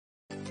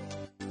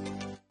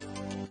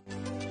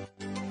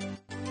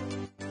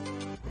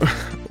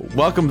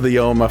Welcome to the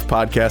OMF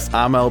Podcast.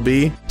 I'm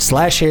LB.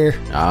 Slash here.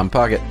 I'm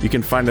Pocket. You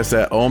can find us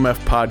at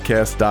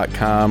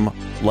omfpodcast.com.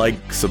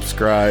 Like,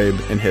 subscribe,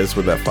 and hit us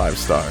with that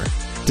 5-star.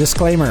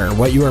 Disclaimer,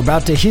 what you are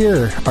about to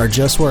hear are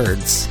just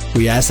words.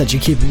 We ask that you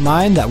keep in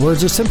mind that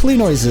words are simply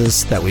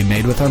noises that we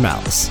made with our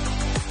mouths.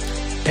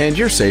 And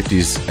your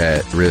safety's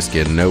at risk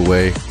in no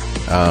way.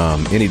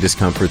 Any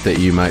discomfort that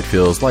you might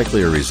feel is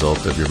likely a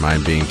result of your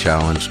mind being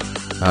challenged.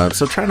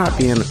 So try not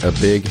being a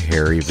big,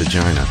 hairy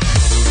vagina.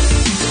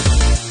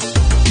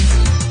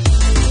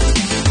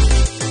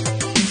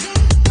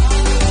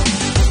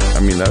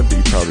 I mean, that would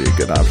be probably a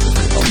good option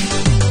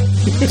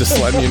for you. Just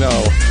letting you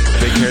know,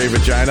 big hairy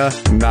vagina,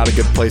 not a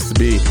good place to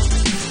be.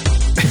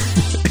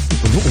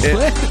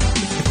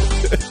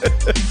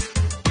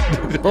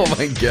 Oh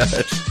my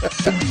gosh.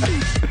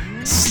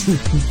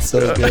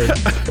 So good.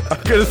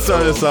 I'm going to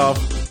start us off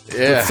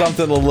with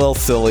something a little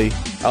silly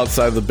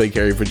outside the big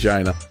hairy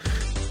vagina.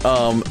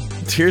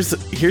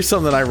 Here's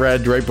something I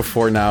read right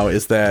before now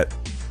is that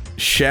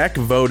Shaq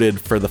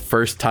voted for the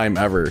first time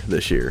ever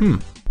this year.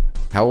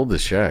 How old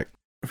is Shaq?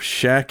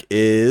 Shaq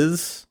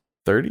is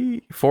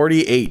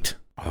 48.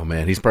 Oh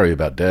man, he's probably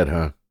about dead,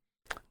 huh?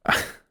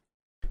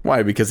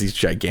 Why? Because he's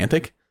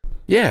gigantic?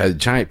 Yeah,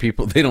 giant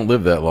people, they don't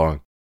live that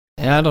long.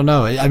 Yeah, I don't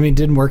know. I mean, it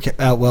didn't work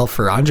out well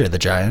for Andre the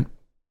Giant.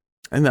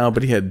 I know,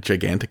 but he had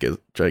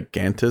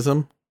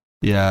gigantism.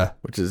 Yeah.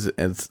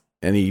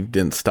 And he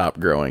didn't stop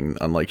growing,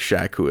 unlike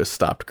Shaq, who has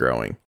stopped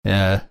growing.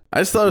 Yeah.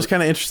 I just thought it was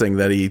kind of interesting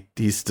that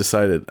he's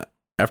decided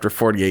after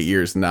 48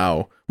 years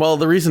now. Well,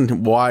 the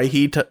reason why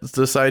he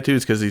decided to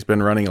is because he's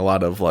been running a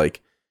lot of like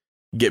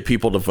get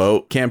people to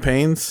vote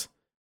campaigns,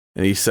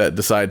 and he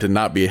decided to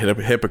not be a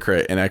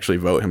hypocrite and actually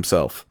vote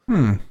himself.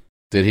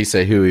 Did he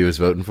say who he was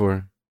voting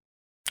for?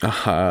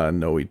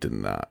 No, he did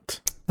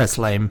not. That's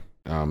lame.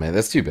 Oh man,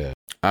 that's too bad.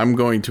 I'm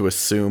going to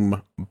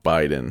assume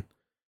Biden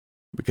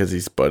because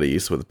he's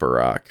buddies with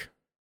Barack.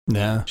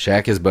 Yeah.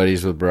 Shaq is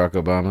buddies with Barack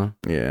Obama?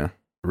 Yeah.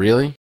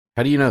 Really?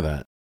 How do you know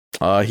that?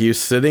 He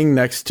was sitting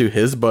next to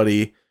his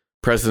buddy,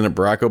 President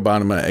Barack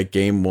Obama, at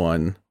Game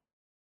 1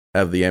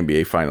 of the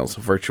NBA Finals,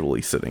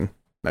 virtually sitting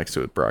next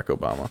to Barack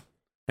Obama.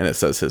 And it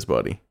says his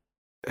buddy.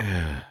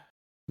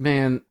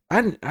 Man,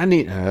 I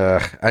need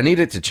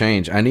it to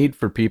change. I need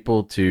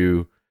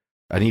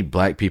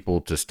black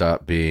people to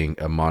stop being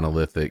a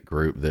monolithic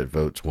group that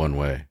votes one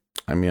way.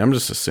 I mean, I'm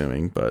just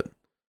assuming, but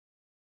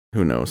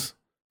who knows?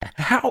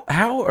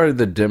 How are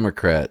the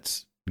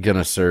Democrats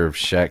gonna serve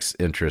Shaq's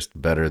interest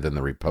better than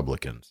the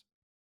Republicans?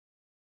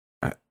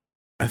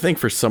 I think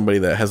for somebody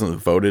that hasn't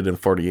voted in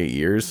 48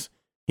 years,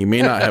 he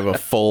may not have a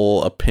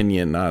full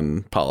opinion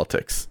on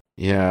politics.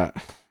 Yeah,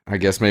 I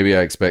guess maybe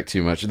I expect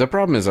too much. The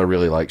problem is I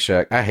really like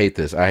Shaq. I hate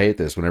this.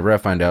 Whenever I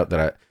find out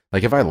that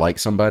if I like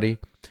somebody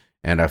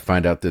and I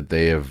find out that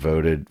they have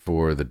voted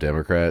for the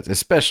Democrats,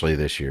 especially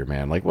this year,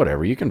 man, like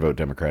whatever, you can vote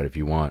Democrat if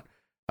you want.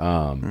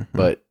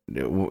 But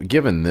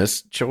given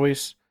this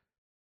choice,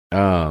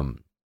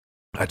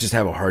 I just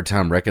have a hard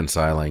time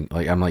reconciling.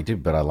 Like, I'm like,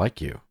 dude, but I like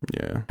you.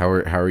 Yeah. How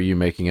are you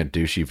making a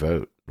douchey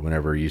vote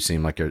whenever you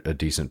seem like a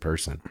decent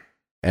person?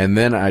 And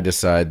then I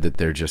decide that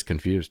they're just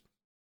confused.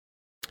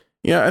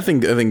 Yeah, I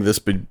think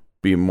this would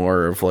be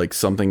more of like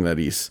something that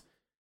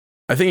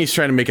I think he's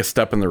trying to make a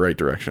step in the right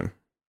direction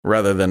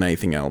rather than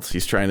anything else.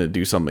 He's trying to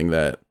do something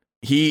that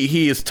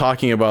he is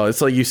talking about.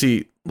 It's like you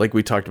see, like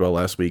we talked about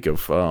last week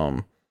of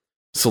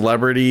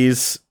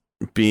celebrities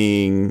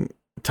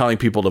telling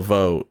people to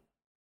vote.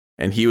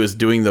 And he was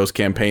doing those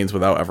campaigns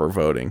without ever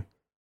voting.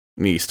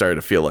 And he started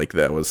to feel like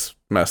that was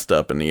messed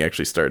up, and he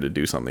actually started to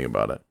do something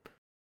about it.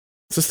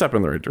 It's a step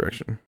in the right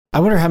direction. I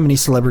wonder how many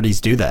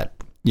celebrities do that,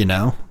 you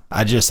know?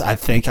 I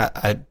think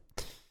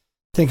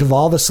of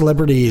all the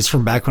celebrities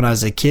from back when I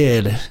was a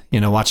kid, you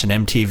know, watching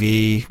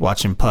MTV,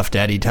 watching Puff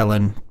Daddy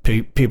telling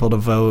people to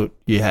vote.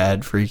 You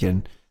had I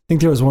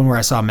think there was one where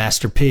I saw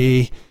Master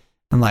P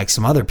and like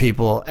some other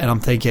people, and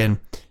I'm thinking,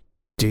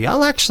 do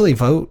y'all actually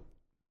vote?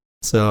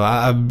 So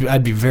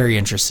I'd be very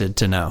interested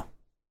to know.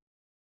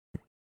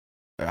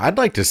 I'd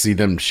like to see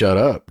them shut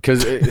up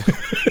because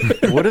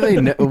what do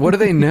they know? What do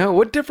they know?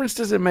 What difference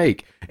does it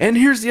make? And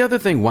here's the other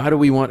thing: why do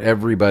we want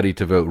everybody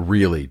to vote?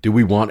 Really? Do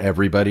we want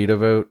everybody to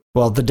vote?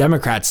 Well, the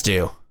Democrats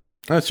do.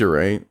 That's your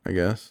right, I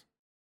guess.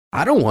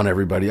 I don't want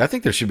everybody. I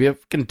think there should be a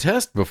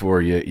contest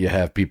before you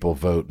have people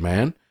vote,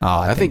 man. Oh,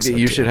 I think that so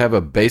you too. should have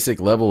a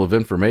basic level of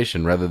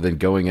information rather than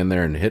going in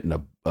there and hitting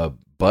a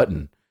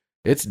button.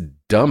 It's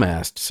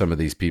dumbass, some of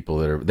these people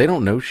they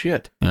don't know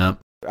shit. Yeah.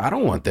 I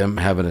don't want them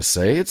having a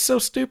say. It's so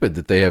stupid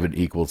that they have an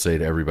equal say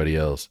to everybody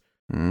else.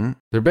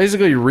 They're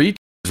basically retards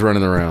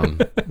running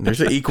around.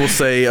 There's an equal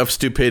say of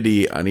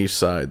stupidity on each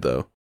side,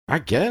 though. I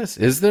guess.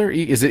 Is there?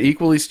 Is it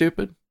equally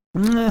stupid?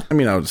 I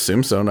mean, I would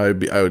assume so. And I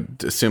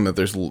would assume that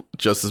there's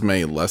just as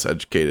many less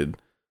educated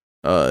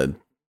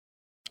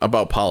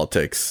about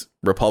politics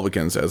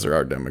Republicans as there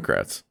are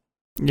Democrats.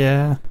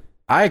 Yeah.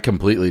 I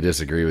completely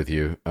disagree with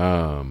you.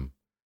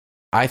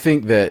 I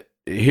think that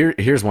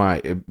here's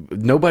why.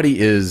 Nobody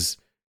is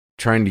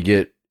trying to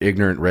get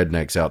ignorant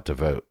rednecks out to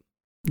vote.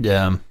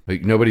 Yeah.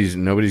 Like nobody's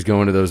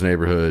going to those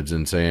neighborhoods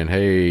and saying,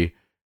 "Hey,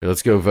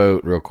 let's go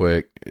vote real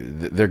quick."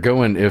 They're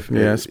going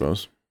I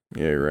suppose.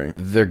 Yeah, you're right.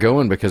 They're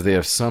going because they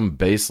have some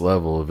base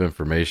level of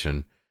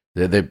information.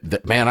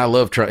 Man, I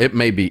love Trump. It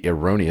may be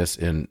erroneous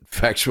in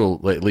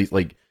factual, at least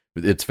like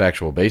its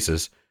factual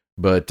basis,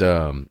 but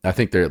I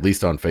think they're at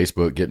least on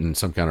Facebook getting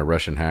some kind of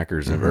Russian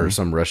hackers or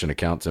some Russian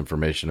accounts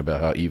information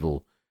about how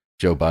evil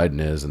Joe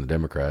Biden is and the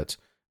Democrats.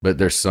 But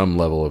there's some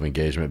level of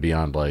engagement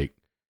beyond like,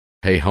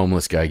 hey,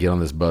 homeless guy, get on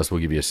this bus. We'll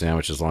give you a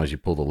sandwich as long as you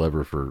pull the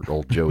lever for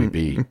old Joey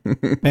B.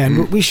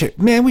 Man, we should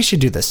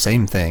do the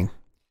same thing.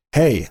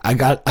 Hey, I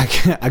got a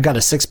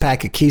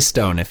 6-pack of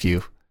Keystone if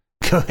you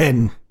go ahead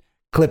and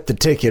clip the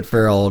ticket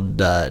for old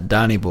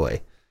Donnie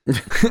Boy.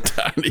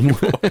 Donnie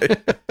Boy.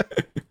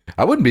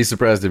 I wouldn't be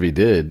surprised if he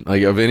did.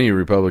 Like of any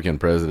Republican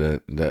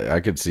president, I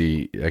could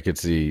see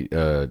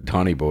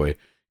Donnie Boy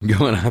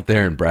going out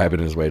there and bribing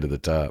his way to the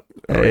top.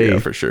 Oh yeah,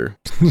 for sure.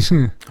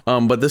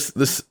 But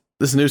this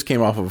news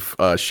came off of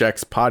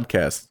Shaq's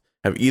podcast.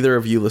 Have either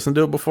of you listened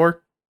to it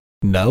before?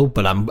 No,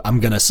 but I'm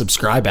gonna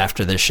subscribe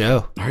after this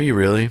show. Are you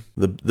really?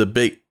 The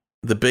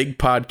big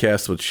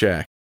podcast with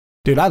Shaq.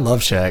 Dude, I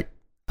love Shaq.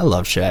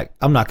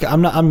 I'm not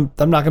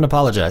gonna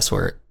apologize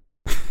for it.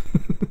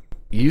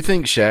 You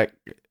think Shaq?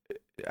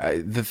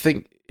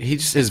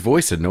 His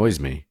voice annoys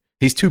me.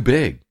 He's too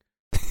big.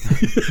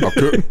 I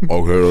can't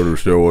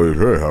understand what he's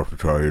saying half the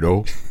time, you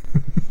know.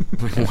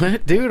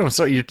 What, dude? I'm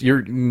sorry.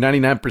 You're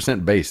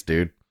 99% bass,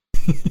 dude.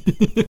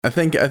 I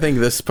think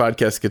this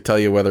podcast could tell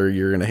you whether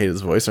you're gonna hate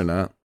his voice or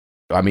not.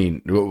 I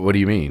mean, what do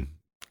you mean?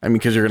 I mean,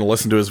 because you're gonna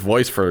listen to his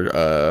voice for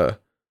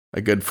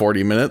a good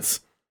 40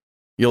 minutes.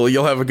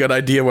 You'll have a good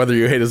idea whether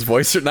you hate his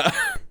voice or not.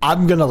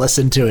 I'm gonna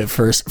listen to it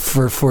first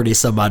for 40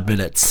 some odd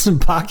minutes.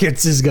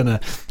 Pockets he's gonna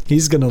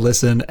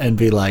listen and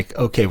be like,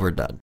 okay, we're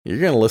done. You're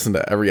gonna listen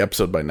to every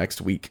episode by next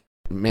week.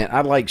 Man,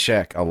 I like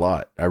Shaq a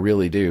lot. I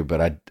really do,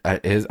 but I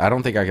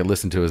don't think I could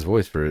listen to his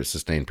voice for a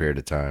sustained period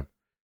of time.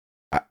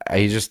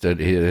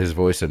 His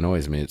voice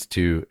annoys me. It's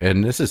too,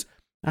 and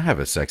I have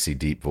a sexy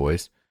deep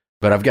voice,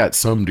 but I've got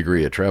some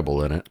degree of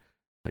treble in it.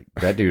 Like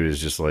that dude is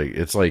just like,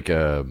 it's like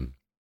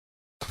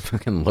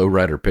fucking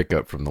lowrider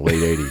pickup from the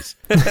late 80s.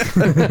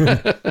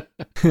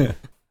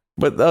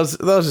 But that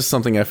was just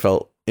something I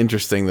felt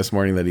interesting this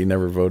morning that he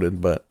never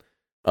voted. But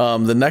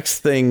the next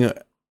thing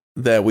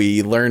that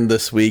we learned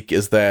this week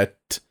is that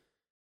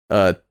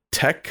I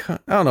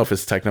don't know if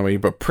it's tech company,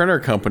 but printer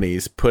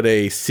companies put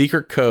a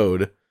secret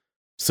code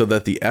so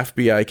that the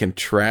FBI can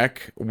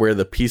track where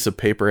the piece of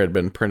paper had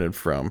been printed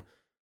from.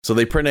 So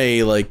they print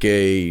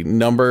a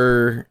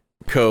number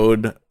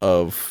code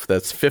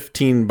that's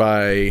 15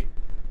 by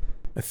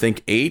I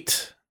think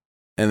 8,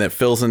 and that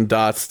fills in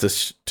dots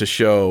to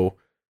show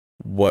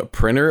what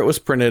printer it was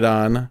printed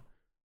on,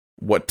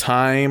 what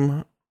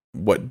time,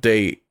 what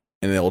date,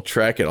 and it'll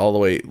track it all the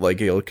way. Like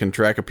it can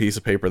track a piece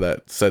of paper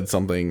that said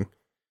something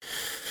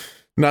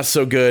not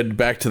so good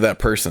back to that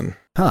person.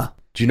 Huh?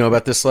 Do you know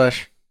about this,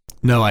 Slash?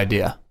 No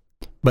idea,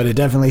 but it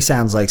definitely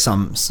sounds like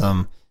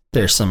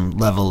there's some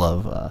level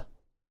of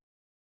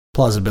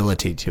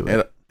plausibility to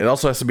it. It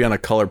also has to be on a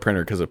color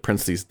printer because it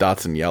prints these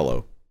dots in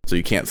yellow, so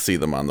you can't see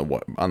them on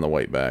the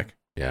white back.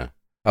 Yeah.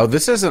 Oh,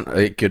 this isn't.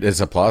 It's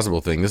a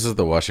plausible thing. This is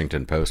the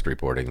Washington Post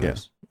reporting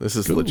this. Yeah, this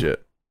is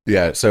legit.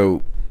 Yeah.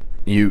 So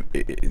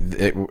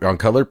on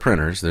colored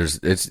printers,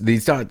 it's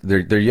these dots.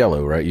 They're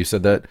yellow, right? You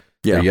said that.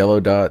 Yeah. They're yellow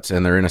dots,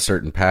 and they're in a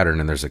certain pattern,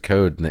 and there's a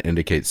code that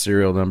indicates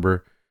serial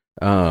number,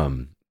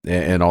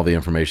 and all the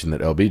information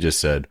that LB just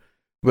said.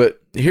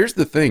 But here's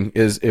the thing: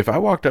 is if I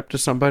walked up to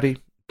somebody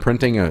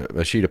printing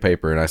a sheet of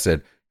paper, and I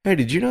said, "Hey,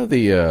 did you know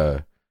the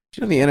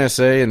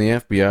NSA and the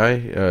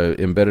FBI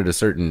embedded a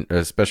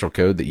special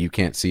code that you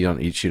can't see on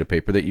each sheet of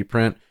paper that you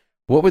print?"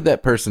 What would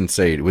that person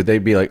say? Would they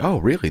be like, "Oh,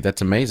 really?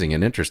 That's amazing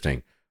and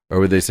interesting," or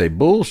would they say,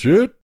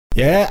 "Bullshit"?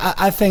 Yeah,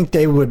 I think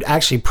they would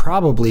actually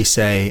probably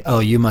say, "Oh,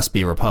 you must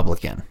be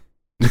Republican."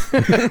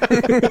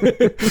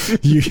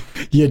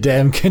 you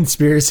damn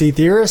conspiracy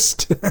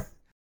theorist.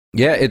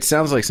 Yeah, it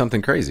sounds like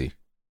something crazy.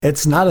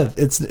 It's not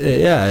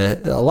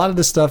a lot of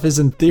this stuff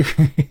isn't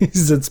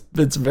theories.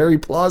 It's very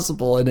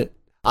plausible, and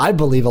I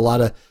believe a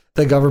lot of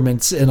the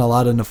government's in a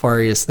lot of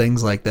nefarious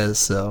things like this.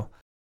 So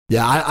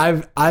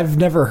yeah, I've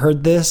never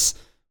heard this,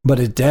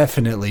 but it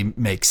definitely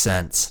makes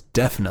sense.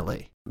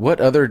 Definitely.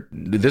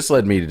 This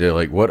led me to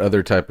like, what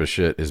other type of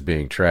shit is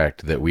being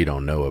tracked that we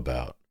don't know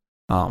about?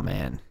 Oh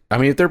man. I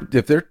mean, if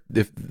the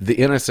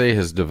NSA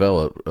has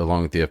developed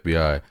along with the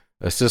FBI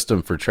a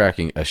system for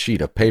tracking a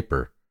sheet of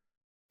paper,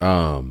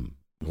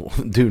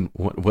 dude,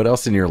 what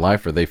else in your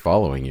life are they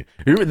following you?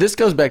 This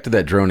goes back to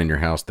that drone in your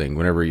house thing.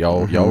 Whenever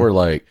y'all were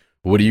like,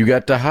 "What do you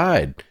got to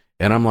hide?"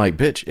 And I'm like,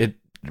 "Bitch,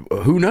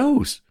 who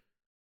knows?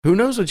 Who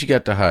knows what you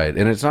got to hide?"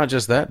 And it's not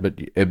just that, but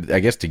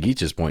I guess to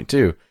Geech's point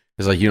too,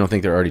 it's like you don't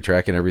think they're already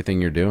tracking everything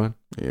you're doing.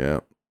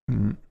 Yeah.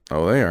 Mm-hmm.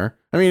 Oh, they are.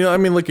 I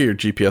mean, look at your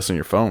GPS on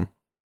your phone.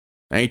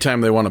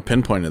 Anytime they want to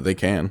pinpoint it, they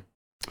can.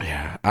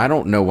 Yeah, I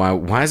don't know why.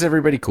 Why is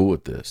everybody cool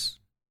with this?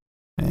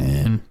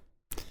 And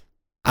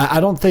I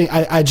don't think.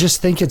 I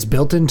just think it's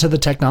built into the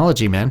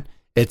technology, man.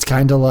 it's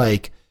kind of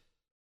like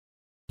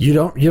you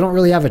don't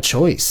really have a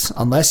choice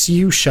unless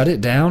you shut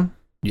it down.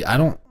 I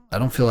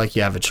don't feel like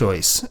you have a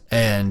choice.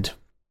 And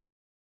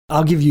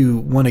I'll give you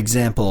one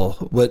example.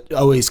 What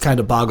always kind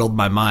of boggled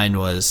my mind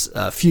was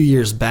a few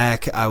years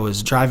back, I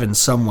was driving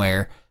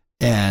somewhere,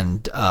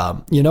 and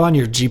on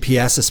your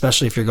GPS,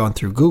 especially if you're going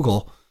through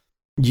Google,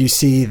 you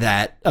see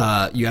that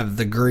you have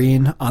the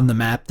green on the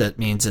map, that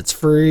means it's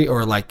free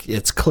or like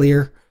it's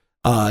clear,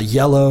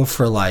 yellow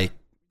for like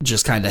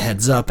just kind of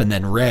heads up, and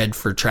then red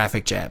for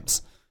traffic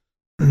jams.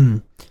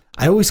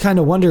 I always kind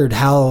of wondered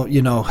how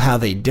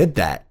they did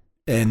that.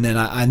 And then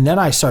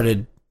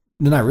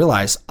I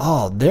realized,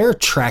 oh, they're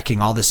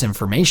tracking all this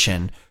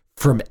information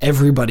from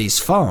everybody's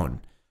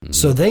phone. Mm-hmm.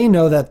 So they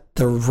know that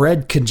the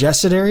red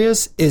congested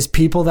areas is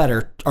people that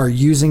are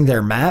using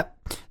their map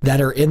that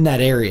are in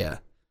that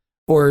area.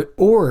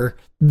 Or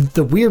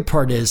the weird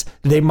part is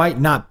they might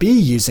not be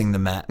using the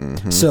map.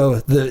 Mm-hmm. So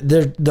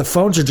the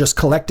phones are just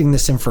collecting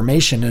this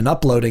information and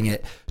uploading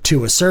it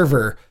to a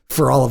server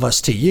for all of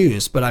us to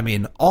use. But I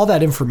mean, all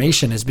that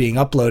information is being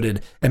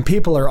uploaded, and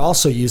people are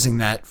also using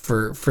that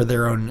for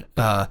their own,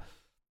 I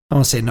don't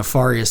want to say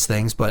nefarious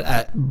things, but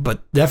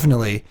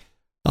definitely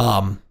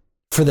for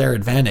their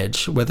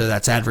advantage, whether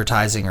that's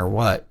advertising or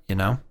what,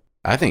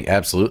 I think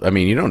absolutely. I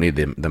mean, you don't need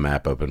the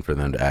map open for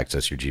them to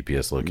access your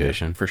GPS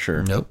location. Yeah, for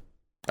sure. Nope.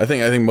 I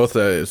think most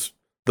of that is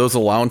those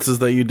allowances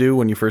that you do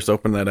when you first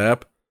open that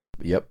app.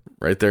 Yep.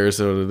 Right there is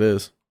what it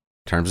is.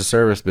 Terms of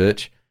service,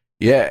 bitch.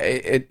 Yeah,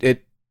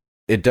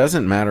 it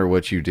doesn't matter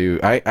what you do.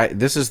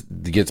 This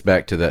gets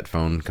back to that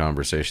phone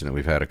conversation that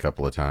we've had a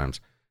couple of times.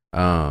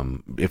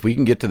 If we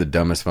can get to the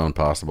dumbest phone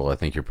possible, I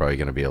think you're probably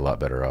going to be a lot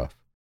better off.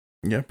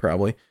 Yeah,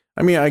 probably.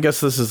 I mean, I guess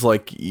this is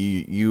like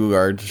you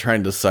are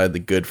trying to decide the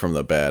good from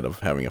the bad of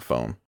having a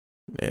phone.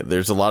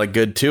 There's a lot of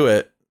good to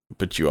it,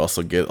 but you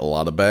also get a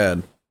lot of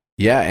bad.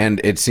 Yeah, and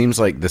it seems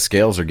like the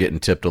scales are getting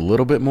tipped a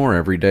little bit more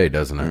every day,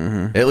 doesn't it?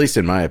 Mm-hmm. At least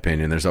in my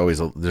opinion. There's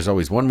always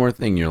one more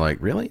thing you're like,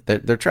 really?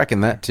 They're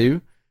tracking that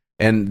too?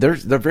 And they're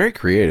very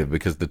creative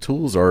because the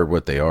tools are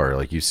what they are.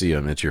 Like, you see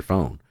them, it's your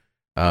phone.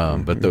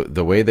 But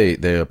the way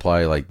they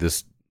apply like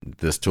this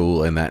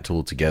tool and that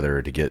tool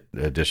together to get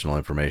additional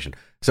information.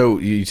 So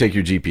you take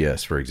your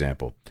GPS, for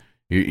example.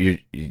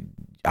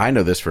 I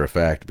know this for a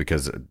fact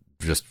because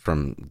just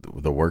from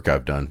the work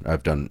I've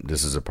done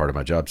this is a part of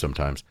my job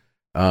sometimes.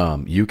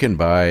 You can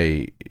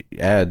buy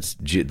ads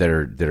that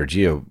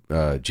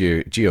are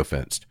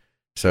geo-fenced.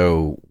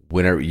 So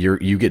whenever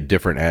you get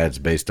different ads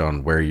based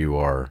on where you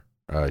are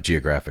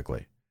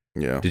geographically.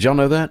 Yeah. Did y'all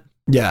know that?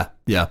 Yeah.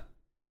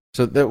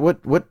 So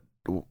that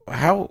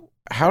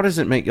how does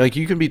it make, like,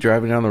 you can be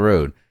driving down the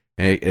road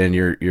and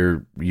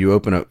you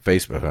open up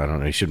Facebook. I don't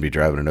know, you shouldn't be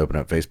driving and open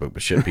up Facebook,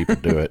 but shit, people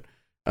do it.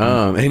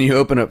 And you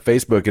open up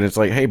Facebook and it's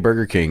like, hey,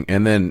 Burger King,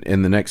 and then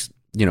in the next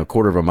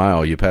quarter of a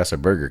mile you pass a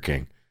Burger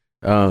King.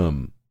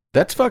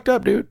 That's fucked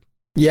up, dude.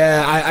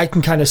 Yeah, I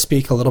can kind of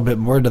speak a little bit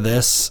more to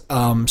this.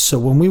 So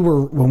when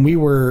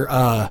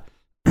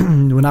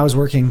I was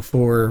working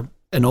for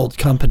an old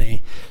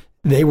company,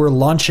 they were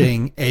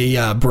launching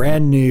a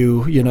brand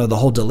new, the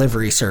whole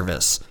delivery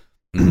service.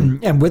 Mm-hmm.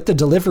 And with the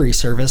delivery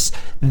service,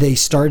 they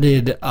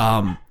started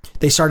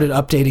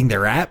updating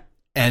their app,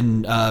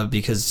 and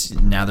because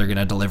now they're going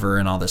to deliver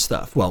and all this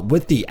stuff. Well,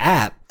 with the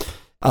app,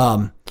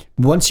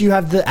 once you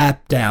have the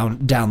app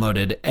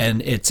downloaded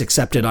and it's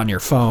accepted on your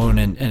phone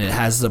and it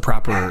has the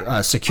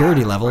proper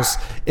security levels,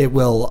 it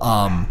will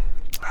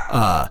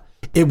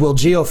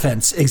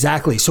geofence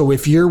exactly. So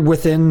if you're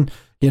within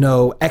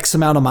X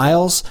amount of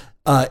miles,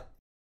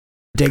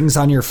 dings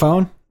on your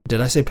phone. Did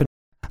I say?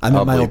 I'm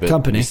at my old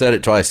company. You said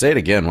it twice. Say it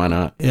again. Why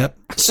not? Yep.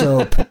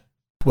 So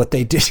what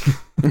they did.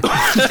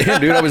 Damn,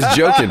 dude, I was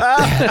joking.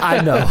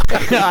 I know.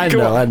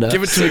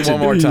 Give it to me one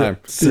more time.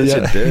 Such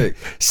a dick.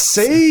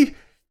 Say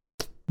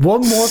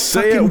one more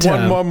Say fucking it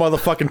time. one more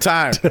motherfucking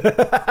time.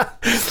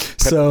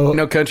 So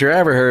no country I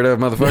ever heard of,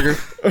 motherfucker.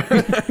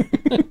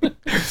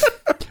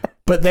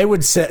 But they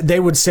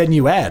would send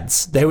you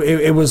ads.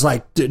 It was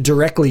like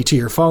directly to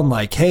your phone,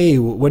 like, hey,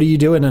 what are you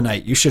doing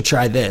tonight? You should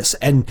try this.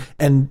 And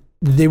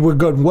they would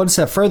go one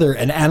step further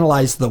and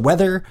analyze the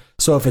weather.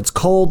 So if it's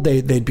cold,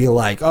 they'd be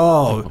like,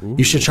 oh, ooh,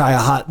 you should try a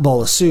hot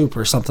bowl of soup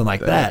or something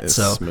like that. Is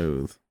so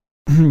smooth.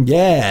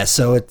 Yeah.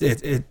 So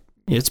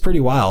it's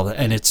pretty wild.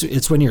 And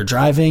it's when you're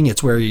driving,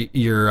 it's where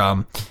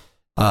you're,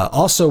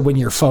 also when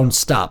your phone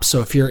stops.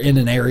 So if you're in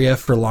an area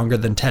for longer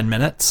than 10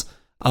 minutes,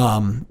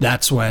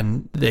 that's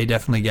when they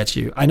definitely get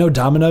you. I know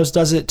Domino's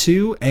does it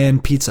too,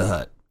 and Pizza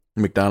Hut.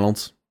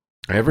 McDonald's.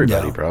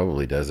 Everybody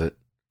probably does it.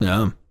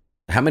 Yeah.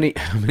 How many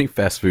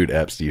fast food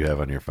apps do you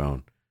have on your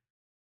phone?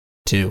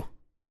 2.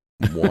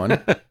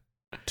 1.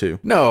 2.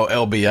 No,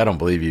 LB, I don't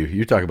believe you.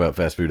 You talk about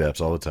fast food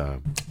apps all the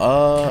time.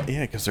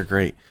 Yeah, because they're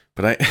great.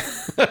 But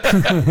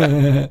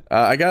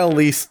I got at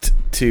least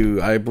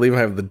 2. I believe I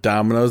have the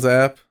Domino's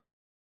app,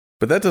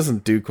 but that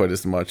doesn't do quite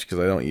as much because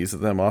I don't use it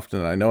that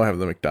often. I know I have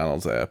the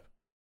McDonald's app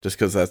just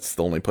because that's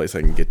the only place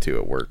I can get to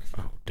at work.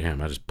 Oh,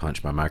 damn, I just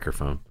punched my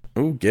microphone.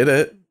 Ooh, get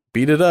it.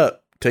 Beat it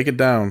up. Take it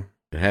down.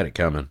 It had it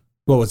coming.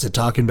 What was it,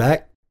 talking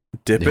back?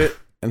 dip it,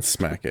 and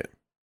smack it.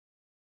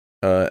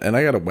 And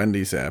I got a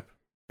Wendy's app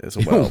as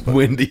well.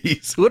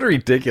 Wendy's? What a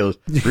ridiculous.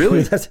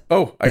 Really?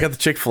 Oh, I got the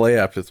Chick-fil-A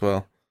app as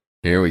well.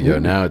 Here we go. Ooh.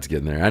 Now it's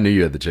getting there. I knew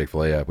you had the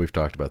Chick-fil-A app. We've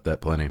talked about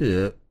that plenty.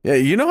 Yeah. Yeah,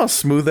 you know how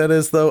smooth that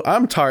is, though?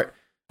 I'm tired.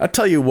 I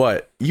tell you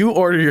what, you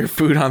order your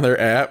food on their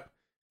app,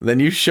 then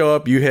you show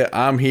up, you hit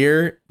I'm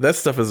here. That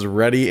stuff is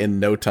ready in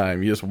no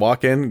time. You just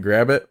walk in,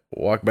 grab it,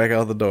 walk back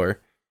out the door.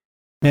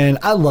 And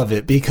I love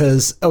it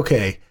because,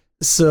 okay,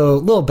 so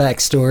little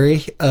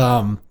backstory.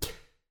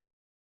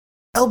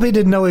 LB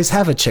didn't always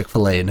have a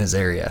Chick-fil-A in his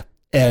area.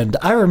 And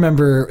I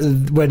remember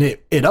when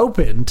it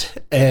opened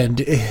and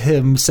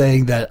him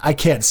saying that I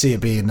can't see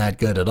it being that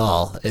good at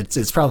all.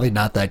 It's probably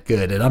not that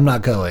good, and I'm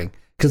not going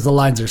because the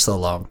lines are so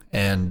long.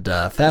 And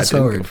fast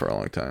forward for a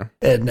long time.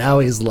 and now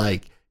he's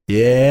like,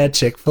 yeah,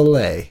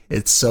 Chick-fil-A.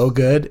 It's so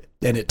good,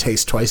 and it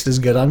tastes twice as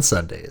good on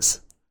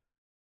Sundays.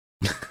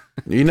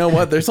 You know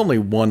what? There's only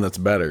one that's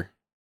better.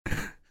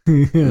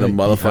 The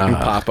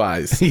motherfucking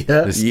Popeyes.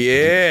 Yes.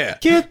 Yeah.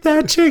 Get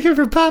that chicken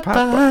from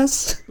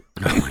Popeyes.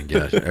 Oh my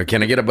gosh.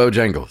 Can I get a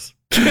Bojangles?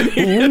 Can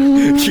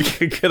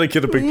I get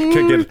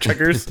a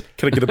Checkers?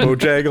 Can I get a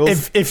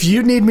Bojangles? If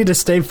you need me to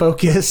stay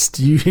focused,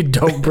 you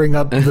don't bring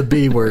up the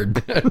B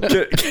word.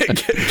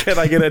 Can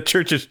I get a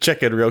Church's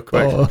chicken real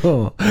quick?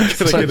 Oh.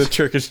 Can I get a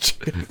Church's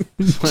chicken?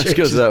 Slash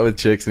goes out with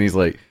chicks and he's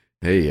like,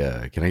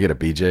 hey, can I get a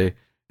BJ?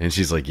 And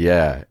she's like,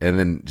 yeah. And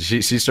then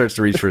she starts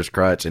to reach for his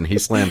crotch and he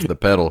slams the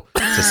pedal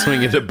to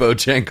swing into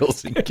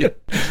Bojangles and get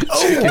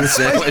chicken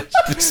sandwich.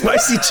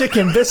 Spicy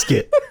chicken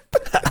biscuit.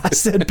 I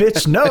said,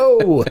 bitch,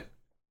 no.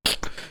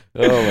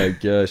 Oh my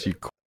gosh, you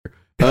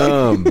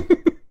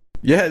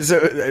yeah,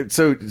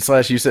 so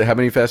Slash, you said how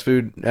many fast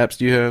food apps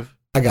do you have?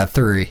 I got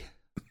 3.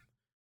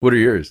 What are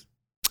yours?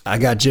 I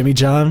got Jimmy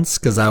John's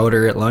because I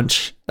order at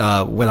lunch.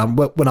 When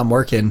I'm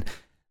working,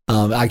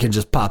 I can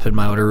just pop in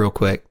my order real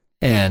quick.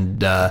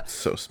 And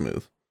So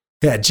smooth.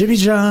 yeah, Jimmy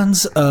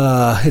John's,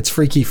 it's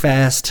freaky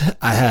fast.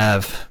 I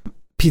have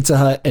Pizza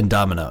Hut and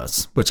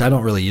Domino's, which I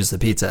don't really use the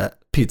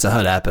Pizza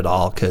Hut app at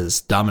all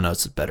because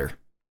Domino's is better.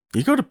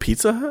 You go to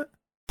Pizza Hut?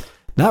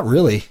 Not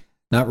really.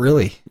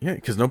 Yeah,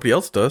 because nobody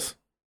else does.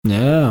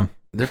 Yeah.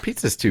 Their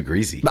pizza's too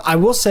greasy. But I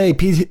will say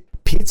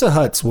Pizza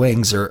Hut's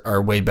wings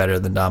are way better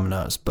than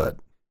Domino's, but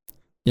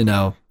you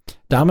know,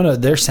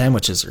 their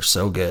sandwiches are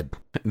so good.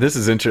 This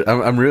is interesting.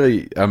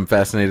 I'm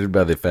fascinated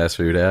by the fast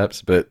food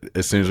apps, but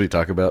as soon as we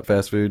talk about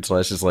fast food,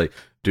 Slash is like,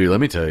 dude, let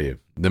me tell you,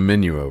 the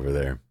menu over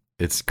there,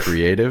 it's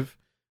creative.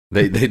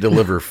 They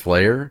deliver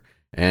flair,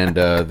 and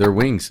their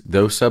wings,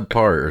 though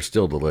subpar, are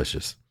still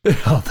delicious.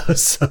 Oh,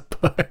 those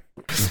subpar.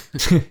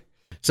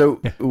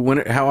 So,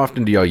 how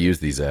often do y'all use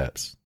these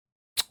apps?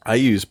 I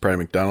use probably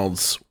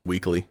McDonald's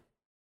weekly.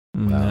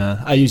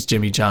 I use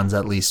Jimmy John's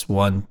at least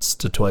once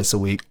to twice a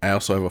week. I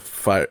also have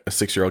a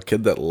 6-year-old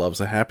kid that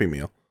loves a Happy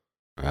Meal.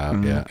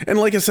 Yeah. And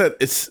like I said,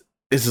 this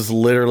is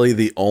literally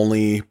the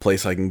only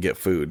place I can get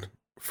food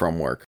from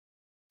work.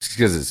 It's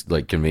because it's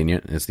like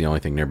convenient. It's the only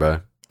thing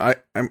nearby. I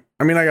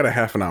mean, I got a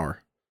half an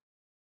hour.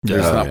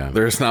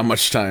 There's not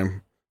much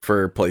time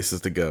for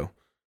places to go.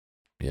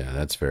 Yeah,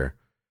 that's fair.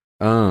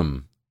 I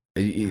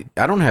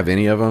don't have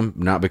any of them,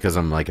 not because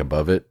I'm like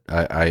above it.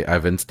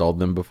 I've installed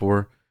them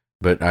before,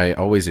 but I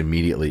always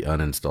immediately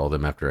uninstall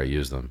them after I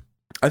use them.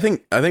 I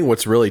think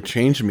what's really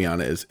changed me on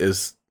it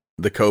is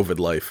the COVID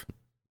life.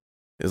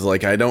 Is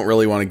like I don't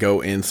really want to go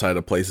inside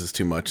of places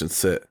too much and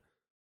sit.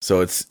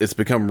 So it's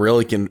become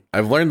really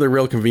I've learned the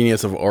real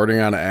convenience of ordering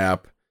on an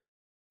app,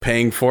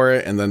 paying for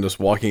it, and then just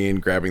walking in,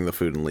 grabbing the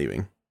food, and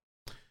leaving.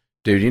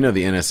 Dude, you know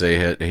the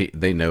NSA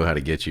they know how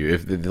to get you.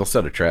 If they'll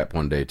set a trap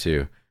one day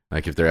too.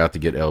 Like if they're out to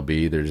get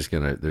LB, they're just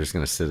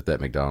gonna sit at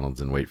that McDonald's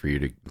and wait for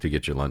you to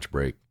get your lunch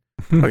break.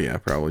 Oh yeah,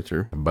 probably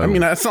true. Boom. I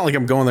mean, it's not like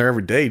I'm going there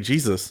every day.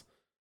 Jesus,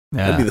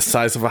 Yeah. that'd be the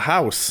size of a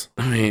house.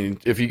 I mean,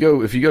 if you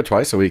go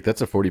twice a week,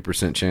 that's a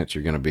 40% chance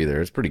you're gonna be there.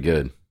 It's pretty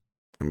good.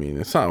 I mean,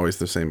 it's not always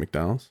the same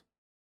McDonald's.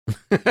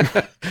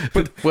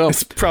 But well,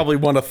 It's probably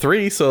one of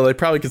 3, so they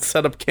probably could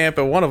set up camp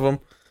at one of them.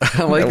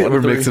 I like that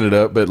we're mixing it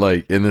up, but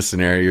like in this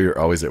scenario, you're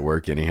always at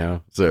work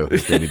anyhow, so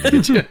they need to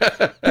get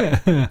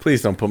you.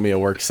 Please don't put me at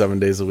work 7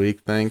 days a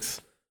week. Thanks.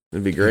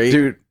 It'd be great.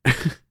 Dude,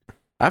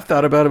 I've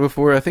thought about it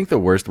before. I think the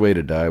worst way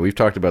to die, we've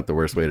talked about the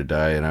worst way to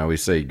die, and I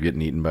always say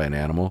getting eaten by an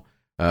animal.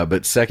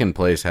 But second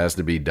place has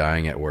to be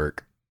dying at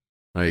work.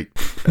 Like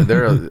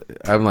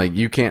I'm like,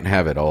 you can't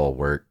have it all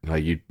work.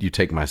 Like you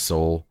take my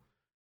soul,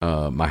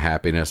 my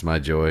happiness, my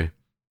joy,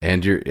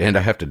 and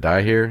I have to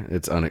die here.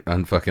 It's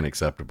unfucking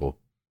acceptable.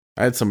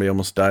 I had somebody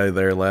almost die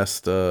there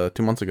last 2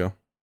 months ago.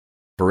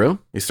 For real?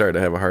 He started to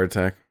have a heart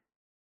attack.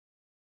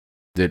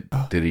 Did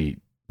he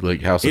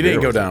like how He severe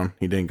didn't go was it? down.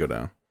 He didn't go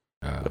down.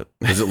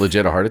 Is it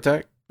legit a heart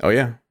attack? Oh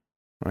yeah.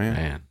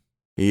 Man.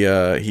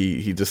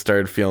 He just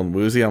started feeling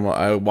woozy.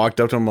 I walked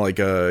up to him like,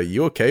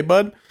 you okay,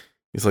 bud?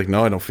 He's like,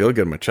 no, I don't feel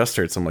good. My chest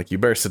hurts. I'm like, you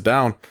better sit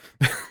down.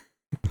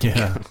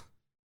 Yeah.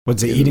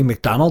 Was he eating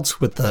McDonald's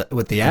with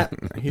the app?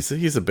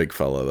 He's a big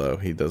fella though.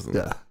 He doesn't.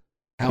 Yeah.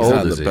 How He's old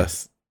not is the he?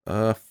 best.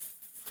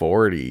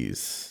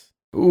 40s.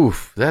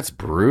 Oof, that's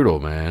brutal,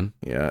 man.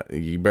 Yeah,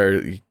 you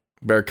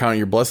better count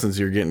your blessings.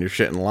 You're getting your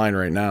shit in line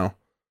right now.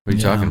 What are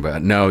you talking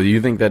about? No, do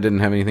you think that didn't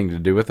have anything to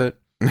do with it?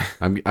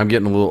 I'm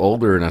getting a little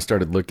older, and I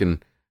started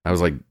looking. I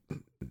was like,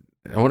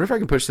 I wonder if I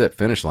can push that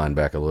finish line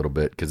back a little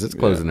bit because it's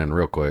closing in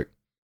real quick.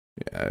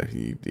 Yeah,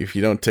 if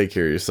you don't take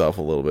care of yourself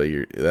a little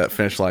bit, that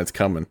finish line's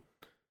coming.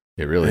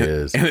 It really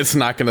is, and it's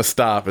not going to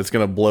stop. It's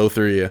going to blow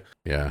through you.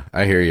 Yeah,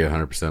 I hear you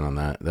 100% on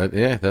that.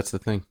 That's the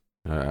thing.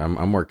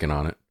 I'm working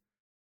on it.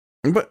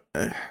 But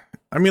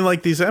I mean,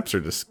 like these apps are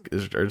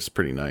just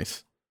pretty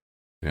nice.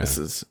 Yeah.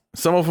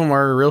 Some of them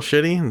are real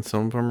shitty, and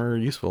some of them are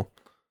useful.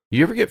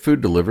 You ever get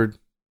food delivered?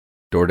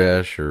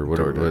 DoorDash or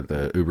whatever,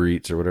 the Uber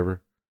Eats or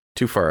whatever?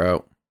 Too far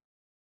out.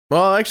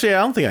 Well, actually, I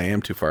don't think I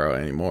am too far out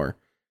anymore.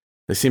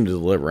 They seem to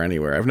deliver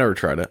anywhere. I've never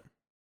tried it.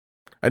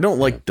 I don't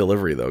like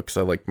delivery, though, because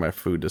I like my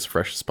food as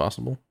fresh as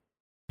possible.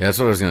 Yeah, that's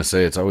what I was going to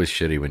say. It's always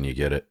shitty when you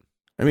get it.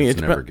 I mean,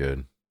 it's never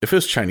good. If it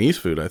was Chinese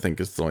food, I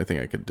think it's the only thing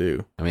I could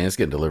do. I mean, it's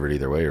getting delivered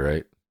either way,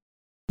 right?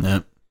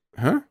 Yep.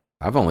 Huh?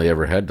 I've only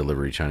ever had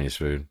delivery Chinese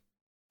food.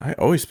 I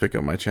always pick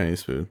up my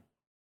Chinese food.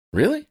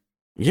 Really?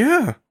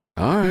 Yeah.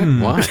 All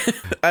right. Why?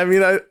 I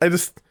mean, I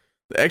just...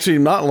 Actually,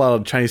 not a lot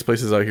of Chinese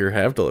places out here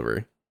have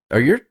delivery. Are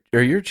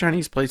your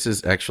Chinese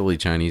places actually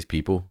Chinese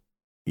people?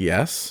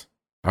 Yes.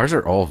 Ours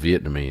are all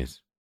Vietnamese.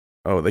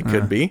 Oh, they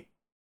could be.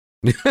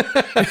 You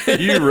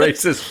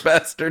racist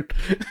bastard.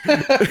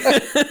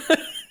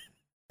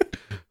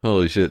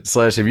 Holy shit.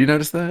 Slash, have you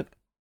noticed that?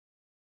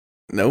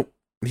 Nope.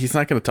 He's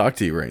not going to talk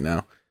to you right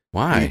now.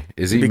 Why?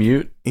 Is he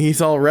mute?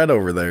 He's all red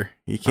over there.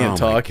 He can't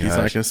talk. He's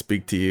not gosh. going to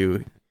speak to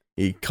you.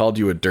 He called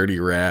you a dirty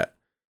rat.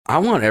 I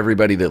want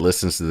everybody that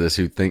listens to this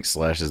who thinks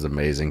Slash is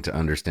amazing to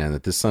understand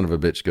that this son of a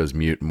bitch goes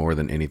mute more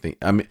than anything.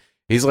 I mean,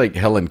 he's like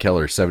Helen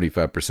Keller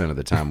 75% of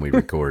the time we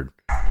record.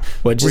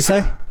 What'd you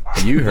say?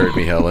 You heard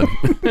me, Helen.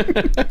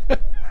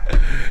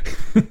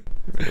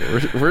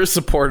 We're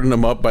supporting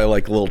him up by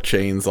like little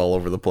chains all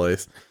over the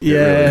place.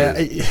 Yeah,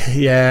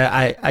 really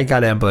I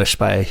got ambushed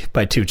by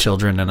 2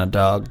 children and a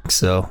dog,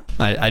 so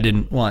I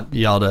didn't want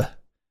y'all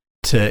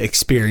to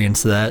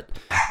experience that.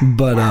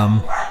 But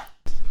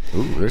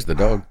ooh, there's the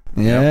dog.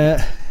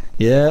 Yeah.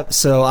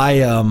 So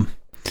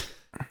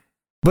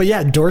but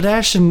yeah,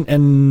 DoorDash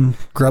and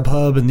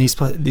Grubhub and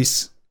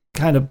these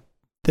kind of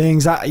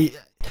things,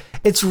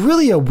 it's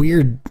really a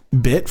weird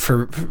bit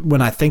for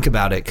when I think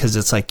about it, because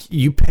it's like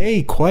you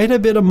pay quite a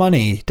bit of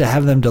money to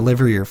have them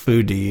deliver your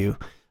food to you.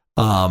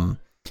 I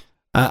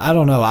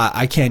don't know.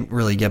 I can't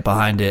really get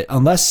behind it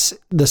unless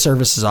the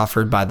service is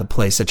offered by the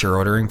place that you're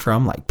ordering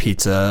from, like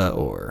pizza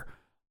or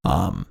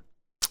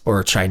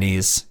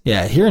Chinese.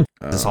 Yeah, here in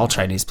Texas, all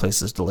Chinese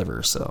places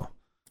deliver. So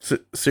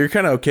you're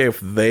kind of okay if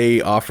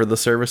they offer the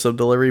service of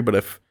delivery, but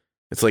if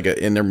it's like an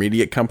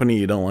intermediate company,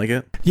 you don't like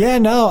it? Yeah,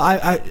 no,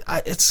 I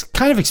it's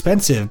kind of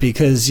expensive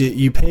because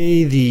you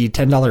pay the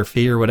 $10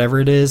 fee or whatever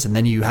it is, and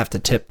then you have to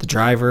tip the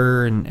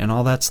driver and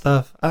all that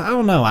stuff. I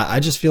don't know. I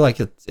just feel like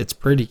it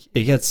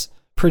gets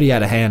pretty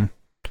out of hand.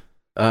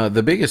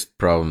 The biggest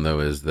problem though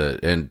is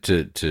that, and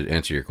to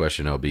answer your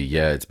question, LB,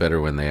 yeah, it's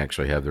better when they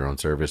actually have their own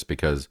service,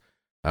 because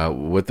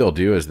what they'll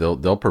do is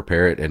they'll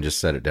prepare it and just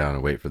set it down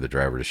and wait for the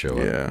driver to show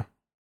up. Yeah.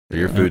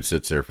 Your food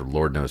sits there for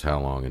Lord knows how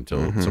long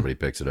until somebody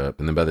picks it up.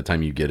 And then by the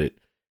time you get it,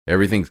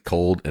 everything's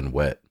cold and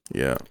wet.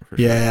 Yeah.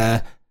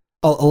 Yeah.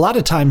 A lot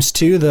of times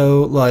too,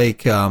 though,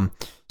 like,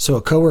 so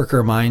a coworker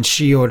of mine,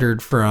 she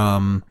ordered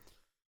from,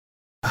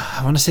 I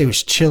want to say it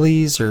was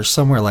Chili's or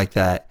somewhere like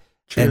that.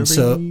 Chili, and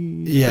so,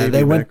 yeah,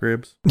 they went back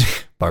ribs.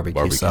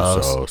 barbecue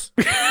sauce.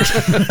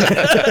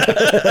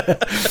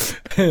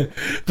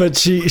 But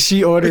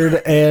she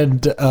ordered,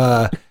 and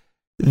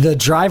the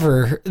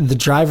driver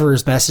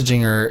is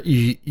messaging her,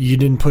 you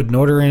didn't put an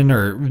order in,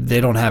 or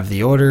they don't have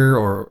the order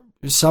or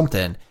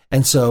something.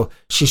 And so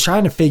she's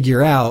trying to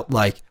figure out,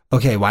 like,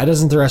 okay, why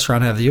doesn't the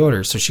restaurant have the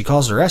order? So she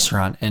calls the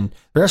restaurant, and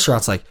the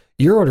restaurant's like,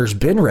 your order's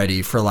been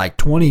ready for like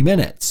 20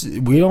 minutes.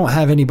 We don't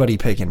have anybody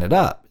picking it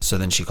up. So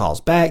then she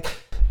calls back.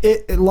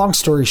 Long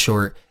story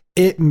short,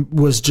 it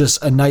was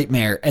just a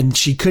nightmare, and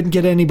she couldn't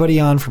get anybody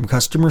on from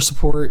customer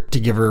support to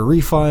give her a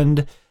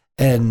refund.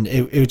 And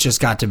it just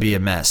got to be a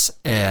mess.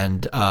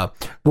 And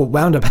what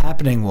wound up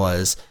happening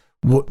was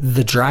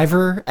the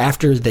driver,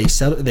 after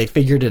they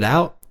figured it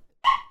out,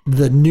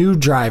 the new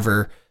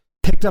driver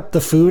picked up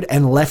the food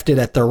and left it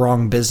at the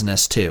wrong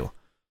business too.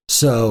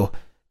 So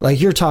like,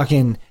 you're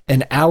talking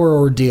an hour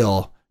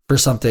ordeal for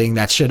something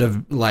that should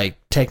have like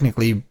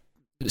technically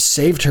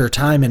saved her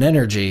time and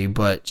energy,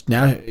 but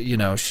now,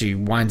 she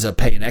winds up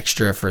paying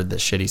extra for the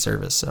shitty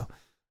service. So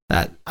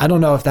that, I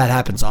don't know if that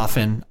happens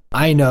often.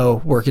 I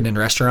know, working in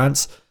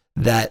restaurants,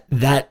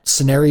 that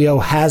scenario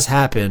has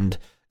happened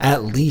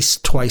at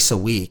least twice a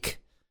week,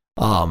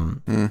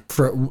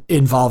 for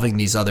involving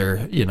these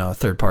other,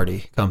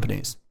 third-party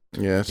companies.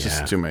 Yeah, it's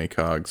just too many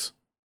cogs.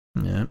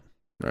 Yeah.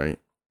 Right?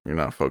 You're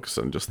not focused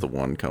on just the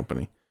one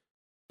company.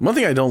 One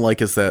thing I don't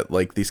like is that,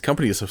 like, these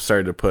companies have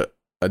started to put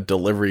a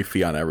delivery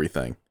fee on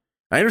everything.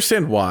 I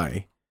understand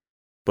why,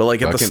 but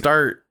like at the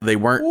start, they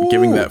weren't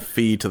giving that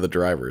fee to the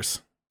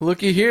drivers.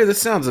 Looky here,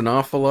 this sounds an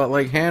awful lot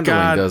like handling,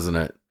 God. doesn't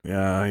it?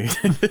 Yeah.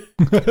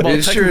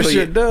 It sure as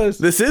shit does.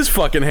 This is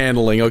fucking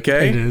handling,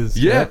 okay? It is.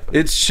 Yeah, Yep.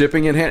 it's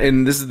shipping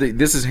and this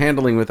is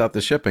handling without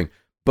the shipping.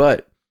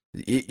 But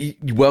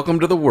welcome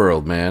to the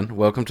world, man.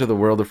 Welcome to the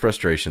world of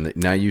frustration. That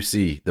now you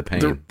see the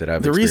pain that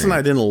I've. The reason I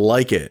experienced. didn't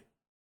like it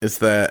is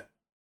that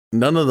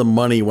none of the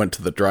money went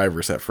to the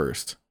drivers at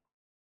first.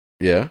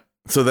 Yeah.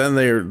 So then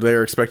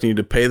they're expecting you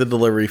to pay the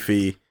delivery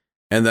fee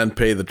and then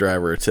pay the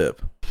driver a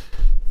tip.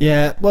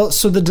 Yeah. Well,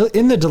 so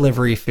in the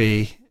delivery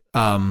fee,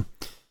 the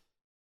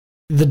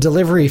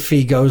delivery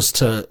fee goes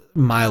to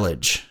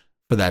mileage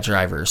for that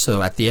driver.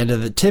 So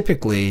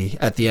typically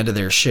at the end of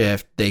their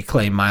shift, they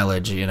claim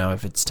mileage,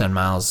 if it's 10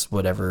 miles,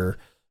 whatever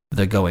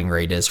the going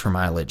rate is for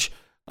mileage,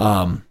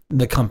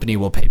 the company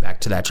will pay back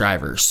to that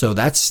driver. So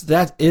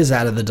that is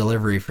out of the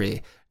delivery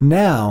fee.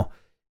 Now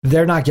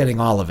they're not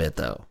getting all of it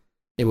though,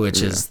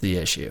 which is the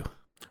issue.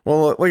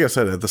 Well, like I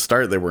said, at the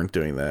start, they weren't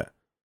doing that.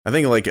 I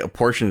think like a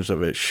portion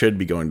of it should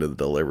be going to the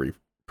delivery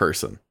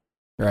person.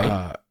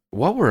 Right.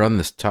 While we're on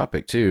this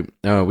topic too,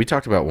 we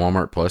talked about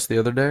Walmart Plus the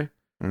other day.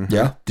 Mm-hmm.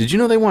 Yeah. Did you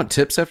know they want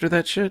tips after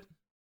that shit?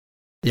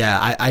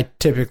 Yeah. I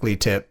typically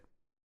tip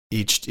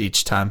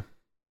each time.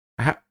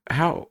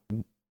 How?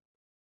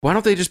 Why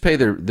don't they just pay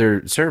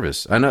their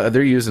service? I know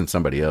they're using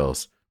somebody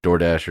else,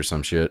 DoorDash or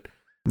some shit.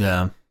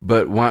 Yeah.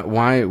 But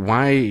why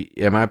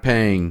am I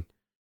paying?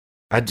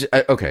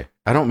 Okay,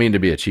 I don't mean to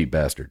be a cheap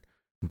bastard,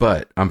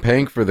 but I'm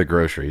paying for the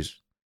groceries,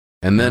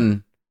 and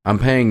then I'm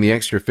paying the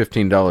extra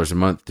 $15 a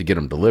month to get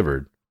them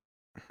delivered.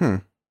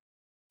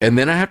 And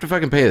then I have to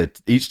fucking pay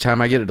it each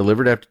time I get it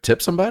delivered. I have to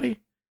tip somebody.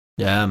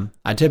 Yeah.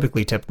 I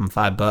typically tip them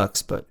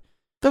 $5, but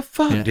The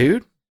fuck,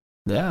 dude.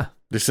 yeah.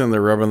 They're sitting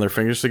there rubbing their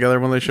fingers together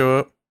when they show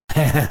up.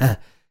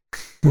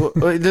 Well,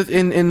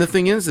 and the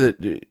thing is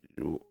that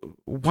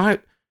why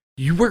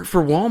you work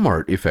for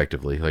Walmart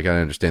effectively? Like I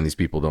understand these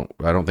people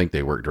I don't think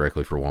they work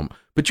directly for Walmart,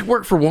 but you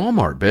work for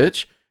Walmart,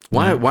 bitch.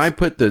 Why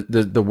put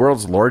the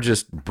world's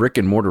largest brick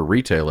and mortar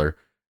retailer?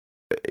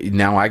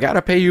 Now I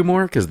gotta pay you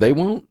more because they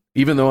won't,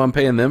 even though I'm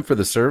paying them for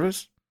the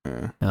service.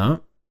 Oh.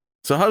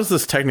 So how does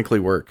this technically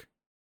work?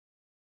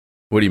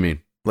 What do you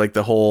mean? Like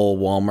the whole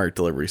Walmart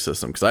delivery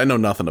system? Because I know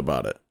nothing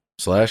about it.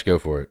 Slash, go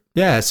for it.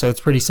 Yeah, so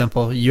it's pretty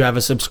simple. You have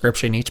a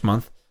subscription each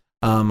month.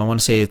 I want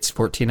to say it's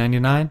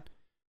 $14.99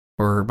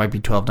 or it might be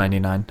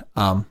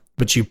 $12.99.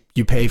 But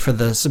you pay for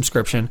the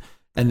subscription,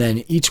 and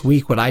then each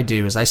week what I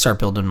do is I start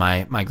building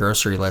my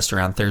grocery list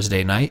around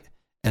Thursday night,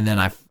 and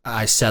then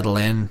I settle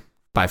in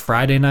by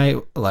Friday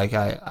night, like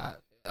I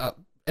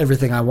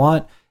everything I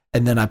want,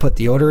 and then I put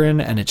the order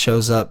in, and it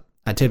shows up.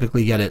 I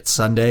typically get it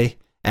Sunday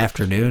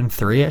afternoon,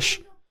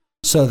 3-ish.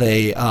 So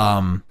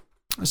then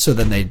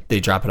they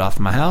drop it off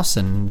at my house,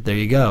 and there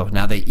you go.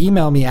 Now they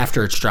email me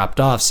after it's dropped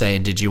off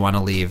saying, "Did you want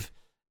to leave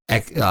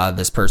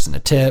this person a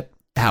tip?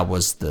 How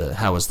was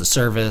the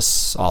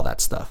service? All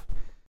that stuff."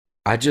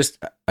 I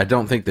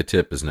don't think the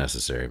tip is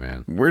necessary,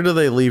 man. Where do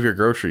they leave your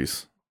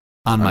groceries?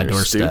 On my your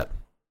doorstep. stoop?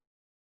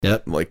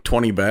 Yep. Like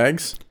 20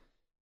 bags?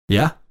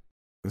 Yeah.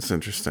 That's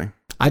interesting.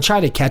 I try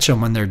to catch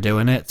them when they're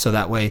doing it, so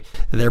that way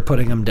they're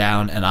putting them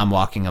down and I'm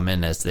walking them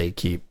in as they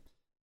keep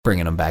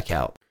bringing them back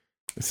out.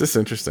 It's just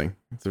interesting.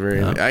 It's a very.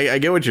 Yeah. I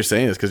get what you're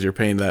saying is because you're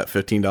paying that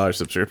 $15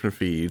 subscription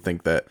fee. You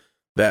think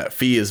that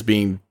fee is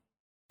being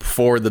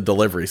for the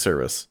delivery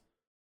service.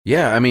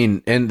 Yeah, I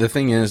mean, and the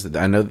thing is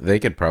that I know that they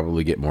could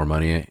probably get more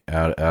money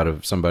out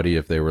of somebody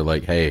if they were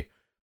like, "Hey,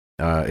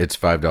 it's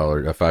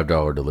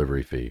 $5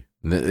 delivery fee."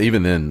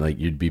 Even then, like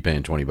you'd be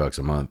paying $20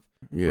 a month,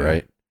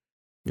 right?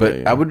 But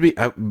yeah. I would be.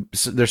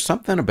 There's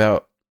something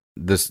about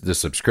the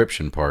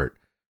subscription part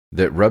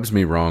that rubs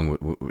me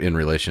wrong in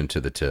relation to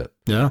the tip.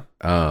 Yeah.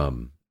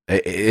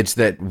 It's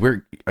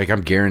that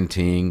I'm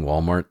guaranteeing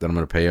Walmart that I'm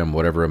going to pay them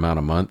whatever amount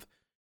a month,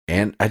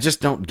 and I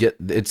just don't get.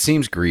 It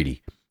seems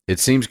greedy. It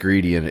seems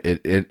greedy, and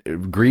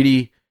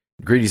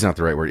greedy's not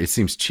the right word. It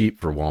seems cheap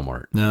for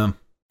Walmart. No.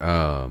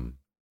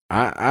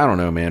 I don't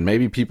know, man.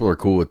 Maybe people are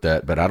cool with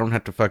that, but I don't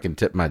have to fucking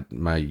tip my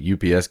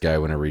UPS guy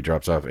whenever he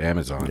drops off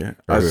Amazon. Yeah,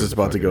 I was just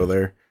about to go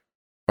there.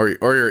 Or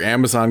your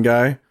Amazon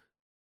guy.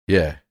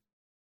 Yeah.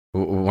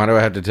 Why do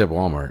I have to tip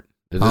Walmart?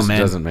 It just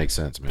doesn't make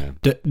sense, man.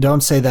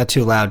 Don't say that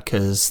too loud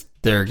because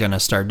they're going to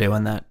start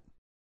doing that.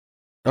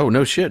 Oh,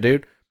 no shit,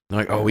 dude.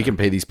 They're like, we can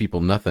pay these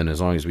people nothing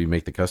as long as we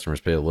make the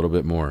customers pay a little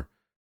bit more.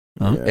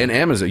 Huh? Yeah. And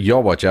Amazon,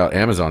 y'all watch out.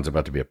 Amazon's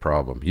about to be a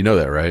problem. You know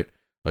that, right?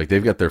 Like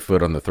they've got their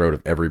foot on the throat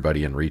of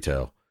everybody in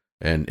retail.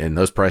 And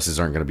those prices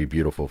aren't going to be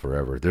beautiful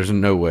forever. There's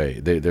no way.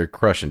 They're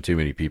crushing too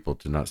many people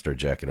to not start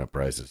jacking up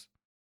prices.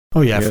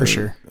 Oh, yeah, for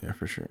sure. Yeah,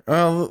 for sure.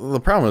 Well, the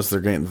problem is they're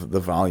getting the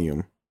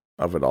volume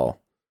of it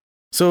all.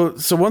 So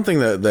one thing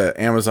that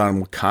Amazon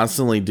will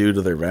constantly do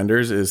to their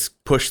vendors is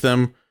push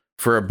them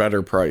for a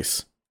better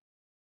price.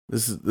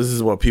 This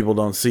is what people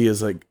don't see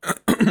is like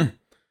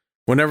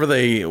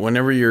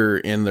whenever you're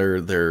in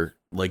their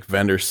like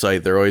vendor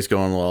site, they're always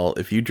going, well,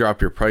 if you drop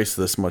your price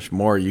this much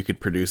more, you could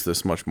produce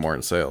this much more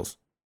in sales.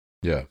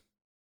 Yeah.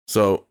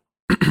 So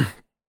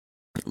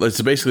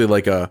it's basically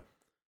like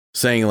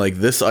saying like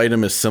this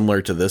item is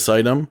similar to this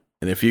item,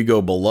 and if you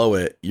go below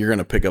it, you're going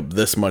to pick up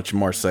this much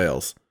more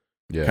sales,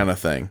 Yeah. kind of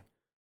thing.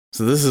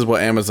 So this is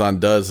what Amazon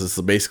does, is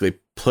to basically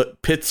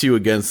pits you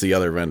against the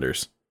other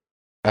vendors.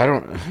 I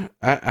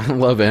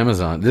love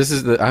Amazon.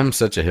 I'm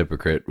such a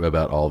hypocrite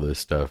about all this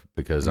stuff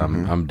because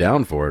I'm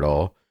down for it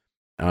all.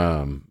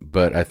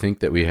 But I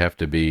think that we have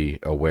to be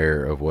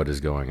aware of what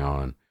is going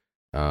on.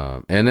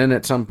 And then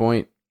at some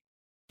point,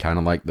 kind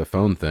of like the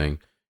phone thing,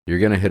 you're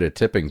going to hit a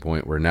tipping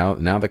point where now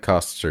the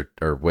costs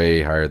are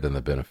way higher than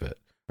the benefit,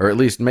 or at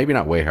least maybe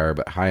not way higher,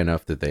 but high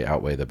enough that they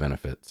outweigh the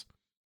benefits.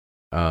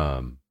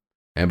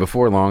 And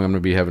before long, I'm going to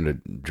be having to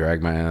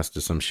drag my ass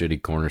to some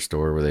shitty corner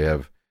store where they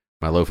have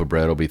my loaf of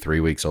bread will be 3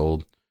 weeks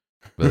old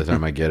by the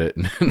time I get it.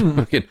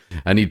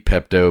 I need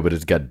Pepto, but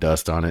it's got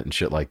dust on it and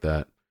shit like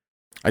that.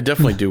 I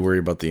definitely do worry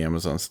about the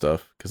Amazon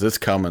stuff because it's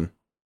coming.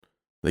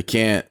 They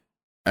can't.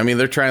 I mean,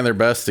 they're trying their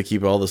best to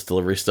keep all this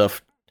delivery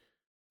stuff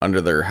under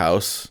their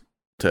house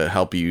to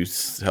help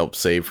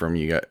save from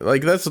you guys.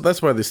 Like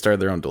that's why they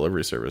started their own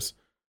delivery service.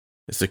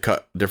 Is to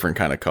cut different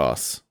kind of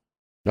costs.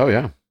 Oh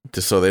yeah.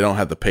 Just so they don't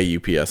have to pay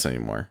UPS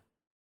anymore.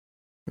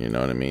 You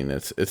know what I mean?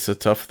 It's a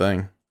tough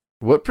thing.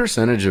 What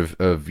percentage of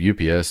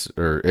UPS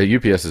or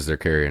UPS is their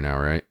carrier now,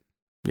 right?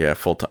 Yeah,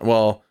 full time.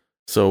 Well,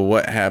 so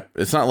what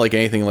happened? It's not like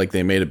anything like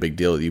they made a big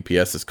deal with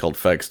UPS. It's called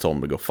FedEx told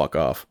them to go fuck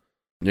off.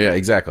 Yeah,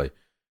 exactly.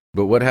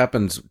 But what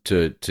happens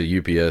to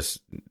UPS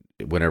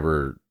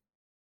whenever,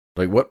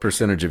 like, what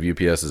percentage of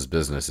UPS's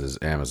business is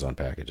Amazon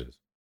packages?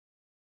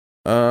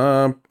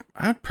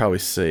 I'd probably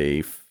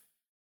say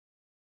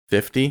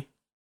 50%.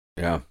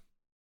 Yeah,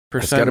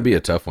 it's got to be a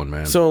tough one,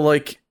 man. So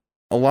like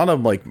a lot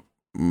of like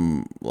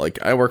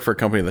I work for a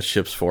company that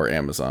ships for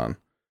Amazon,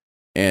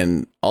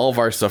 and all of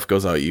our stuff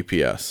goes out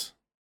UPS.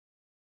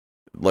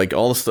 Like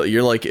all the stuff,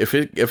 you're like if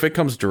it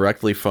comes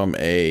directly from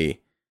a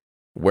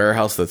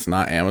warehouse that's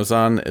not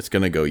Amazon, it's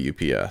gonna go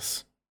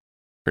UPS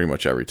pretty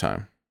much every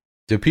time.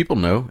 Do people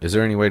know? Is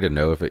there any way to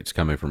know if it's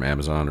coming from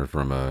Amazon or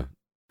from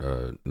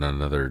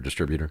another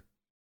distributor?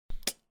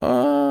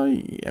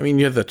 I mean,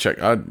 you have to check.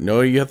 Know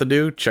what you have to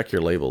do? Check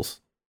your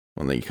labels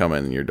when they come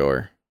in your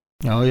door.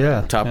 Oh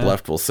yeah. Top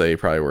left will say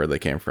probably where they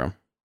came from.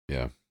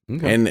 Yeah.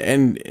 Okay.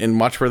 And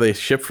watch where they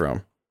ship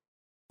from.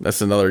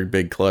 That's another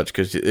big clutch,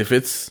 because if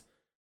it's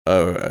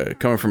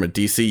coming from a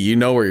DC, you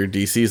know where your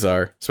DCs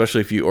are,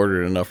 especially if you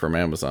ordered enough from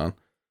Amazon.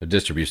 A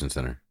distribution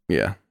center.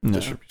 Yeah, no.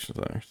 Distribution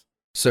centers.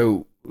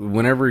 So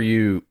whenever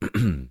you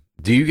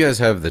do, you guys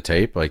have the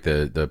tape, like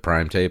the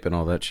Prime tape and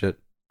all that shit?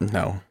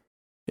 No.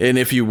 And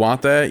if you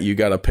want that, you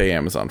got to pay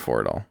Amazon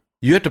for it all.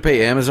 You have to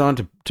pay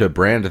Amazon to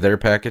brand their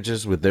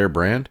packages with their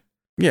brand?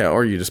 Yeah,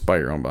 or you just buy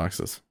your own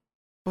boxes.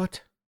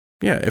 What?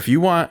 Yeah, if you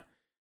want,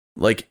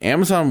 like,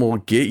 Amazon will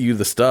get you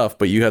the stuff,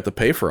 but you have to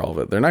pay for all of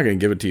it. They're not going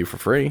to give it to you for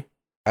free.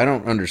 I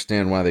don't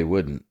understand why they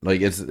wouldn't.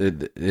 Like,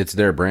 it's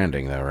their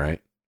branding, though,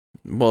 right?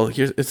 Well,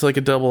 it's like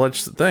a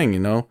double-edged thing, you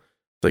know?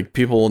 Like,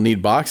 people will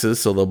need boxes,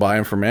 so they'll buy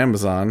them from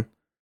Amazon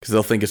because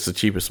they'll think it's the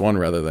cheapest one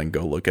rather than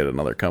go look at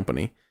another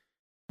company.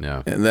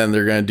 Yeah. And then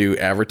they're going to do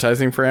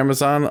advertising for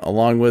Amazon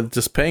along with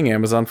just paying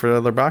Amazon for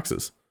other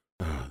boxes.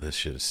 Oh, this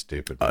shit is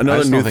stupid.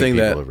 Another new thing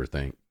that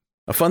overthink.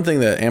 A fun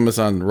thing that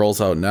Amazon rolls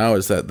out now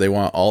is that they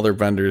want all their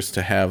vendors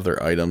to have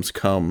their items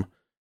come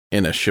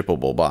in a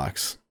shippable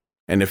box.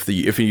 And if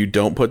you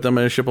don't put them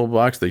in a shippable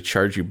box, they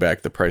charge you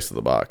back the price of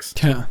the box.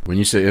 Yeah. When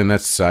you say, and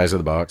that's the size of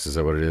the box, is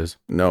that what it is?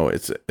 No,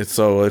 it's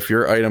so if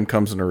your item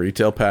comes in a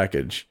retail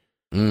package,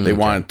 they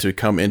want it to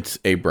come in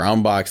a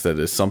brown box that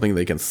is something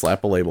they can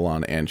slap a label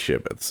on and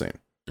ship at the same.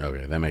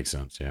 Okay, that makes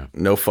sense, yeah.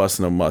 No fuss,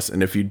 no muss.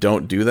 And if you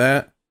don't do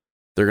that,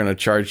 they're going to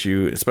charge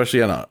you,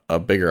 especially on a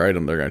bigger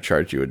item, they're going to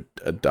charge you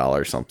a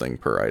dollar something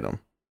per item.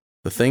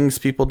 The things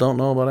people don't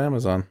know about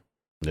Amazon.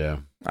 Yeah.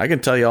 I can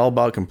tell you all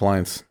about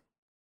compliance.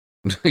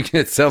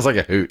 It sounds like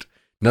a hoot.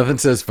 Nothing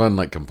says fun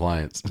like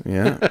compliance.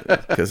 Yeah,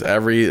 because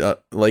every,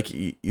 like,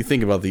 you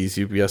think about these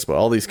UPS, but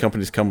all these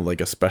companies come with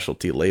like a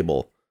specialty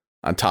label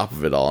on top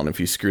of it all. And if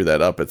you screw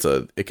that up,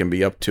 it can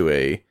be up to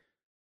a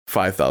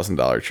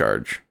 $5,000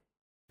 charge.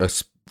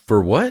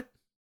 For what?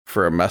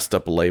 For a messed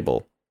up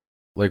label.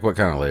 Like what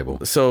kind of label?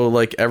 So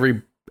like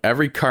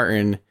every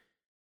carton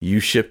you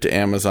ship to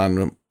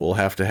Amazon will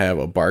have to have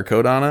a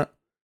barcode on it,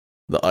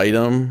 the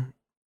item,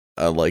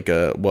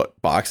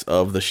 what box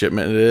of the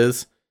shipment it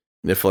is.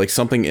 And if like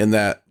something in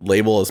that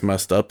label is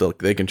messed up,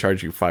 they can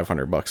charge you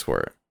 $500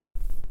 for it.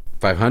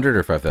 500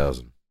 or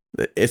 5,000?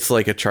 It's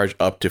like a charge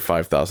up to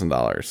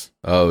 $5,000.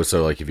 Oh,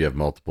 so like if you have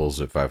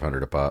multiples at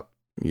 500 a pop.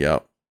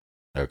 Yep.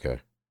 Okay.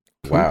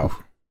 Wow.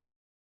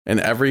 And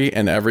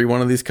every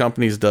one of these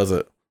companies does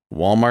it.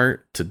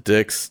 Walmart to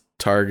Dick's,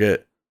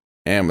 Target,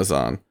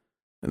 Amazon.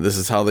 And this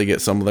is how they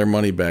get some of their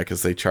money back,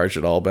 is they charge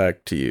it all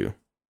back to you.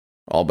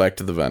 All back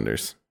to the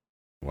vendors.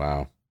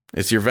 Wow.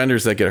 It's your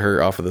vendors that get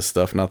hurt off of this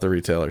stuff, not the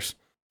retailers.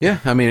 Yeah,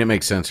 I mean it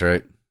makes sense,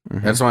 right?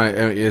 Mm-hmm. That's why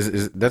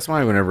that's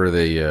why whenever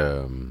they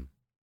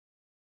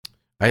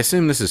I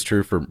assume this is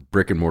true for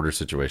brick and mortar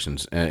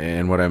situations.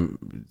 And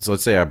so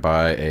let's say I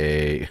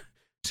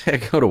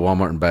go to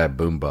Walmart and buy a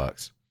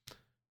boombox.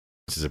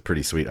 is a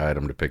pretty sweet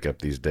item to pick up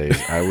these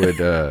days. I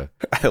would.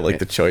 I like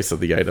the choice of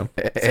the item.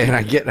 And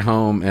I get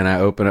home and I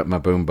open up my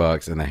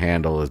boombox and the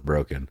handle is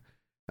broken.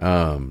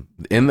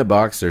 In the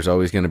box, there's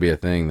always going to be a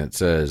thing that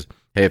says,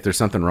 "Hey, if there's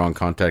something wrong,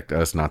 contact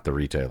us, not the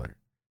retailer."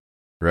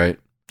 Right?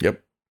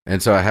 Yep.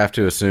 And so I have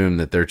to assume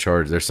that they're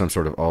charged. There's some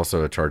sort of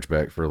also a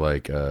chargeback for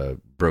like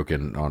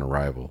broken on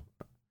arrival.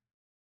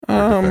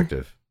 Or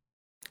defective.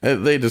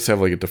 They just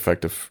have like a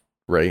defective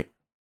rate.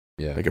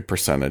 Yeah. Like a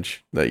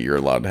percentage that you're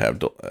allowed to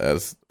have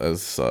as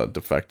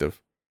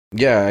defective.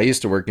 Yeah, I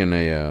used to work in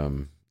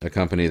a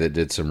company that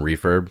did some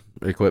refurb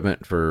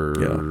equipment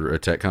for a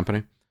tech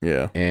company.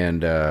 Yeah.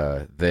 And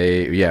our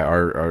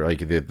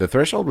like the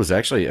threshold was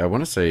actually, I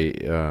want to say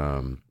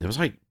it was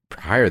like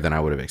higher than I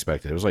would have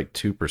expected. It was like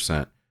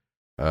 2%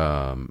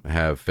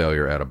 have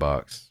failure out of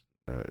box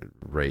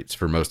rates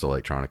for most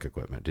electronic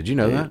equipment. Did you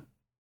know that?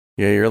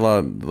 Yeah, you're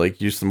allowed,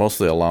 like,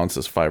 mostly allowance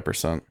is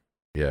 5%.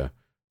 Yeah.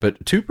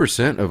 But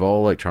 2% of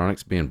all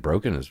electronics being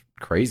broken is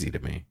crazy to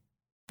me.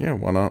 Yeah,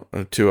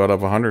 2 out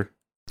of 100.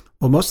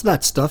 Well, most of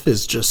that stuff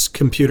is just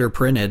computer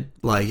printed.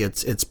 Like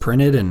it's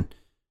printed and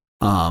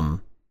I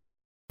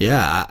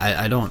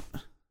don't. I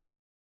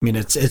mean,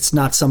 it's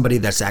not somebody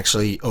that's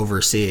actually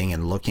overseeing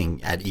and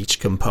looking at each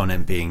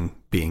component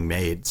being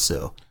made.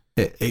 So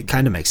it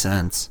kind of makes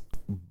sense.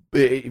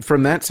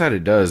 From that side,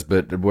 it does.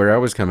 But where I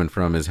was coming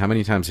from is, how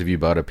many times have you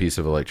bought a piece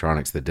of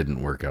electronics that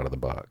didn't work out of the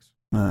box?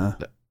 I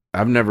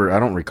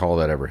don't recall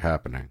that ever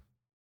happening.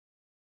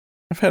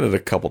 I've had it a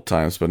couple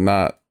times, but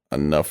not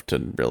enough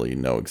to really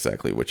know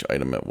exactly which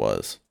item it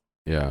was.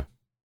 Yeah.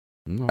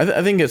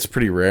 I think it's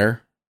pretty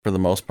rare for the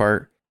most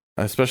part,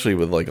 especially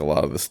with like a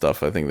lot of the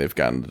stuff. I think they've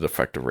gotten the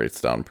defective rates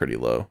down pretty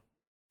low.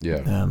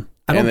 Yeah.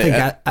 I don't think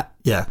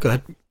go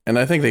ahead. And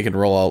I think they can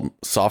roll out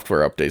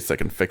software updates that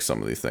can fix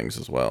some of these things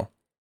as well.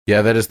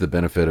 Yeah, that is the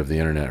benefit of the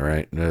internet,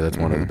 right? That's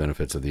one of the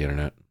benefits of the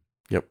internet.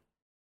 Yep.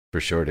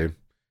 For sure, dude.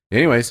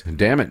 Anyways,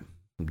 damn it.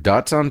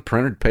 Dots on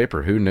printed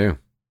paper. Who knew?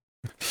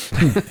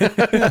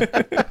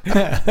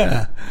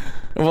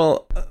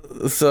 Well,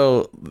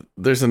 so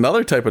there's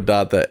another type of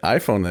dot that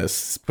iPhone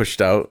has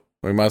pushed out.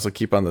 We might as well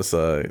keep on this,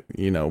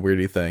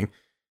 weirdy thing.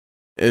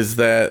 Is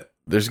that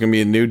there's going to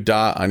be a new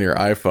dot on your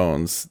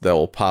iPhones that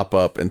will pop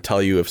up and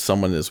tell you if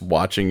someone is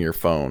watching your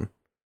phone.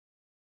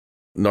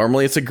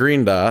 Normally, it's a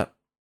green dot.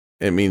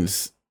 It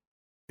means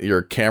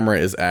your camera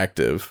is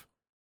active.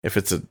 If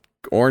it's an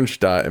orange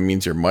dot, it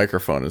means your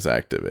microphone is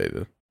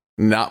activated.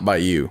 Not by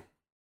you.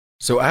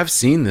 So I've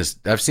seen this.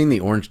 I've seen the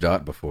orange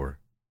dot before.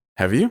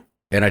 Have you?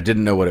 And I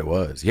didn't know what it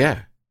was.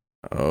 Yeah.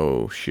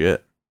 Oh,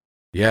 shit.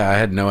 Yeah, I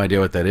had no idea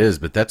what that is,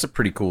 but that's a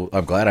pretty cool.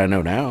 I'm glad I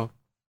know now.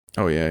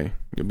 Oh yeah,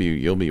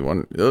 you'll be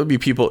one. There'll be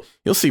people.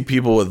 You'll see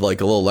people with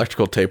like a little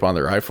electrical tape on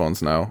their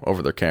iPhones now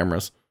over their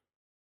cameras.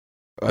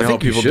 I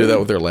think people do that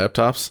with their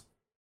laptops.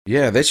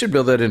 Yeah, they should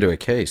build that into a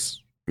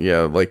case.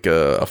 Yeah, like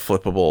a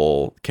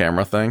flippable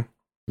camera thing.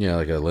 Yeah,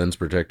 like a lens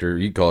protector.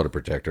 You call it a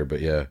protector,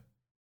 but yeah.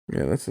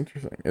 Yeah, that's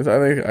interesting.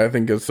 I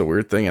think it's a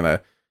weird thing, and I'm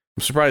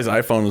surprised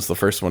iPhone was the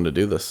first one to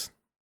do this.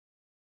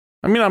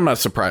 I mean, I'm not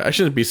surprised. I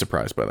shouldn't be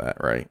surprised by that,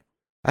 right?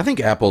 I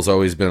think Apple's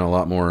always been a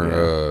lot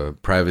more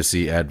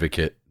privacy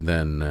advocate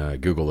than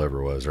Google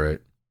ever was, right?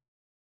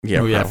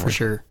 Yeah, yeah, for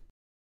sure.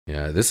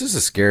 Yeah, this is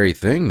a scary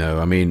thing, though.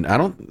 I mean,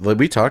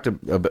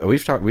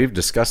 we've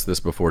discussed this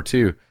before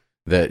too.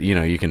 That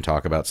you can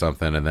talk about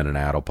something and then an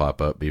ad will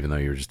pop up, even though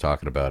you were just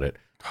talking about it.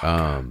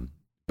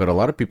 But a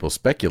lot of people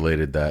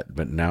speculated that,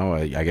 but now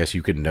I guess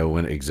you can know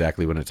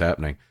exactly when it's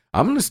happening.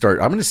 I'm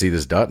gonna see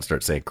this dot and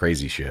start saying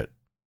crazy shit.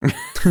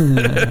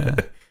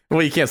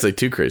 Well, you can't say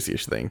too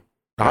crazy-ish thing.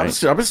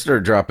 Right? I'm gonna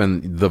start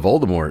dropping the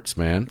Voldemorts,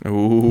 man.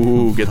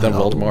 Ooh, get them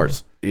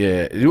Voldemorts.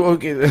 Yeah,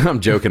 okay, I'm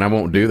joking. I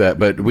won't do that,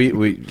 but we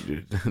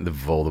the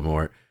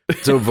Voldemort.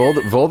 So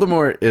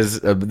Voldemort is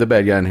the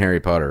bad guy in Harry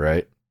Potter,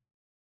 right?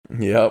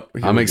 Yep.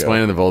 I'm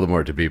explaining the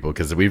Voldemort to people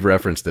because we've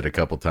referenced it a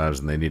couple times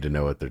and they need to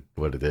know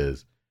what it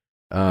is.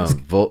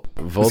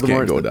 Voldemort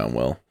can't go down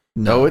well.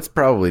 No, it's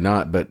probably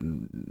not, but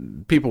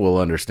people will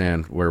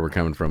understand where we're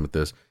coming from with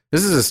this.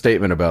 This is a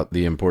statement about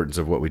the importance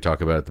of what we talk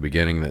about at the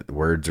beginning, that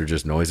words are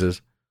just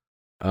noises.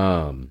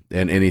 And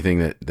anything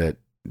that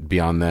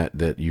beyond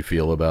that you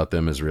feel about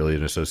them is really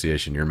an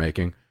association you're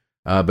making.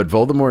 But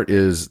Voldemort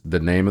is the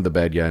name of the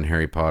bad guy in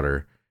Harry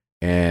Potter.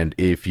 And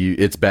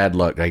it's bad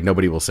luck. Like,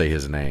 nobody will say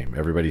his name.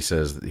 Everybody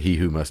says he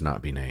who must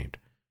not be named.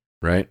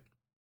 Right?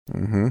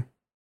 Mm-hmm.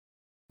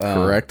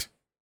 Correct.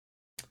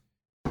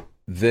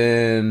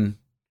 Then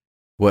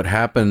what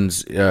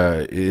happens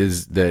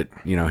is that,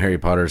 Harry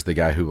Potter is the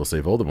guy who will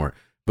say Voldemort.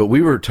 But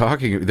we were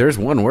talking, there's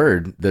one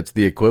word that's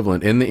the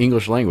equivalent in the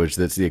English language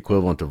that's the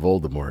equivalent of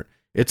Voldemort.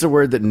 It's a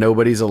word that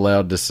nobody's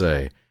allowed to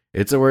say.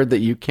 It's a word that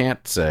you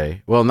can't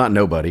say. Well, not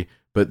nobody,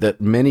 but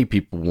that many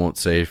people won't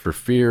say for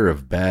fear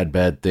of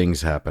bad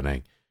things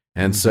happening.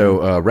 And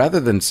so rather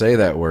than say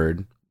that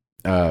word,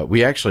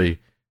 we actually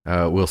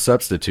will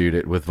substitute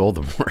it with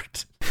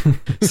Voldemort.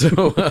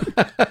 So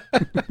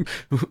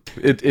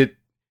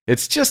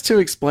it's just to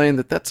explain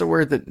that that's a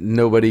word that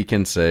nobody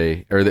can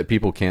say, or that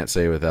people can't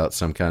say without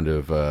some kind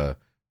of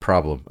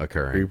problem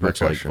occurring,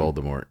 much like Repercussion.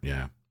 Voldemort.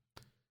 Yeah,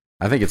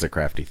 I think it's a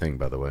crafty thing,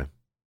 by the way.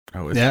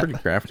 Oh, it's Yeah. pretty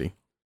crafty.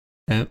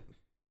 Yeah.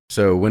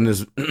 So when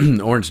this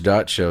orange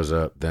dot shows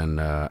up, then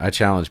I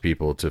challenge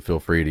people to feel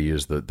free to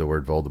use the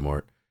word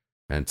Voldemort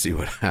and see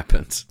what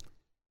happens.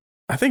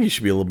 I think you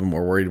should be a little bit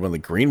more worried when the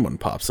green one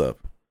pops up.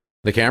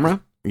 The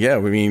camera? Yeah, I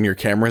mean your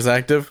camera's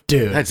active.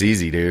 Dude, That's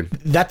easy, dude.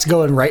 that's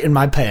going right in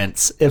my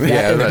pants.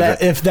 Yeah,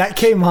 If that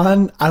came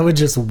on, I would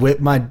just whip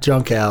my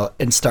junk out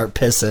and start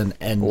pissing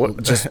and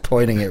What- just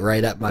pointing it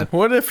right at my.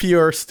 What if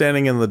you're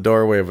standing in the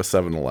doorway of a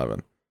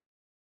 7-Eleven?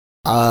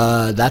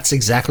 That's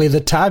exactly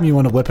the time you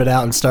want to whip it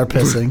out and start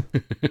pissing.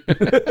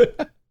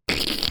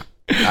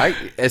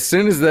 As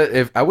soon as that,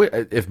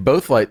 if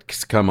both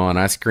lights come on,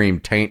 I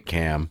scream taint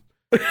cam,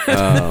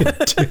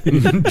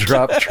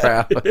 drop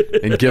trap,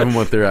 and give them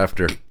what they're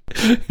after.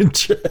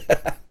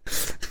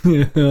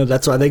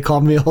 That's why they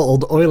call me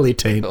old oily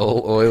taint.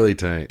 Old oily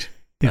taint.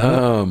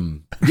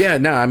 Yeah,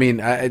 no, I mean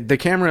the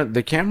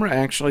camera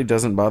actually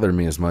doesn't bother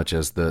me as much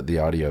as the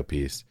audio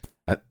piece.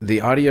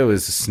 The audio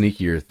is a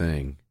sneakier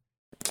thing.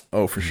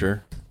 Oh, for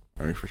sure.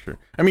 I mean, for sure.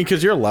 I mean,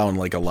 because you're allowing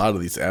like a lot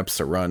of these apps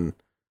to run.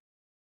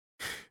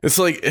 It's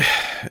like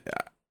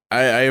I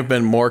have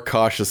been more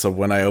cautious of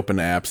when I open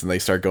apps and they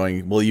start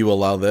going, "Will you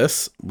allow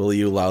this? Will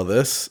you allow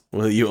this?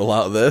 Will you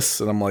allow this?"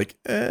 And I'm like,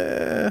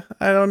 I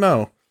don't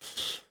know,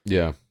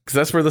 Yeah. because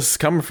that's where this is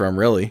coming from,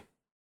 really.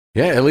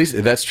 Yeah, at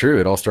least that's true.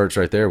 It all starts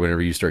right there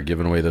whenever you start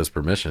giving away those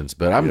permissions.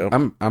 But Yep.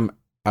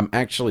 I'm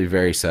actually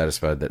very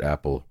satisfied that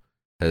Apple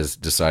has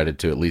decided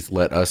to at least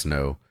let us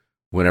know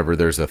whenever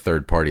there's a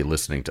third party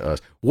listening to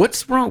us.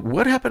 What's wrong?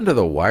 What happened to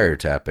the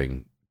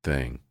wiretapping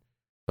thing?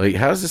 Like,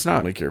 how is this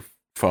not? Like your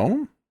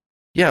phone,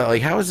 Yeah,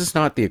 like how is this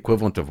not the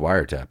equivalent of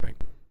wiretapping?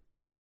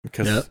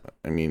 because Yep.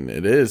 I mean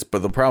it is,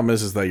 but the problem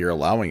is that you're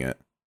allowing it.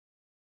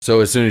 So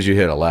as soon as you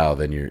hit allow,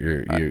 then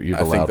you've I think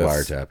allowed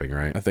that's- wiretapping,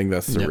 right? I think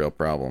that's the Yep. real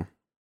problem.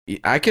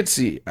 I could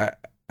see.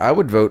 I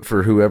would vote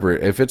for whoever.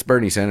 If it's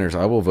Bernie Sanders,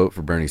 I will vote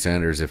for Bernie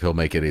Sanders if he'll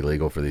make it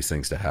illegal for these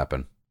things to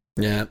happen.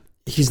 Yeah,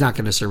 he's not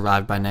going to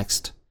survive by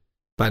next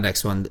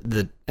one.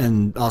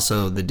 And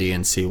also the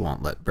DNC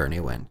won't let Bernie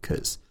win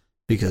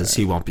because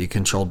he won't be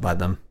controlled by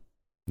them.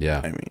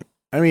 Yeah.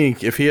 I mean,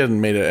 if he hadn't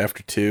made it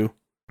after 2,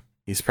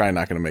 he's probably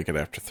not going to make it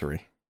after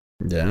 3.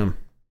 Yeah.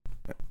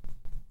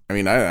 I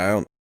mean, I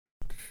don't.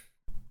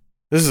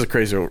 This is a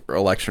crazy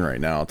election right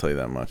now. I'll tell you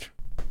that much.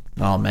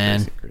 Oh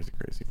man,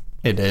 Crazy.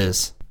 it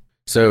is.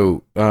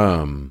 So, I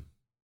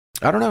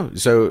don't know.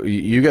 So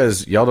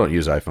y'all don't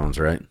use iPhones,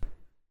 right?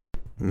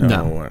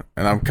 No.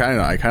 And I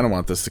kind of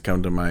want this to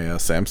come to my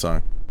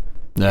Samsung,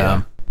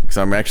 Yeah. because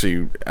I'm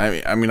actually.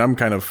 I mean, I'm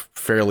kind of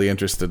fairly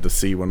interested to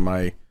see when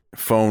my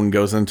phone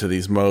goes into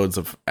these modes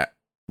of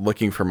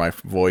looking for my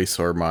voice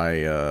or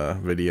my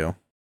video.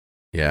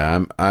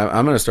 Yeah,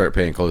 I'm gonna start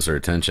paying closer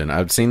attention.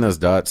 I've seen those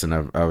dots,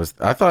 and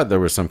I thought there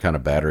was some kind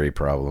of battery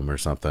problem or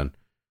something.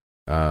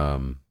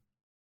 I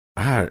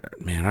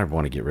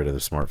want to get rid of the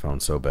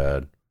smartphone so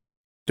bad.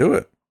 Do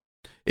it.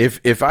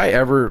 If I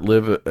ever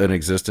live an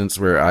existence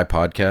where I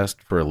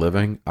podcast for a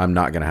living, I'm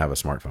not gonna have a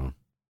smartphone.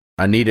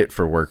 I need it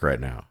for work right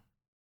now.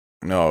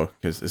 No,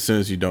 because as soon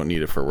as you don't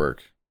need it for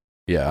work,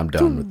 Yeah, I'm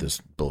done with this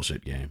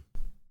bullshit game.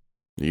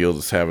 you'll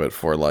just have it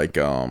for like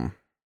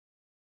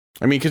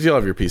I mean, because you'll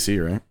have your PC,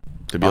 right?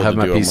 To be I'll able have to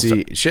my do almost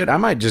PC. Shit, I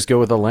might just go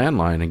with a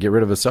landline and get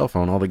rid of a cell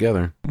phone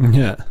altogether.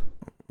 Yeah.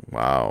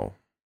 Wow.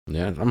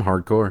 Yeah, I'm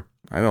hardcore.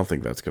 I don't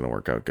think that's gonna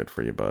work out good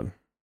for you, bud.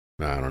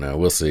 I don't know.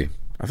 We'll see.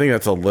 I think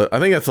that's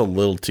a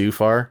little too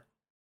far.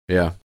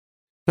 Yeah.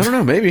 I don't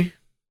know. Maybe.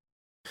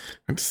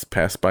 I just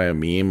passed by a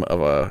meme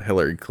of a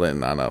Hillary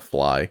Clinton on a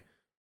fly.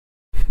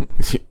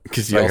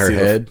 Because Like her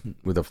head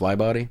with a fly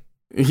body.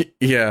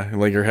 Yeah,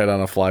 like her head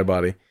on a fly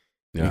body.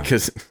 Yeah.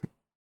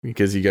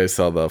 Because you guys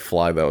saw the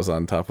fly that was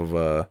on top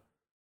of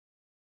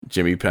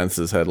Jimmy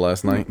Pence's head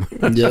last night.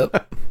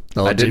 Yep.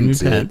 I didn't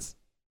see it.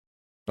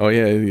 Oh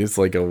yeah, it's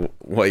like a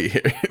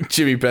white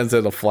Jimmy Pence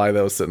had a fly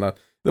that was sitting on.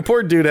 The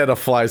poor dude had a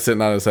fly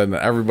sitting on his head, and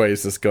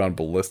everybody's just gone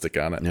ballistic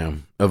on it. Yeah.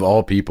 Of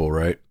all people,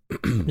 right?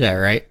 Yeah.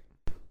 Right.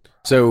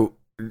 So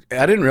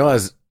I didn't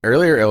realize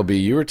earlier,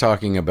 LB, you were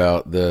talking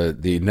about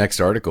the next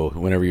article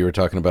whenever you were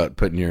talking about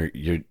putting your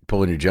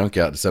pulling your junk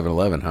out to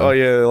 7-Eleven, huh? Oh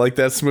yeah, like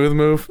that smooth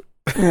move.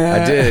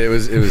 I did. It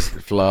was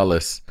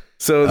flawless.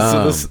 So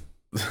this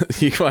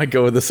you want to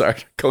go with this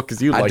article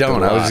because you like I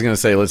don't. I was just gonna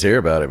say, let's hear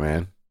about it,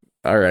 man.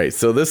 All right.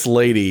 So this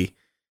lady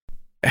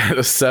at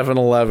a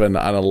 7-Eleven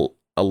on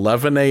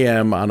 11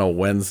 a.m. on a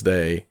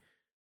Wednesday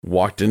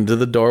walked into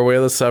the doorway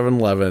of the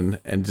 7-Eleven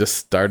and just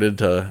started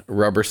to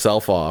rub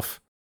herself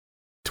off.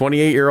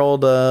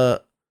 28-year-old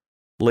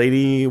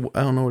lady. I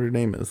don't know what her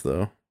name is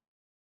though.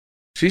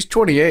 She's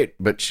 28,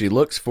 but she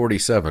looks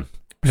 47.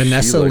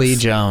 Vanessa She Lee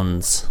looks-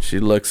 Jones. She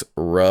looks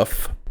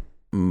rough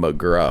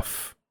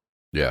McGruff.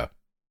 Yeah.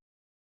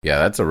 Yeah,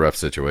 that's a rough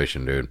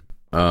situation, dude.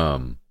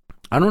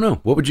 I don't know.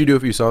 What would you do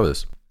if you saw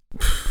this?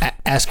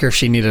 Ask her if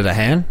she needed a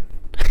hand.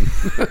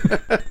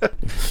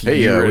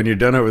 Hey, when you're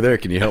done over there,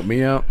 can you help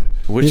me out?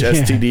 Which Yeah.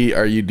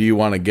 STD do you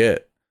want to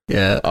get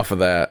Yeah. off of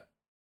that?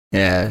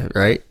 Yeah.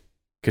 Right.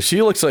 Because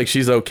she looks like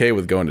she's okay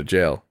with going to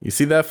jail. You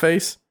see that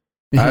face?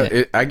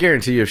 I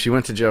guarantee you, if she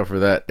went to jail for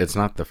that, it's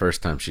not the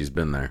first time she's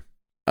been there.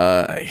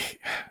 I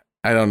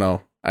don't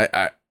know.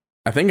 I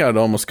think I'd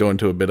almost go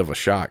into a bit of a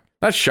shock.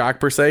 Not shock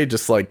per se,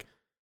 just like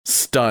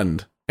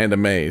stunned and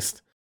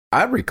amazed.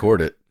 I'd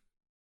record it.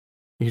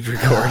 You'd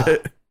record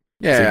it?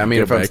 Yeah, So I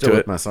mean, if I'm still with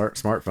it. my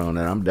smartphone,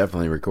 and I'm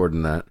definitely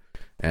recording that,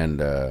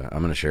 and I'm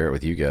going to share it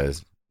with you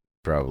guys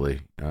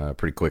probably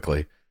pretty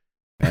quickly.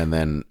 And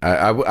then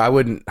I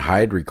wouldn't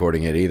hide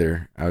recording it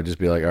either. I would just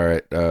be like, all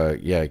right,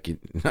 yeah,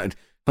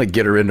 like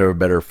get her into a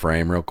better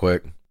frame real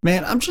quick.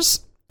 Man, I'm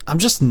just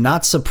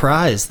not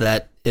surprised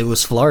that it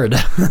was Florida.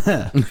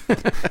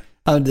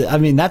 I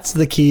mean, that's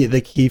the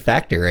key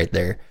factor right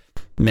there.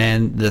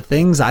 Man, the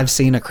things I've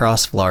seen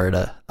across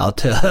Florida, I'll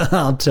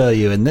tell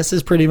you, and this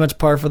is pretty much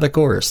par for the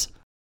course.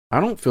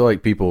 I don't feel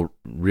like people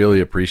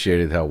really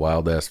appreciated how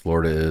wild ass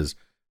Florida is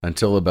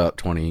until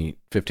about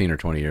 15 or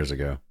 20 years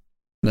ago.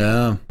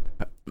 No.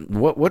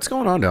 What's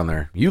going on down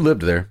there? You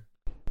lived there.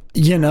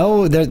 You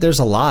know, there's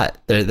a lot.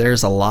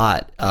 There's a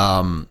lot.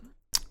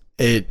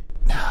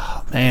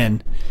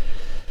 Man,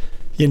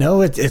 you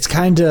know, it's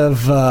kind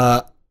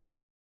of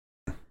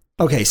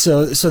okay.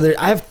 So there,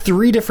 I have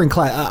three different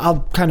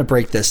I'll kind of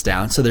break this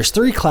down. So there's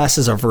three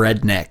classes of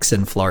rednecks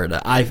in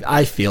Florida.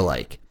 I feel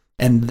like,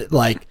 and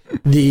like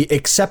the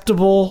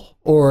acceptable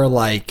or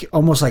like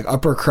almost like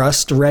upper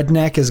crust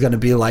redneck is going to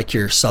be like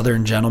your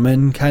Southern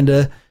gentleman kind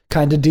of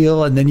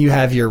deal, and then you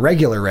have your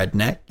regular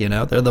redneck. You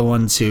know, they're the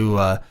ones who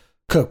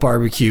cook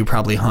barbecue,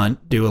 probably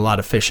hunt, do a lot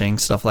of fishing,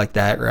 stuff like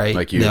that, right?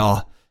 Like you. They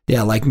all,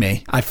 yeah, like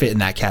me. I fit in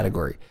that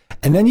category.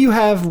 And then you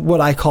have what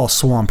I call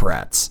swamp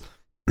rats.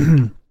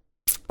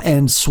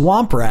 And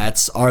swamp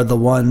rats are the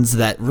ones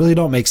that really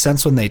don't make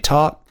sense when they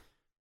talk,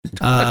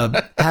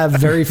 have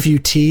very few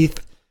teeth.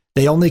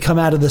 They only come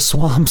out of the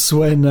swamps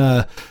when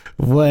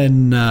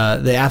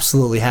they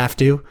absolutely have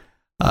to.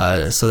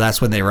 So that's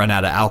when they run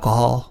out of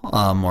alcohol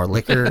or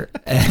liquor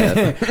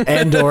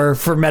and or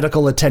for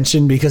medical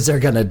attention because they're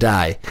going to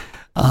die.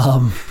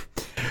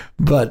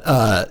 But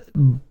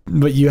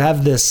you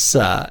have this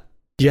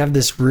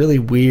really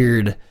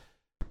weird,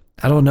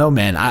 I don't know,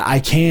 man. I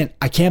can't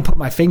put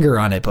my finger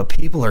on it, but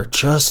people are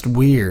just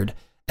weird.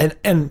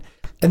 And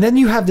then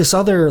you have this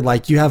other,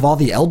 like, you have all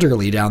the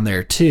elderly down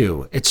there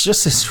too. It's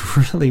just this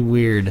really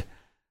weird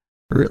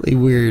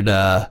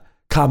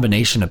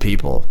combination of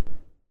people.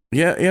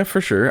 Yeah,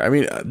 for sure. I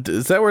mean,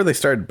 is that where they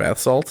started bath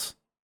salts?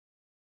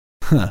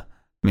 Huh.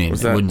 I mean,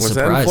 it wouldn't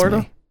surprise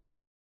me.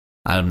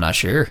 I'm not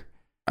sure.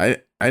 I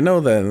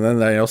know that, and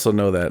then I also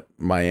know that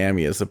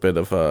Miami is a bit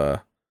of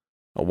a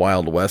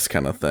Wild West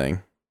kind of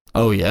thing.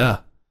 Oh, yeah.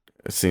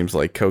 It seems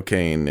like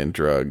cocaine and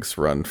drugs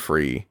run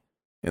free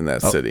in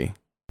that city.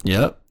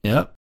 Yep.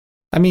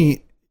 I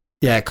mean,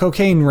 yeah,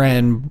 cocaine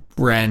ran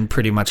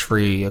pretty much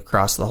free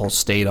across the whole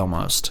state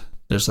almost.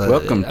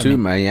 Welcome to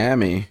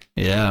Miami.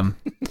 Yeah.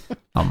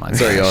 Oh my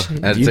Sorry, y'all.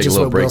 I had to take a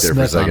little break there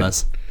for a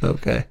second.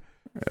 Okay.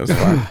 It was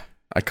fine.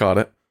 I caught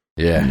it.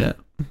 Yeah.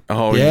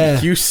 Oh, yeah.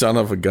 You son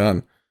of a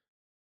gun.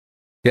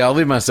 Yeah, I'll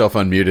leave myself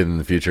unmuted in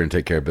the future and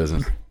take care of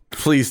business.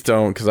 Please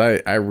don't, because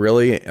I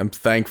really am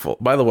thankful.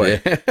 By the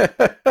way,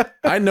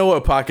 I know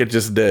what Pocket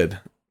just did.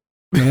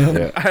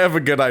 Yeah. I have a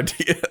good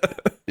idea.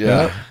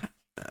 Yeah.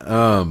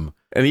 And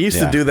he used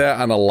to do that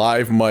on a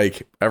live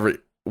mic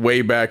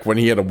way back when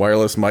he had a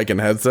wireless mic and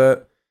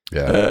headset.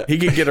 Yeah. He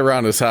could get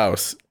around his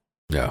house.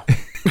 Yeah.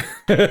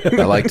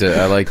 I like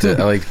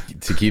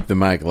to keep the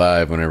mic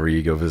live whenever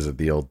you go visit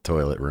the old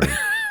toilet room.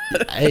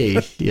 Hey,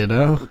 you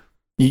know,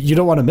 you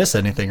don't want to miss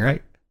anything,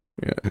 right?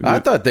 Yeah. I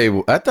thought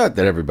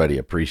that everybody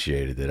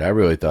appreciated it. I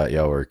really thought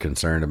y'all were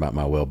concerned about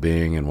my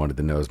well-being and wanted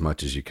to know as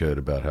much as you could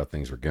about how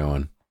things were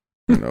going.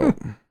 Nope.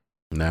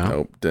 No?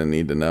 Nope. Didn't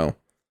need to know.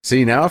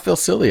 See, now I feel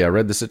silly. I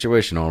read the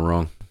situation all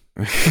wrong.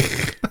 I'm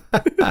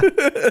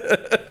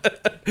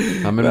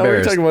embarrassed.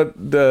 We're talking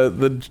about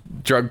the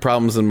drug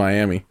problems in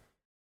Miami.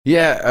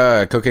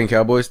 Yeah, Cocaine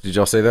Cowboys. Did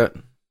y'all say that?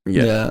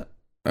 Yeah.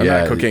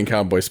 Not Cocaine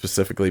Cowboys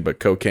specifically, but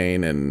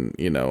cocaine and,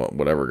 you know,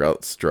 whatever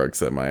else drugs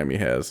that Miami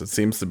has. It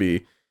seems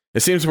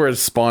where it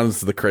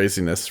spawns the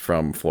craziness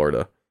from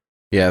Florida.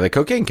 Yeah, the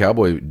Cocaine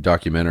Cowboy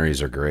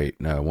documentaries are great.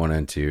 1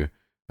 and 2.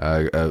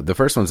 The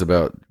first one's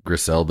about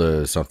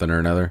Griselda something or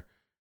another.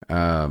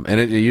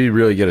 And you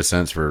really get a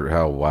sense for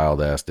how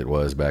wild ass it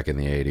was back in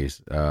the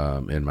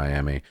 80s in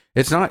Miami.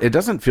 It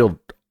doesn't feel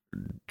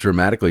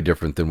dramatically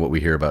different than what we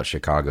hear about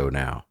Chicago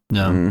now.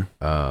 No.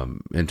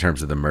 In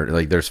terms of the murder,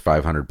 like there's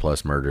 500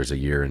 plus murders a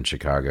year in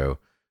Chicago.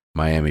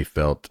 Miami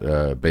felt,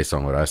 based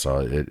on what I saw,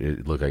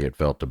 it looked like it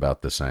felt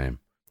about the same.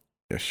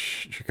 Yeah,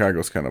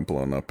 Chicago's kind of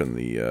blown up in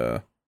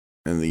the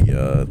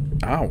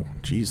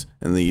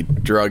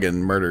drug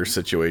and murder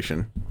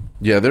situation.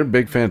 Yeah, they're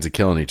big fans of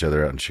killing each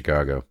other out in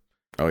Chicago.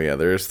 Oh yeah,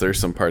 there's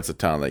some parts of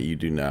town that you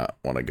do not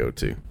want to go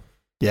to.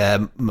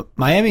 Yeah,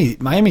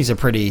 Miami's a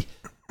pretty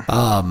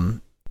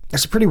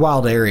it's a pretty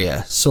wild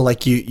area. So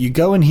like you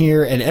go in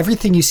here and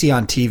everything you see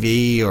on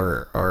TV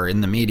or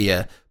in the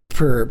media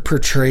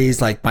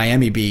portrays like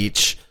Miami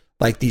Beach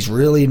like these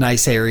really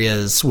nice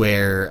areas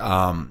where,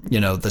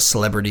 the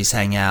celebrities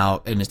hang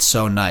out and it's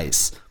so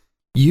nice.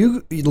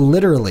 You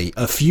literally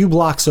a few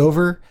blocks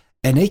over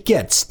and it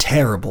gets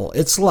terrible.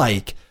 It's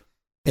like,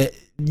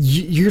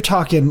 you're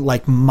talking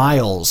like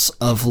miles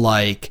of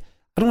like,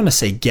 I don't want to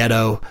say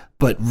ghetto,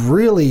 but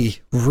really,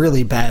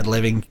 really bad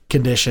living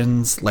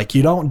conditions. Like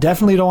you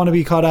definitely don't want to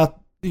be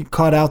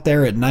caught out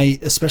there at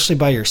night, especially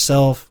by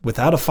yourself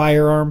without a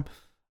firearm.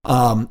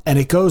 And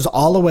it goes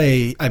all the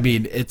way. I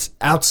mean, it's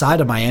outside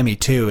of Miami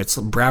too. It's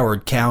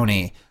Broward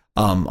County,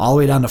 all the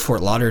way down to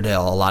Fort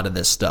Lauderdale, a lot of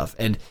this stuff.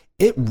 And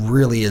it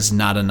really is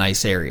not a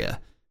nice area.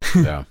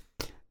 Yeah.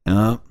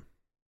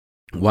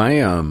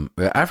 Why?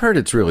 I've heard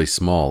it's really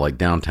small. Like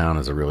downtown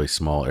is a really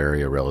small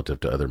area relative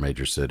to other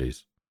major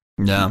cities.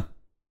 Yeah.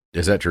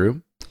 Is that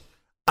true?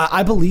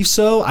 I believe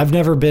so. I've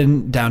never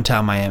been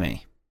downtown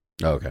Miami.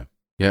 Oh, okay.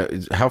 Yeah.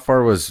 How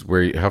far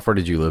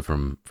did you live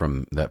from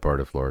that part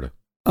of Florida?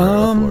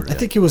 I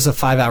think it was a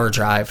 5-hour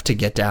drive to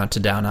get down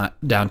to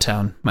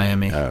downtown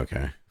Miami. Oh,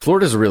 okay.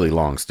 Florida's a really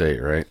long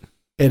state, right?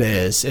 It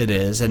is.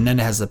 And then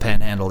it has the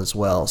Panhandle as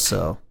well.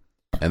 So,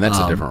 and that's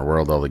a different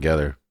world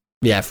altogether.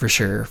 Yeah, for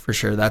sure.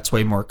 That's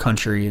way more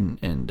country,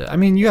 and I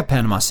mean, you got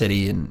Panama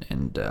City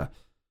and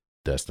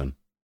Destin.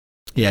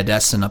 Yeah,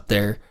 Destin up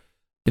there.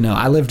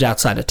 I lived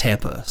outside of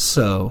Tampa,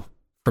 so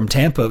from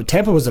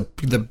Tampa was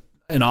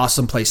an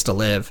awesome place to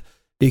live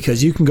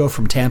because you can go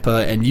from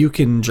Tampa and you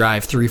can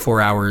drive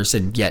 3-4 hours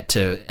and get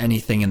to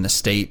anything in the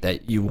state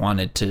that you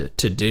wanted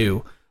to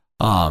do.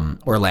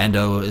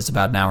 Orlando is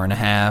about an hour and a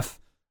half.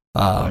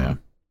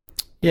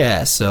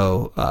 Yeah,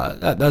 so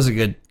that was a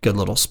good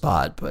little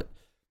spot, but.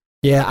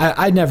 Yeah,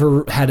 I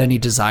never had any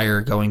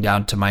desire going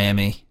down to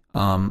Miami.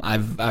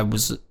 I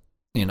was,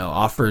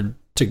 offered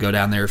to go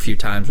down there a few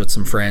times with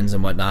some friends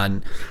and whatnot.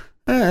 And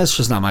it's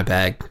just not my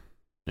bag.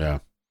 Yeah,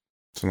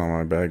 it's not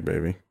my bag,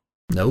 baby.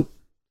 Nope.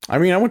 I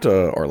mean, I went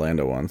to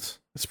Orlando once.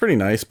 It's pretty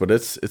nice, but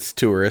it's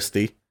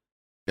touristy.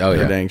 Oh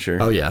yeah, dang sure.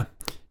 Oh yeah,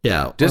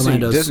 yeah.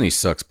 Disney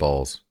sucks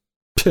balls.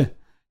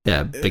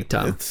 Yeah, big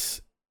time.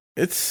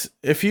 It's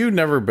if you've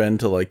never been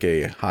to like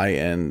a high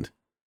end,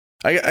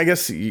 I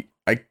guess.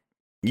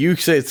 You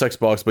say it sucks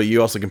balls, but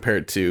you also compare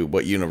it to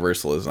what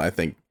Universal is, and I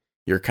think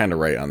you're kind of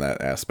right on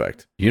that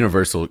aspect.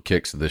 Universal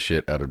kicks the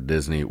shit out of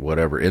Disney,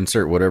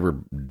 insert whatever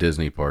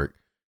Disney park.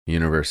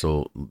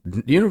 Universal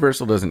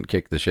doesn't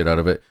kick the shit out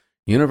of it.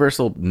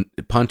 Universal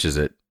punches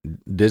it.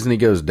 Disney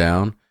goes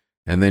down,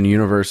 and then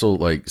Universal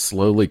like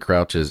slowly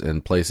crouches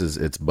and places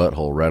its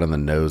butthole right on the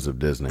nose of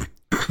Disney.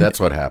 That's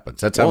what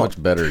happens. That's how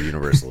much better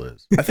Universal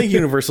is. I think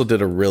Universal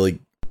did a really,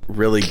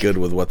 really good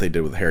with what they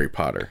did with Harry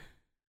Potter.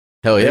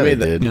 Hell yeah, they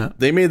did. Yeah.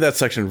 They made that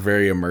section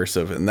very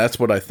immersive, and that's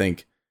what I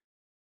think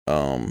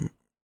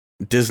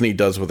Disney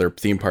does with their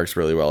theme parks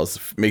really well. Is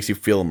makes you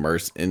feel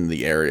immersed in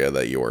the area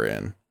that you are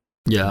in.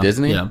 Yeah,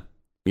 Disney.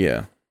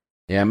 Yeah.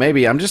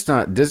 Maybe I'm just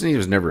not. Disney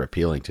was never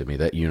appealing to me.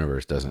 That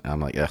universe doesn't. I'm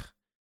like, ugh.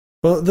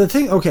 Well, the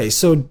thing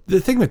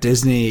with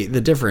Disney,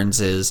 the difference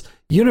is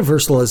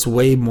Universal is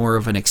way more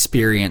of an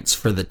experience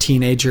for the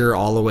teenager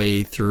all the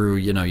way through,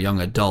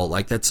 young adult.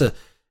 Like that's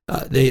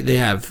they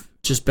have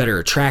just better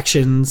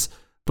attractions.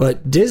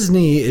 But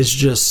Disney is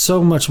just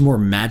so much more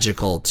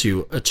magical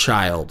to a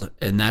child,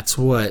 and that's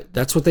what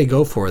they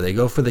go for. They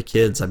go for the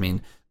kids. I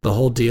mean, the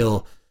whole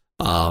deal,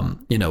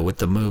 with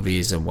the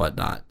movies and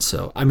whatnot.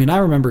 So, I mean, I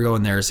remember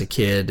going there as a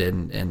kid,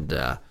 and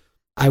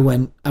I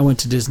went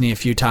to Disney a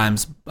few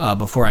times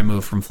before I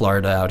moved from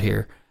Florida out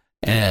here,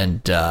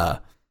 and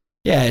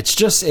it's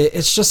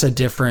just a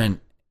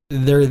different.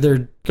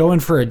 They're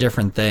going for a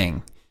different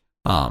thing.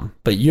 But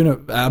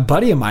a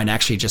buddy of mine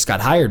actually just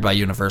got hired by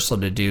Universal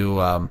to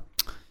do.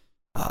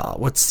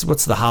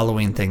 What's the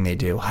Halloween thing they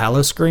do?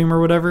 Hallowscream or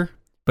whatever.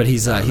 But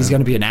he's going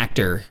to be an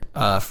actor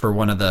for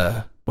one of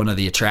the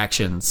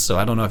attractions. So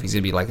I don't know if he's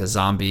going to be like a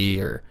zombie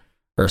or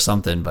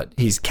something. But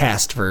he's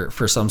cast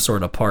for some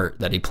sort of part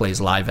that he plays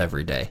live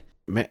every day.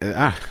 Man,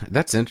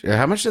 that's interesting.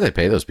 How much do they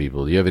pay those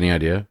people? Do you have any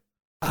idea?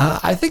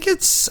 I think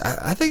it's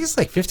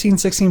like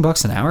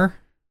 $15-$16 an hour.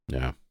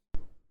 Yeah,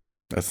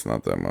 that's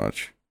not that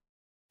much.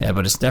 Yeah,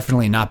 but it's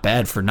definitely not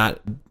bad for not.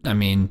 I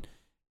mean.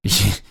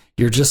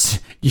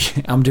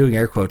 I'm doing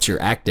air quotes,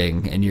 you're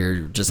acting and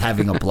you're just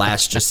having a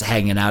blast just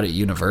hanging out at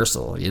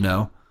Universal,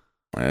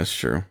 That's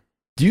true.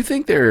 Do you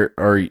think there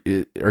are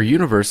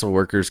Universal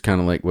workers kind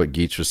of like what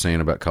Geach was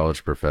saying about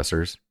college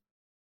professors?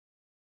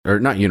 Or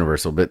not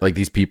Universal, but like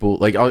these people,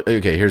 like,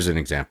 okay, here's an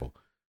example.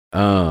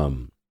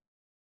 The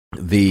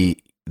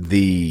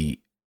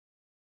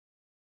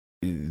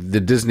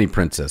Disney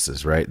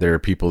princesses, right? There are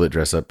people that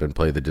dress up and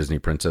play the Disney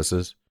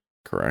princesses.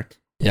 Correct.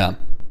 Yeah.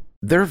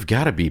 There've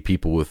got to be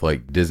people with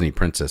like Disney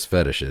princess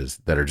fetishes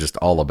that are just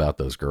all about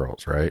those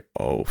girls, right?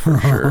 Oh, for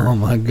sure. Oh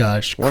my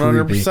gosh,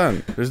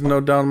 100%. There's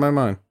no doubt in my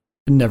mind.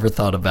 Never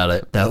thought about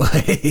it that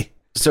way.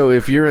 So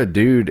if you're a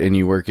dude and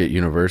you work at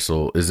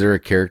Universal, is there a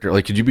character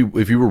like could you be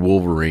if you were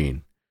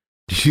Wolverine?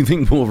 Do you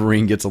think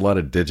Wolverine gets a lot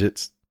of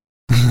digits?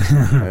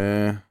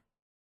 I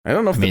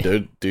don't know if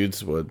the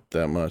dudes would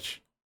that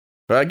much,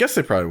 but I guess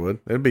they probably would.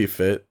 It'd be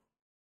fit.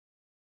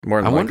 More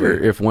than I wonder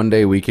likely. if one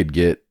day we could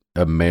get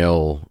a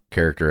male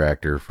character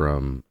actor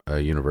from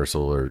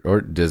Universal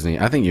or Disney.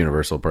 I think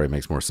Universal probably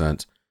makes more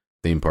sense.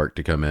 Theme park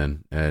to come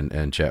in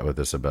and chat with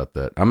us about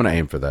that. I'm gonna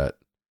aim for that.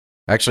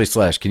 Actually,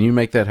 Slash, can you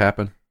make that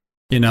happen?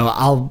 You know,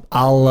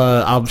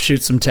 I'll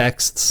shoot some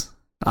texts.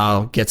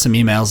 I'll get some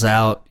emails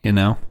out. You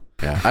know.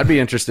 Yeah, I'd be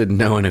interested in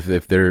knowing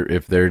if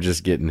they're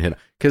just getting hit,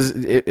 because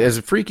as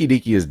freaky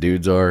deaky as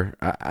dudes are,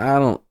 I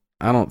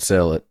don't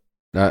sell it.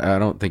 I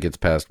don't think it's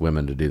past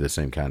women to do the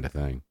same kind of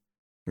thing.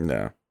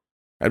 No.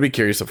 I'd be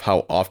curious of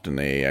how often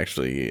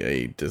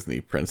a Disney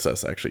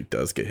princess actually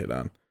does get hit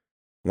on.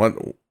 What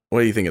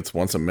do you think? It's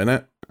once a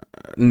minute?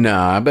 No,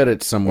 I bet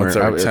it's somewhere Once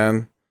every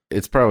 10?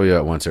 It's probably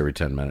about once every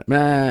 10 minutes.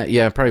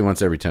 Yeah, probably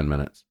once every 10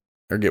 minutes.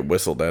 Or get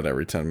whistled at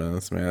every 10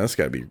 minutes? Man, that's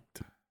got to be...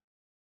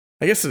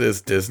 I guess it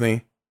is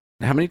Disney.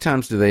 How many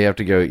times do they have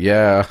to go,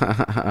 yeah,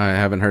 I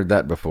haven't heard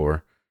that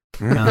before?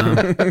 You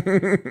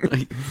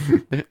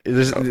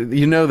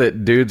know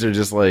that dudes are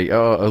just like,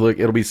 oh, look,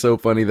 it'll be so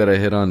funny that I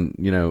hit on,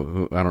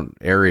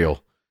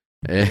 Ariel.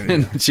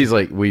 And she's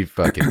like, we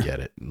fucking get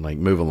it. Like,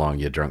 move along,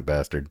 you drunk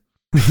bastard.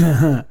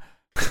 Do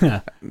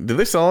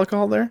they sell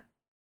alcohol there?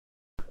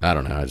 I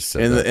don't know. I just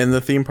said in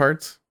the theme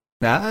parks?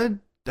 I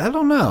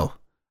don't know.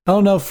 I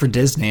don't know for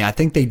Disney. I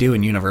think they do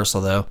in Universal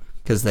though,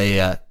 because they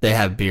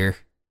have beer.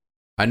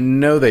 I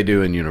know they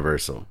do in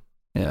Universal.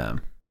 Yeah.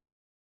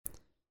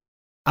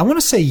 I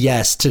want to say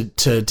yes to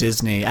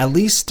Disney. At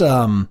least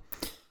what's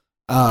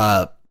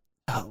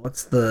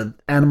the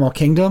Animal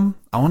Kingdom?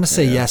 I want to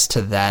say yes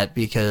to that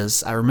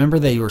because I remember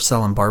they were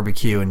selling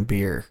barbecue and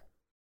beer.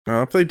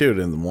 Well, if they do it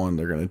in one,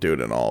 they're going to do it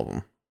in all of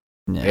them.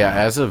 Yeah,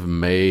 as of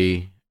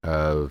May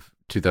of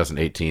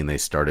 2018, they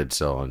started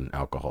selling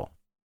alcohol.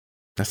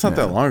 That's not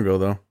that long ago,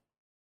 though.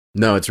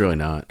 No, it's really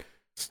not.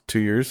 It's 2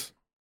 years.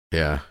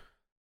 Yeah.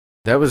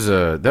 That was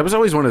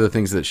always one of the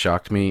things that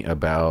shocked me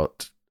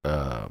about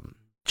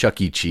Chuck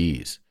E.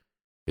 Cheese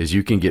is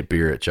you can get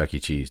beer at Chuck E.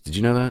 Cheese. Did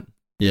you know that?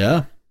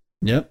 Yeah.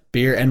 Yep.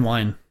 Beer and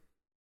wine.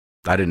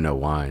 I didn't know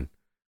wine.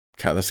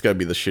 God, that's got to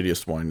be the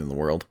shittiest wine in the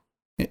world.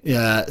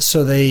 Yeah.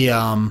 So they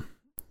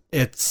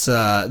it's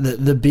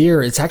the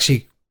beer. It's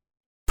actually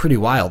pretty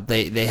wild.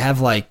 They have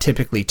like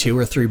typically 2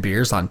 or 3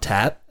 beers on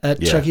tap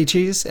at Chuck E.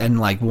 Cheese, and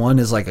like one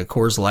is like a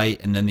Coors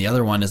Light, and then the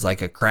other one is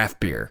like a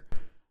craft beer.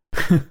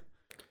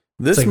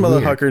 This like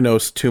motherfucker weird.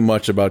 knows too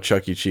much about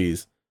Chuck E.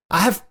 Cheese.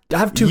 I have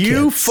 2 kids.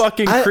 You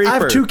fucking creeper. I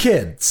have 2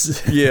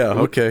 kids. Yeah,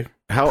 okay.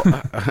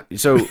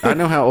 So I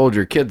know how old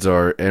your kids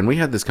are, and we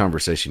had this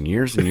conversation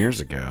years and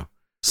years ago.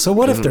 So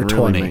what if they're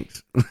 20?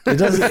 It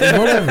doesn't,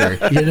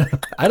 whatever. You know,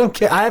 I don't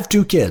care. I have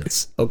 2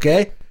 kids.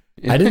 Okay.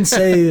 I didn't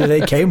say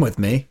they came with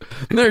me.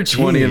 They're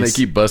 20 and they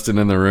keep busting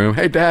in the room.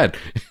 Hey, Dad.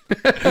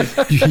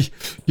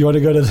 You want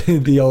to go to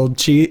the old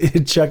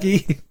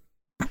Chucky?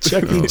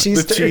 Chucky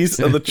cheese The cheese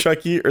of the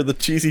Chucky or the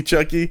cheesy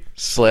Chucky.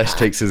 Slash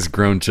takes his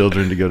grown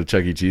children to go to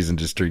Chuck E. Cheese and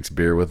just drinks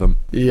beer with them.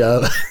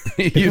 Yeah.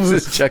 He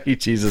uses Chuck E.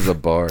 Cheese as a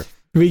bar.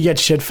 We get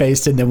shit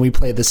faced and then we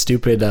play the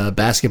stupid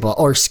basketball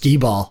or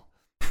skee-ball.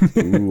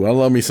 Ooh, I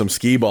love me some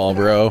skee ball,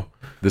 bro.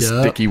 The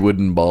sticky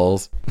wooden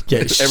balls.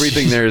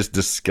 Everything there is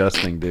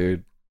disgusting,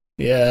 dude.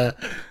 Yeah.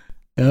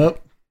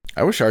 Yep.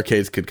 I wish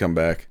arcades could come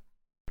back.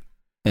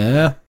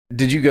 Yeah.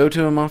 Did you go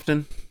to them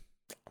often?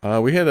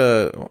 We had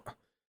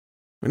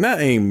not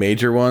any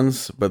major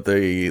ones, but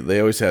they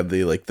always had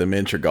the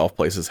miniature golf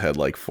places had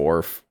like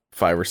 4,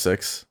 5, or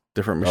 6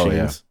 different machines.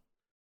 Yeah.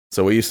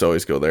 So we used to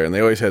always go there, and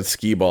they always had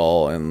skee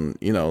ball and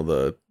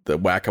the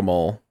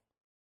whack-a-mole.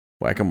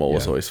 Whack-a-mole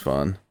was always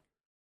fun.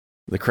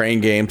 The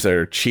crane games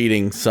are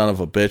cheating son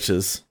of a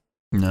bitches.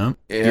 No.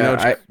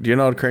 Yeah, do you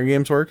know how crane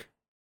games work?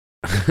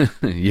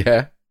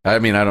 Yeah. I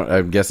mean,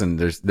 I'm guessing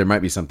there might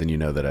be something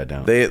that I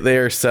don't. They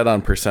are set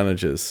on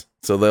percentages,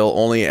 so they'll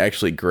only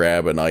actually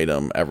grab an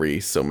item every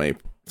so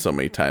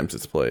many times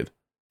it's played.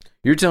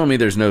 You're telling me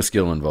there's no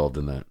skill involved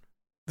in that?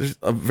 There's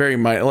a very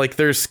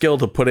there's skill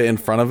to put it in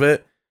front of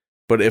it,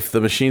 but if the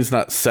machine's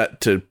not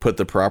set to put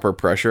the proper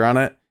pressure on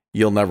it,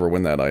 you'll never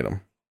win that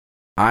item.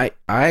 I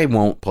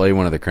won't play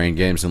one of the crane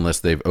games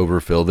unless they've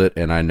overfilled it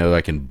and I know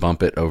I can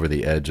bump it over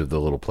the edge of the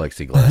little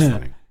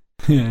plexiglass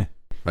thing.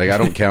 Like, I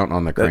don't count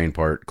on the crane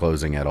part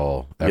closing at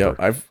all. Ever.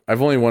 Yeah,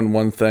 I've only won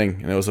one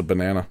thing, and it was a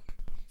banana.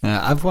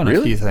 I've won a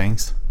few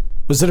things.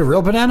 Was it a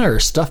real banana or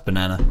a stuffed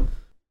banana?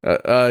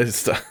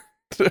 Stuffed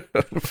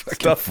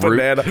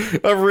banana.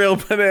 A real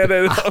banana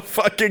in a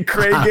fucking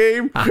crane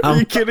game? Are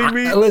you kidding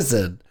me?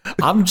 Listen,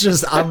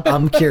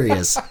 I'm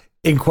curious.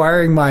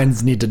 Inquiring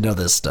minds need to know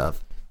this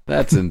stuff.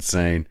 That's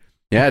insane.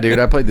 Yeah, dude,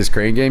 I played this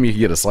crane game. You could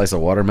get a slice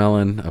of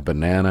watermelon, a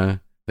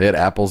banana. They had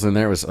apples in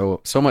there. It was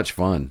so much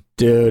fun.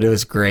 Dude, it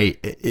was great.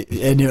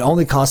 And it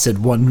only costed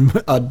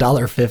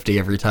 $1.50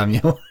 every time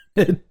you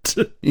wanted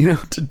to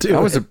do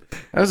it.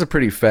 I was a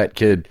pretty fat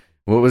kid.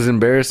 What was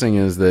embarrassing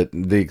is that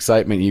the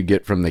excitement you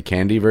get from the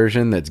candy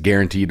version that's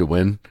guaranteed to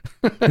win.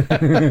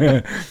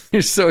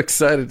 You're so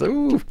excited.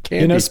 Ooh,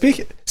 candy.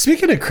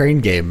 Speaking of crane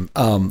game,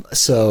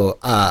 so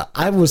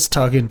I was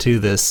talking to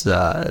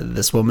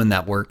this woman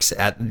that works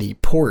at the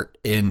port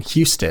in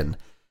Houston,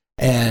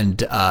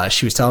 And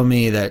she was telling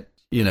me that,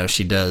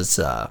 she does,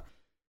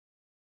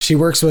 she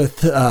works with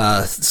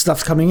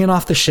stuff coming in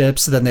off the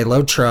ships, then they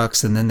load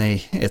trucks, and then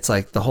it's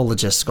like the whole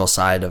logistical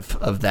side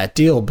of that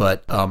deal.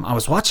 But I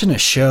was watching a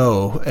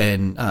show,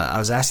 and I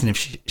was asking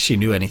if she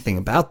knew anything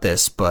about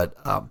this, but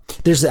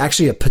there's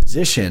actually a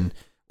position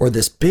or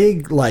this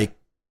big like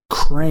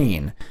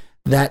crane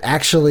that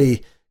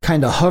actually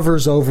kind of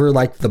hovers over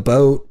like the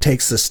boat,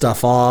 takes the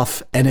stuff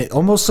off, and it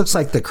almost looks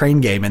like the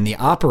Crane Game, and the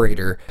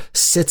operator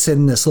sits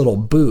in this little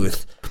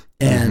booth.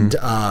 And,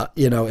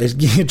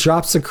 it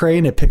drops the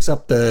crane, it picks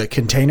up the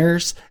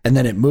containers, and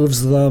then it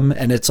moves them.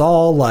 And it's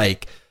all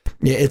like,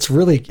 it's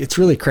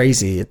really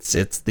crazy.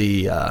 It's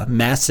the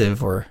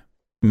massive or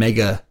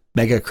mega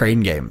crane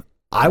game.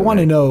 I want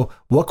to know,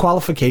 what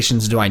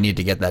qualifications do I need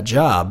to get that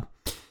job?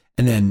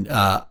 And then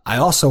I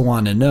also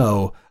want to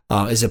know,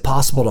 is it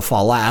possible to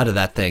fall out of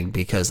that thing?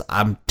 Because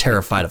I'm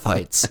terrified of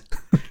heights.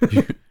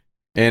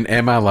 And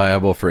am I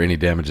liable for any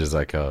damages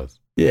I cause?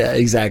 Yeah,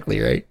 exactly.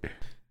 Right.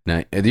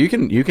 Now you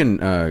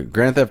can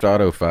Grand Theft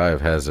Auto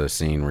 5 has a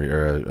scene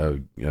or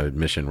a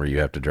mission where you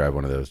have to drive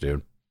one of those,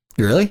 dude.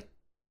 Really?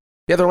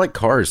 Yeah, they're like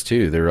cars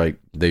too. They're like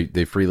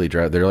they freely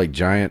drive. They're like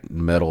giant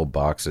metal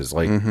boxes,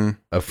 like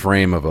a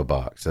frame of a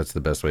box. That's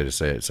the best way to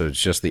say it. So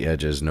it's just the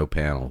edges, no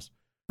panels.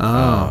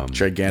 Oh,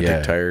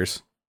 gigantic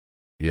tires.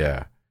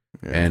 Yeah.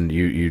 And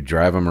you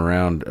drive them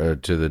around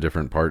to the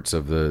different parts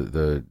of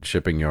the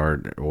shipping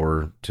yard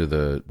or to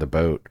the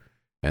boat.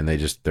 And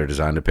they're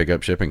designed to pick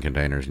up shipping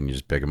containers, and you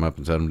just pick them up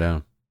and set them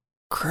down.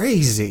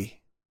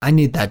 Crazy. I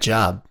need that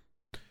job.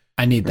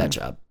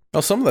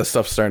 Oh, some of that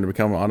stuff's starting to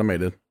become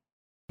automated.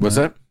 What's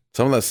that?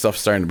 Some of that stuff's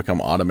starting to become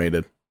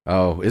automated.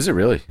 Oh, is it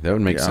really? That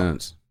would make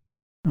sense.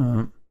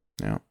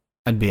 Yeah.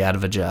 I'd be out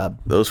of a job.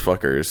 Those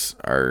fuckers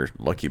are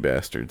lucky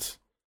bastards.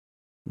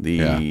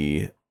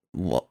 The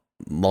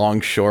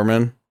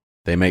longshoremen.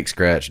 They make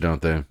scratch,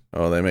 don't they?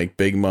 Oh, they make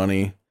big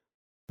money.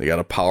 They got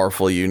a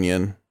powerful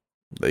union.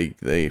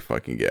 They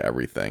fucking get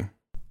everything.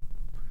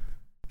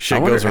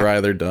 Shit goes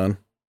awry, they're done.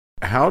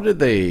 How did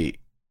they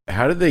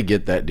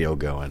get that deal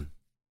going?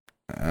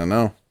 I don't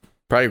know.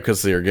 Probably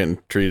because they were getting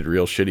treated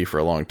real shitty for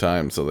a long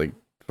time, so they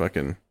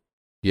fucking...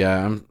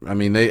 Yeah,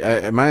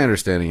 my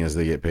understanding is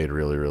they get paid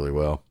really, really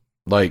well.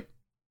 Like,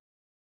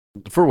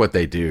 for what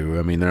they do.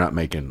 I mean, they're not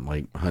making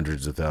like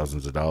hundreds of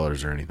thousands of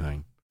dollars or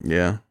anything.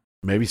 Yeah.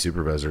 Maybe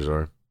supervisors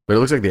are. But it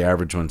looks like the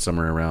average one's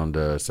somewhere around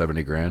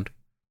 70 grand.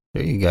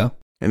 There you go.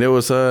 And it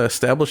was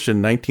established in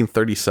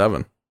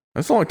 1937.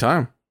 That's a long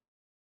time.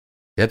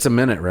 That's a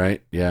minute,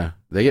 right? Yeah.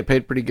 They get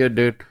paid pretty good,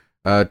 dude.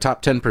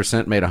 Top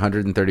 10% made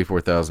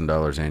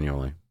 $134,000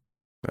 annually.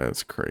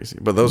 That's crazy.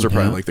 But those are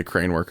probably like the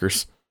crane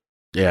workers.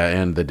 Yeah,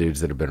 and the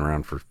dudes that have been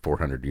around for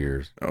 400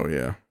 years. Oh,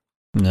 yeah.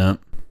 No.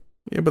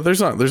 Yeah, but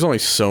there's only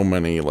so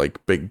many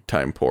like big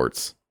time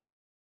ports.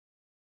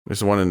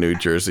 There's one in New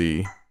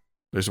Jersey.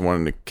 There's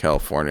one in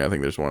California. I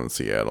think there's one in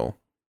Seattle.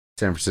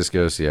 San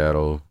Francisco,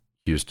 Seattle,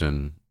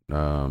 Houston.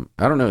 I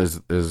don't know.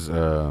 Is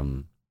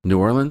New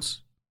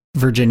Orleans?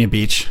 Virginia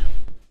Beach.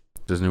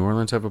 Does New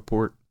Orleans have a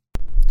port?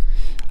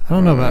 I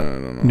don't know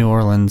about New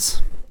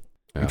Orleans.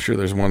 I'm sure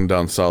there's one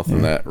down south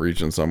in that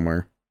region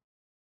somewhere.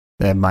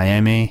 They have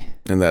Miami.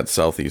 In that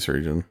southeast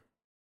region.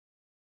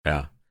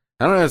 Yeah.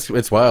 I don't know.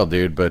 It's wild,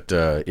 dude. But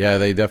yeah,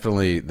 they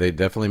definitely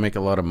make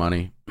a lot of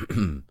money.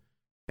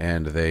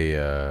 And they...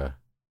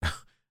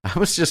 I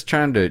was just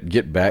trying to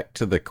get back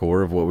to the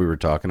core of what we were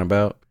talking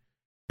about.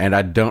 And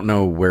I don't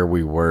know where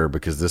we were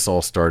because this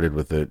all started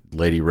with a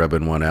lady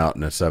rubbing one out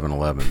in a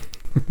 7-Eleven.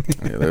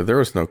 Yeah, there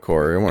was no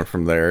core. It went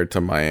from there to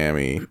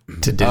Miami.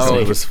 To Disney. Oh,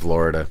 it was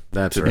Florida.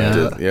 That's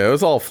right. Yeah, it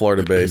was all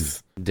Florida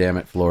based. Damn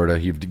it, Florida.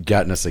 You've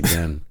gotten us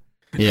again.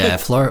 Yeah,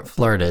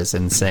 Florida is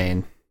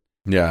insane.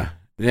 Yeah.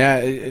 Yeah,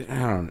 I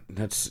don't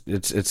know.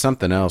 It's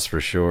something else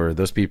for sure.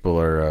 Those people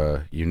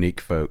are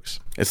unique folks.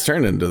 It's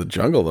turned into the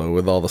jungle, though,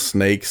 with all the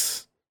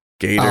snakes,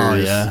 gators. Oh,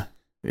 yeah.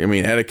 I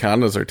mean,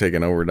 anacondas are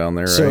taking over down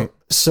there, right?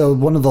 So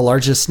one of the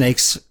largest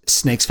snakes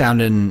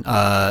found in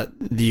the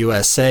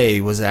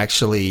USA was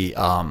actually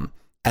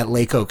at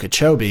Lake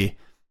Okeechobee.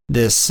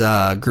 This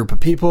group of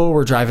people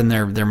were driving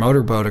their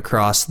motorboat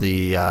across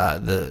the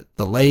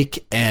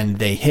lake, and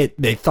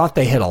they thought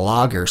they hit a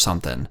log or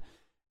something,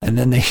 and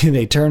then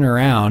they turn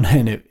around,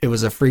 and it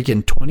was a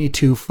freaking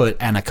 22-foot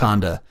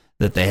anaconda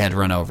that they had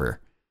run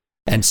over,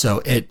 and so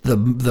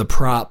the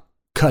prop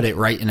cut it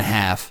right in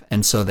half,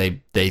 and so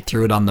they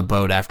threw it on the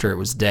boat after it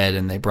was dead,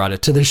 and they brought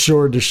it to the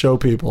shore to show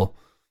people.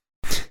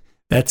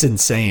 That's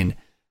insane.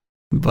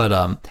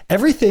 But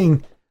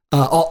everything.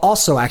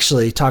 Also,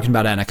 actually, talking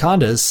about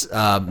anacondas,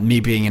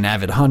 me being an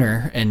avid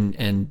hunter,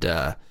 and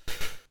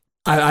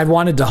I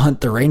wanted to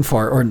hunt the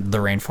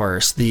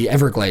rainforest, the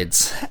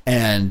Everglades,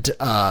 and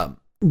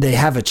they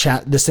have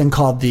this thing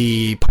called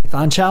the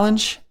Python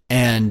Challenge,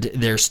 and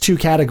there's 2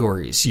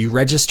 categories. You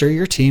register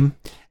your team,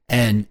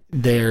 and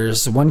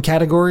there's one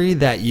category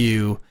that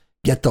you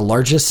get the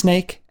largest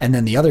snake, and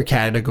then the other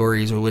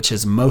category, which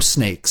is most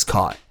snakes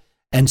caught.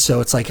 And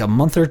so it's like a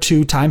month or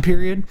two time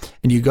period,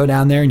 and you go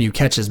down there and you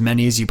catch as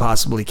many as you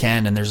possibly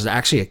can. And there's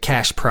actually a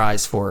cash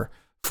prize for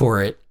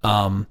it.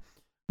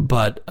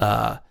 But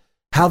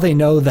how they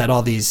know that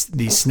all these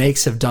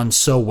snakes have done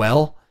so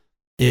well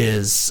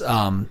is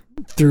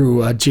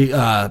through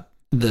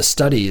the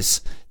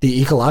studies,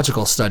 the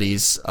ecological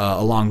studies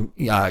along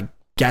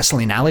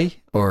Gasoline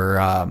Alley,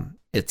 or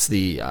it's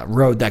the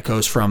road that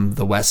goes from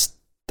the west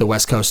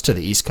coast to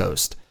the east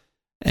coast.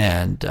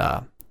 And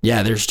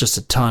yeah, there's just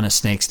a ton of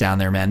snakes down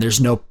there, man.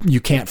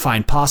 You can't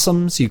find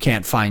possums, you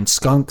can't find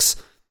skunks.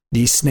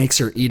 These snakes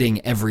are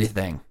eating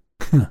everything.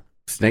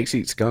 Snakes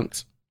eat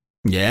skunks?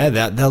 Yeah,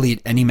 they'll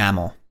eat any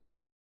mammal.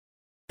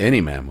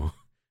 Any mammal.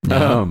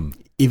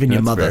 Even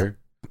your mother.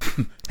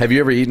 Have you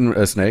ever eaten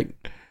a snake?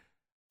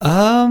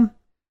 I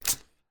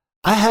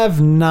have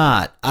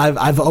not.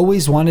 I've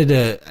always wanted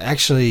to.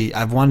 Actually,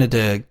 I've wanted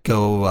to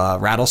go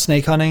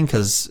rattlesnake hunting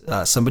because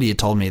somebody had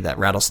told me that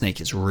rattlesnake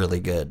is really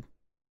good.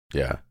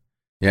 Yeah.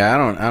 I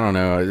don't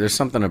know. There's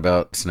something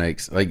about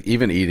snakes. Like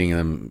even eating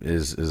them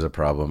is a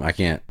problem. I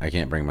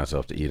can't bring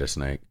myself to eat a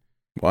snake.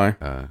 Why?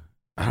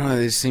 I don't know.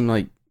 They seem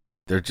like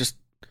there's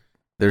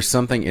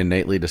something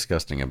innately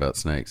disgusting about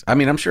snakes. I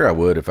mean, I'm sure I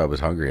would if I was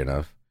hungry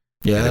enough.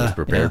 Yeah. And it was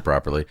prepared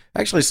properly.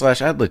 Actually,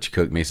 Slash, I'd let you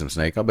cook me some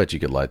snake. I'll bet you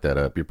could light that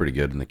up. You're pretty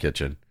good in the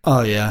kitchen.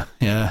 Oh yeah.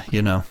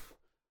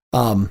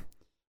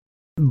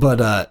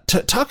 But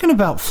talking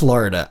about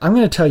Florida, I'm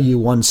going to tell you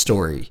one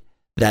story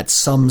that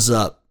sums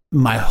up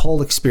my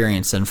whole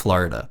experience in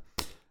Florida.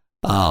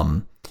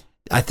 I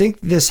think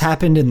this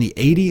happened in the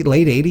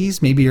late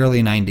 80s, maybe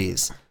early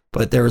 90s.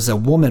 But there was a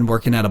woman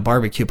working at a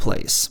barbecue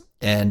place,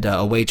 and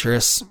a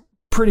waitress,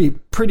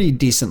 pretty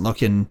decent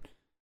looking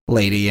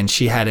lady, and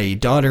she had a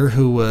daughter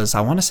who was,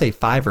 I want to say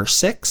 5 or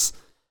 6,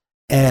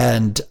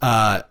 and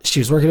she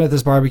was working at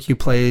this barbecue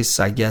place.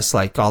 I guess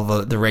like all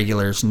the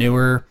regulars knew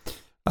her.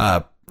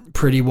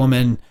 Pretty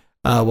woman.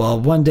 Well,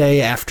 one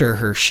day after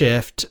her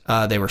shift,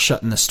 they were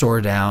shutting the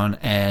store down,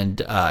 and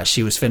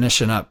she was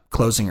finishing up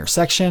closing her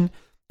section,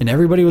 and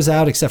everybody was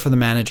out except for the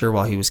manager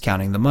while he was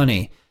counting the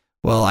money.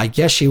 Well, I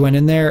guess she went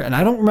in there, and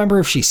I don't remember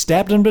if she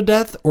stabbed him to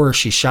death or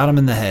she shot him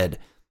in the head,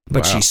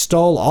 but She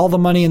stole all the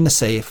money in the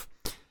safe.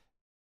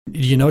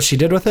 You know what she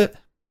did with it?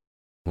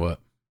 What?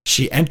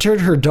 She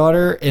entered her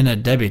daughter in a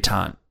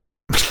debutante.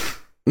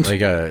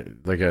 like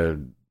a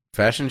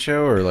fashion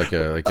show or like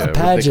a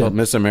pageant.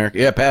 Miss America?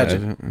 Yeah,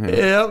 pageant.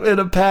 Yep, in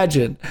a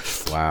pageant.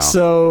 Wow.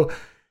 So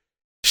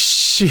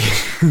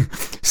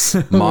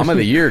Mom of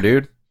the year,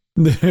 dude.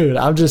 Dude,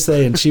 I'm just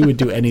saying she would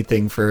do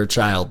anything for her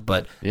child,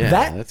 but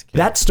yeah,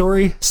 that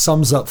story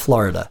sums up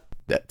Florida.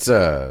 That's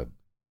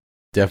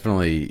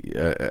definitely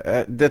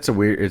that's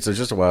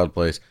just a wild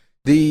place.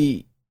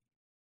 The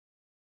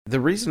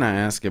reason I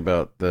ask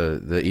about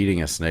the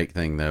eating a snake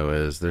thing though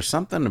is there's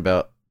something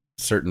about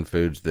certain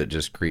foods that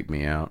just creep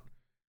me out.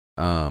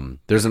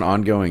 There's an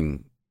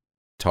ongoing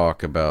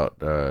talk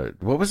about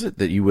what was it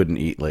that you wouldn't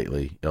eat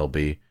lately,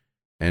 LB?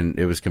 And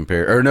it was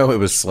it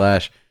was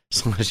Slash.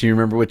 Slash, you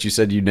remember what you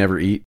said you'd never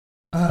eat?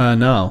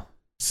 No.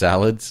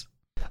 Salads?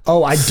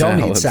 Oh, I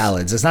don't eat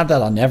salads. It's not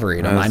that I'll never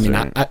eat them. I mean,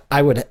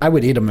 I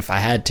would eat them if I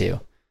had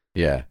to.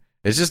 Yeah.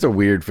 It's just a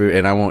weird food,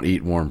 and I won't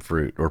eat warm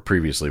fruit or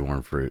previously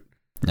warm fruit.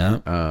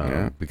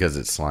 No. Because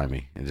it's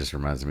slimy. It just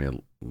reminds me of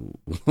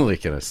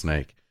licking a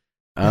snake.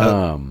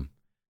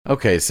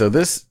 Okay, so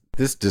this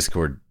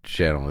Discord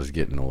channel is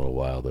getting a little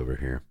wild over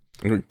here.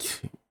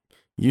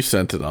 You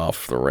sent it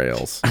off the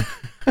rails.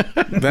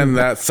 Then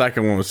that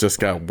second one just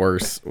got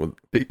worse.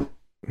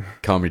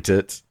 Calm your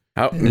tits.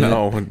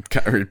 No,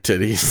 calm your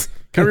titties.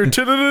 Calm your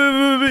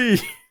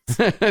titties.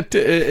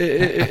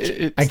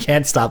 I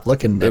can't stop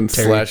looking. And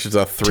Slash is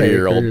a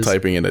 3-year-old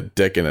typing in a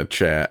dick in a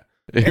chat.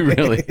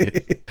 Really?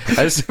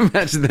 I just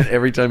imagine that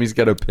every time he's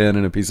got a pen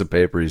and a piece of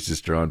paper, he's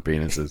just drawing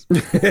penises.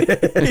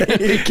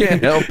 He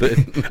can't help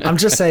it. I'm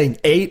just saying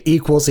 8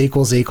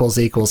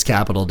 =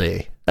 capital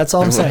D. That's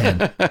all I'm saying.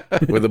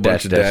 With a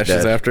bunch of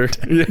dashes after.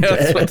 Yeah,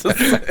 that's what to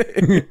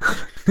say.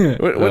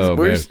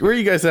 Where are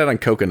you guys at on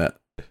coconut?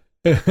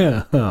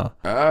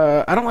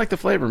 I don't like the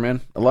flavor,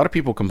 man. A lot of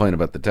people complain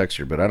about the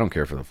texture, but I don't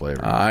care for the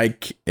flavor.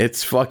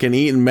 It's fucking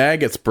eating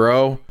maggots,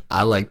 bro.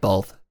 I like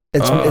both.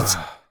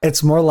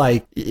 It's more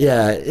like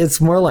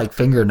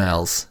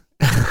fingernails.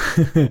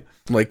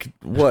 Like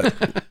what?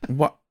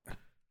 What?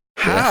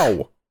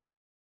 How?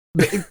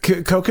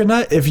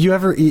 Coconut. If you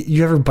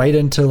ever bite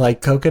into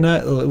like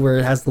coconut where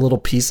it has the little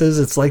pieces,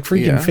 it's like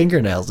freaking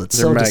fingernails. It's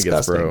so maggots,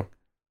 disgusting, bro.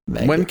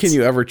 Maggots. When can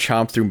you ever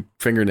chomp through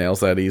fingernails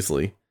that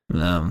easily?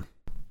 No.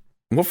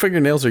 What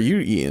fingernails are you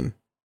eating?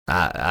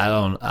 I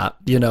don't.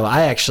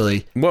 I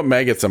actually. What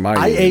maggots am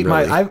I eating?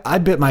 I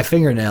bit my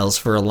fingernails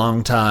for a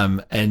long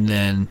time, and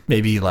then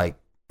maybe like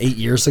 8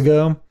 years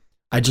ago,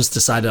 I just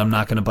decided I'm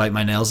not going to bite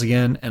my nails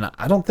again, and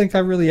I don't think I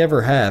really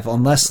ever have,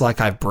 unless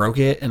like I broke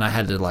it and I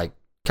had to like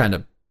kind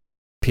of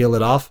peel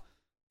it off.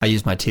 I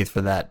use my teeth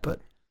for that,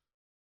 but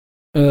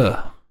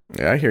yeah,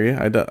 I hear you.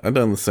 I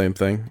done the same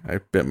thing. I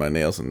bit my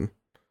nails and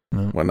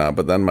whatnot,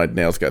 but then my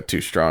nails got too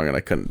strong and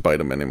I couldn't bite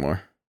them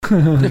anymore.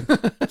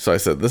 So I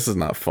said, "This is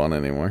not fun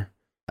anymore."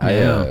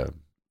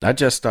 I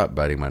just stopped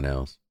biting my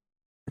nails.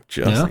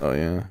 Oh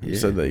yeah, you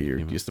said that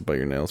you used to bite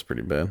your nails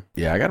pretty bad.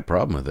 Yeah, I got a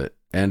problem with it,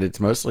 and it's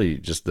mostly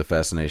just the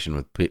fascination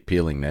with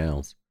peeling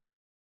nails.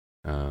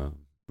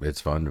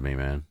 It's fun to me,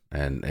 man,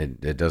 and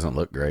it doesn't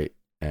look great,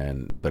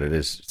 but it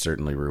is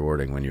certainly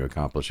rewarding when you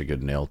accomplish a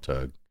good nail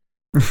tug.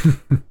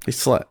 Hey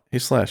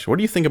Slash, what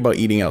do you think about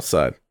eating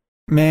outside?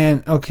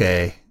 Man,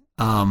 okay.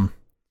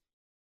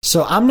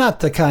 So I'm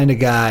not the kind of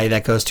guy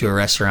that goes to a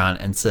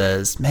restaurant and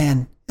says,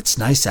 "Man, it's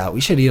nice out.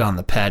 We should eat on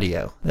the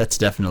patio." That's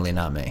definitely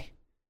not me.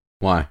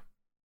 Why?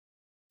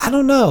 I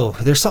don't know.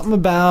 There's something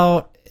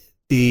about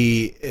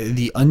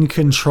the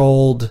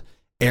uncontrolled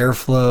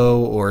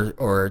airflow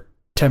or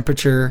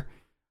temperature.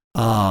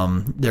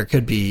 There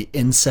could be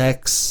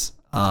insects.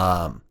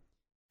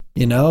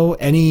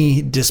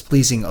 Any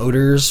displeasing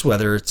odors,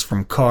 whether it's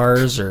from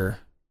cars or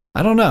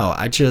I don't know.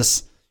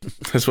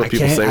 That's what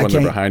people say when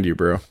they're behind you,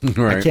 bro.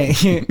 Right. I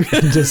can't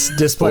just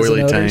displeasing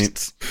oily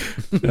odors.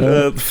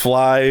 taints.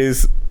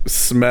 Flies,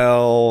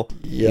 smell,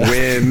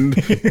 wind.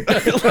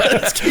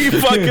 Let's keep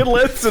fucking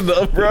listing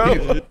them,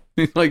 bro.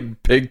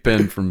 Like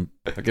Pigpen from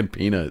fucking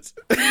Peanuts.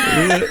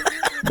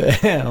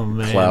 Damn,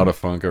 man. Cloud of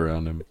funk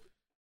around him.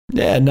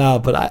 Yeah, no,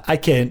 but I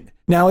can't.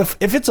 Now, if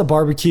it's a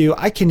barbecue,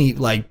 I can eat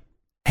like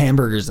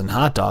hamburgers and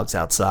hot dogs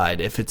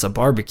outside if it's a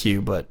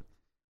barbecue, but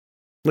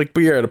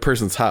you're at a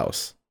person's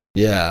house.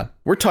 Yeah.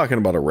 We're talking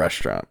about a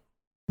restaurant.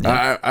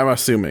 Yeah. I'm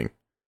assuming.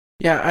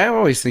 Yeah, I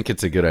always think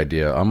it's a good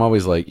idea. I'm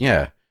always like,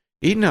 yeah,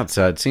 eating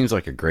outside seems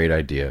like a great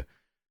idea.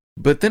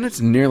 But then it's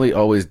nearly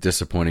always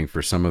disappointing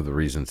for some of the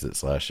reasons that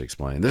Slash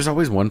explained. There's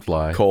always one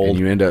fly. Cold. And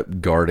you end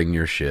up guarding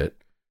your shit.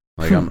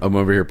 Like, I'm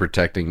over here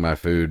protecting my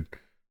food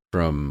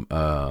from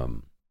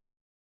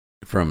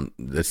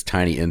this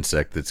tiny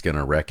insect that's going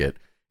to wreck it.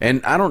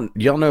 And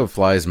y'all know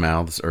flies'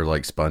 mouths are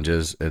like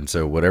sponges, and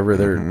so whatever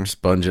they're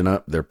sponging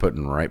up, they're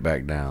putting right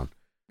back down.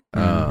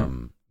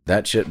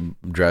 That shit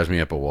drives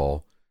me up a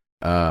wall.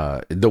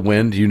 The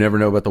wind, you never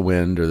know about the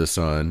wind or the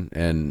sun,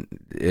 and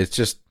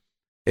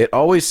it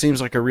always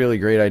seems like a really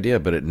great idea,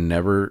 but it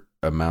never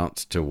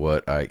amounts to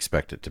what I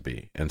expect it to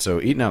be. And so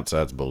eating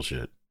outside's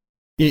bullshit.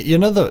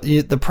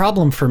 The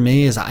problem for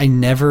me is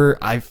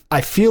I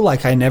feel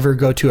like I never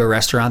go to a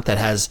restaurant that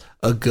has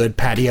a good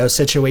patio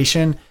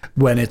situation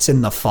when it's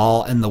in the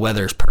fall and the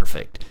weather's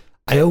perfect.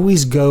 I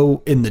always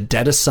go in the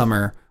dead of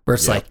summer where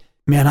it's like,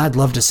 man, I'd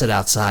love to sit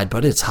outside,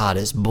 but it's hot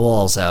as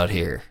balls out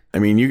here. I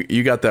mean,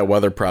 you got that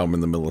weather problem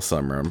in the middle of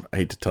summer. I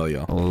hate to tell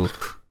you.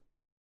 Oof.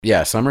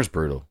 Yeah, summer's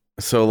brutal.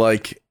 So where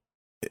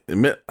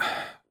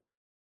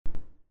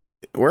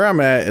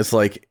I'm at is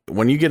like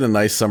when you get a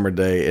nice summer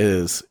day, it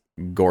is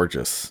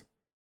gorgeous,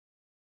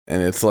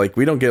 and it's like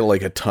we don't get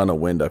like a ton of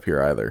wind up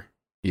here either.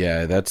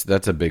 Yeah,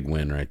 that's a big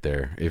win right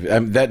there.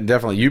 That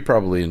definitely, you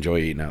probably enjoy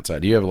eating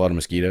outside. Do you have a lot of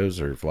mosquitoes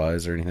or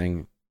flies or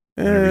anything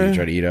whenever you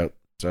try to eat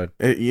outside?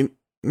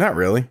 Not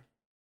really.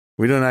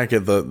 We do not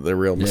get the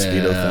real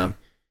mosquito thing,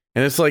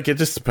 and it's like it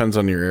just depends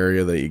on your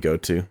area that you go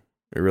to.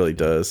 It really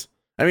does.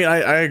 I mean,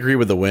 I agree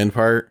with the wind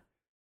part,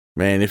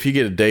 man. If you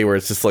get a day where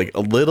it's just like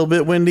a little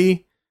bit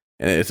windy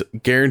and it's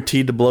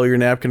guaranteed to blow your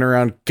napkin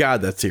around,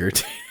 God, that's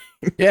irritating.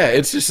 Yeah,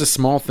 it's just a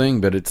small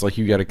thing, but it's like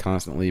you got to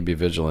constantly be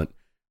vigilant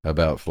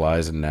about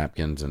flies and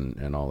napkins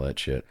and all that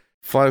shit.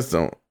 Flies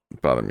don't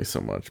bother me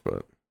so much,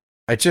 but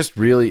I just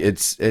really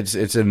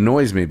it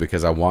annoys me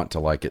because I want to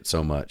like it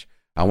so much.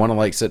 I want to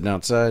like sitting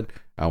outside.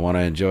 I want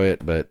to enjoy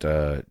it, but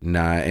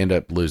I end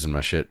up losing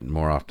my shit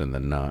more often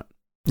than not.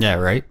 Yeah,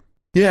 right.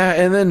 Yeah,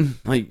 and then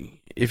like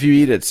if you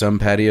eat at some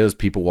patios,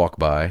 people walk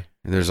by.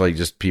 And there's like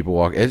just people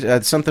walk.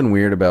 It's something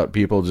weird about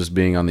people just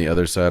being on the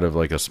other side of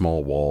like a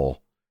small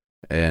wall,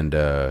 and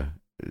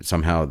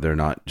somehow they're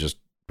not just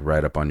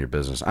right up on your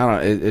business. I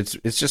don't know.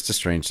 It's just a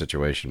strange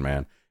situation,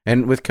 man.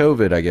 And with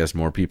COVID, I guess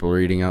more people are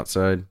eating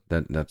outside.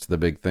 That's the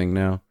big thing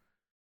now.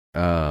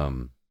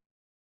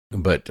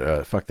 But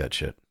fuck that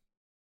shit.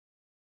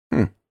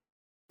 Do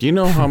you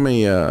know how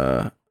many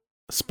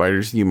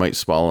spiders you might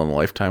swallow in a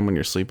lifetime when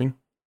you're sleeping?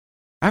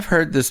 I've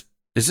heard this.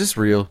 Is this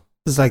real?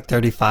 It's like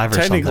 35 or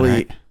something. Technically,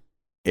 Right?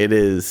 it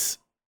is.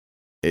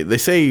 They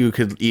say you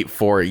could eat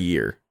 4 a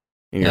year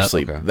in your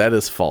sleep. Okay. That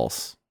is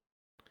false.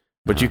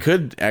 But you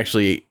could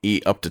actually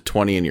eat up to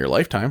 20 in your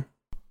lifetime.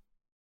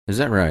 Is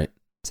that right?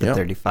 Is it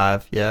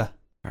 35? Yeah.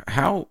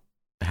 How?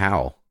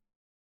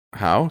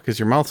 Because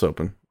your mouth's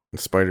open. And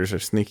spiders are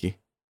sneaky.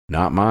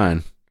 Not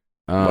mine.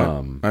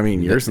 I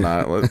mean, yours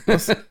not.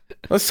 Let's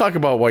talk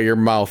about why your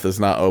mouth is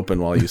not open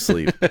while you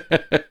sleep.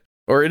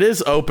 Or it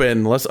is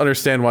open. Let's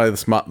understand why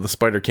the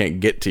spider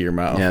can't get to your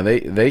mouth. Yeah,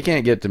 they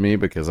can't get to me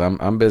because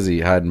I'm busy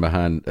hiding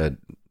behind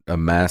a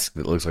mask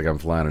that looks like I'm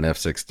flying an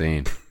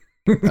F-16.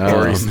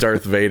 Or he's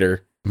Darth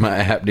Vader. My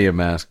apnea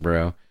mask,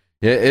 bro.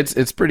 Yeah,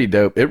 it's pretty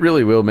dope. It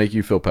really will make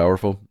you feel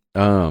powerful.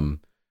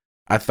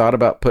 I thought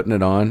about putting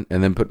it on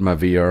and then putting my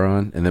VR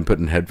on and then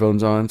putting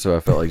headphones on, so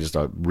I felt like just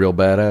a real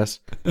badass.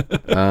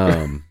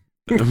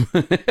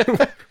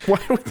 Why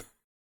would...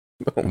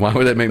 Oh Why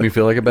would that make me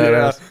feel like a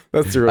badass? Yeah,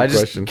 that's the real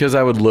question. Because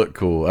I would look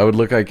cool. I would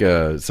look like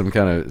some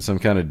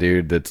kind of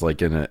dude that's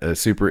like in a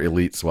super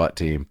elite SWAT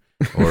team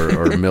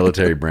or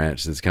military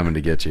branch that's coming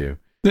to get you.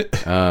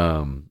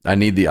 I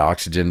need the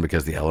oxygen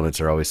because the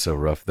elements are always so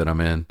rough that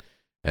I'm in.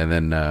 And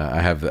then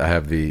I have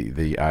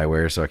the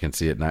eyewear so I can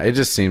see it now. It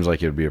just seems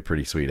like it would be a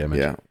pretty sweet image.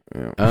 Yeah.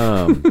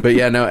 But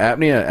yeah, no,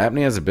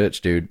 apnea is a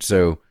bitch, dude.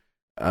 So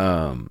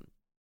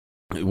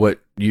what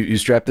you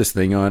strap this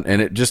thing on,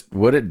 and it just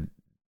what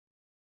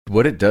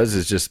it does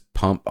is just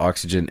pump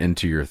oxygen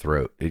into your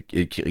throat.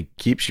 It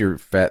keeps your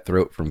fat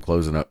throat from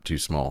closing up too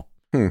small.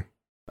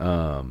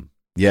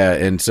 Yeah,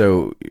 and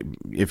so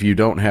if you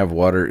don't have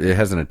water, it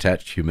has an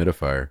attached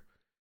humidifier.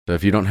 So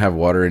if you don't have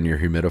water in your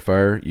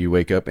humidifier, you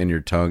wake up and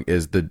your tongue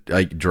is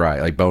dry,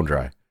 like bone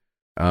dry.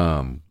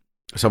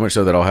 So much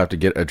so that I'll have to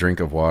get a drink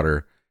of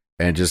water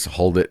and just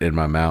hold it in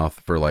my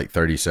mouth for like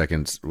 30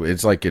 seconds.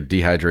 It's like a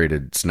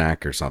dehydrated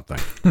snack or something.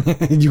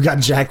 You got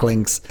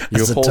jacklings.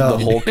 You hold the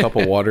whole cup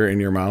of water in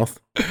your mouth?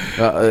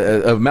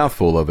 A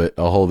mouthful of it.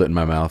 I'll hold it in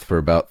my mouth for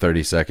about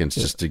 30 seconds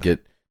just to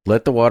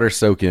let the water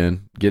soak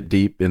in, get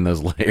deep in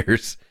those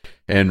layers,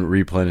 and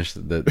replenish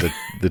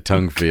the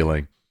tongue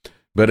feeling.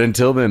 But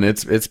until then,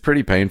 it's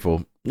pretty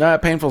painful.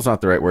 Painful's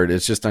not the right word.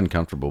 It's just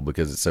uncomfortable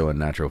because it's so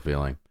unnatural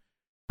feeling.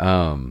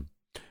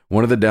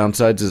 One of the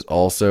downsides is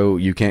also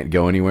you can't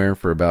go anywhere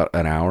for about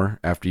an hour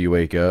after you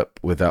wake up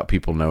without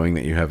people knowing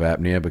that you have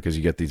apnea because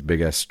you get these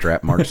big ass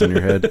strap marks on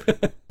your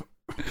head.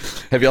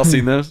 Have y'all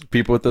seen those?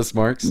 People with those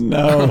marks?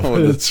 No,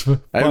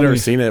 I've never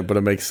seen it, but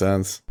it makes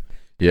sense.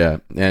 Yeah,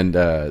 and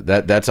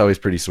that's always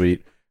pretty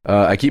sweet.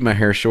 I keep my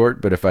hair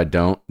short, but if I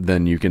don't,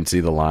 then you can see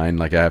the line.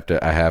 Like I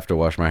have to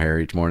wash my hair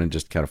each morning,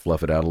 just kind of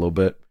fluff it out a little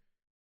bit.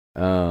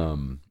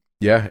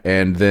 Yeah,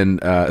 and then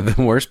the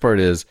worst part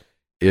is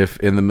if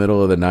in the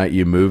middle of the night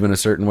you move in a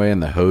certain way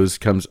and the hose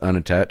comes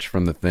unattached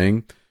from the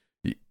thing,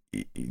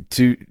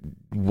 to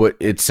what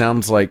it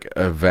sounds like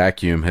a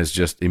vacuum has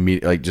just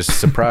just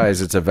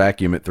surprise, it's a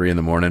vacuum at 3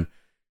 a.m.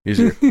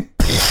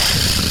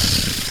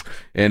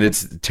 And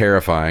it's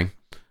terrifying.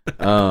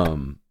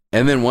 And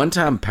then one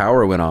time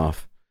power went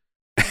off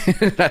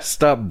and I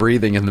stopped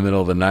breathing in the middle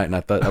of the night and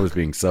I thought I was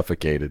being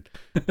suffocated.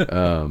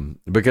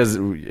 Because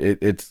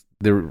it's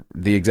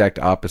the exact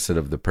opposite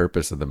of the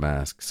purpose of the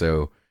mask.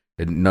 So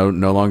no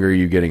longer are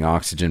you getting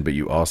oxygen, but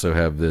you also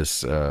have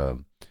this,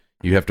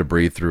 you have to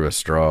breathe through a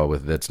straw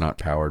that's not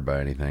powered by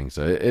anything.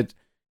 So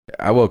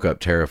I woke up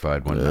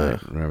terrified one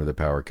night whenever the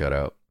power cut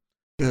out.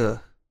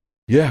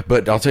 Yeah,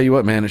 but I'll tell you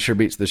what, man, it sure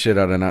beats the shit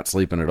out of not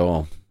sleeping at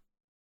all.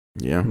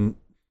 Yeah.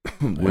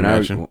 When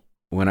I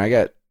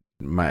got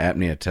my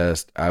apnea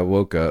test, I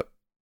woke up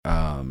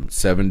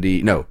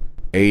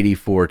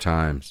 84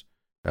 times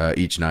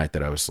each night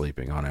that I was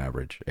sleeping on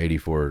average.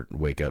 84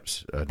 wake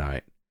ups a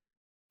night.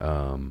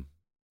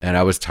 And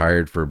I was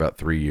tired for about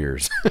 3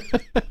 years.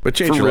 But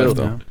change your life,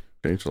 though.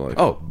 Change your life.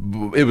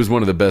 Oh, it was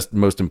one of the best,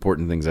 most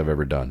important things I've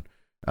ever done.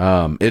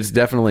 It's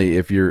definitely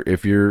if you're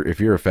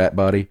a fat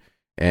body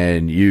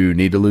and you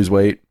need to lose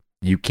weight,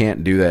 you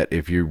can't do that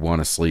if you want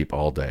to sleep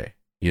all day.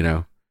 You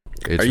know,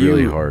 it's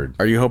really hard.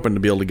 Are you hoping to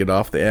be able to get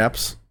off the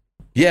apps?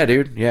 Yeah,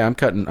 dude. Yeah, I'm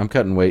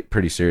cutting weight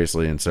pretty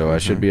seriously, and so I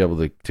should be able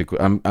to.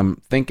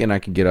 I'm thinking I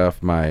can get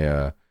off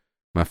my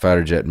my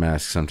fighter jet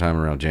mask sometime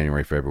around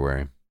January,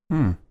 February.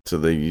 So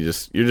you're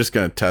just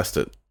gonna test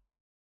it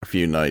a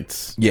few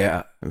nights,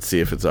 and see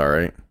if it's all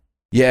right.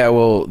 Yeah,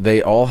 well,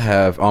 they all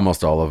have,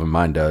 almost all of them.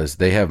 Mine does.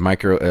 They have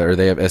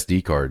they have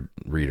SD card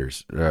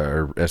readers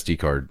or SD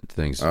card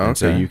things, and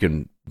so you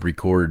can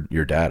record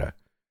your data,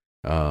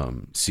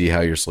 see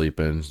how you're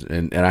sleeping,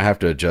 and I have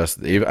to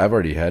adjust. I've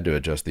already had to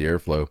adjust the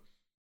airflow,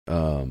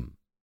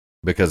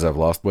 because I've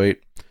lost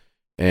weight,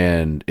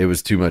 and it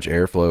was too much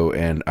airflow,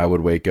 and I would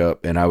wake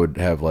up and I would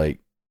have like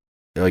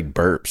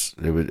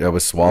burps. I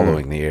was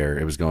swallowing the air.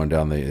 It was going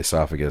down the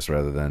esophagus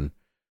rather than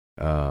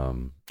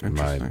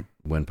my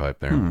windpipe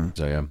there.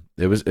 So yeah,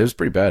 it was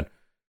pretty bad.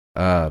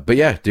 But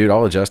yeah, dude,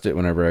 I'll adjust it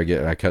whenever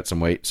I cut some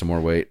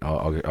more weight.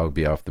 I'll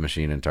be off the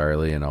machine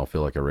entirely, and I'll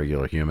feel like a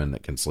regular human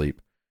that can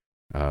sleep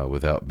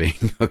without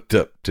being hooked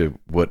up to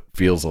what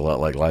feels a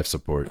lot like life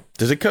support.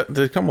 Does it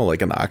come with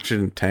like an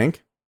oxygen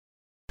tank?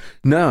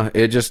 No,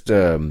 it just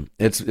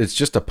it's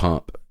just a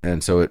pump,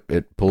 and so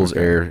it pulls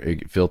air,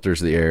 it filters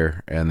the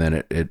air, and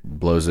then it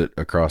blows it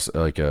across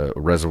like a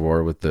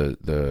reservoir with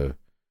the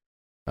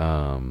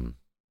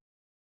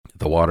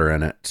water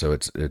in it, so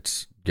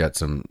it's got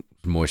some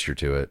moisture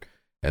to it,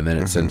 and then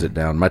it sends it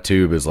down. My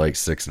tube is like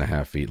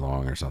 6.5 feet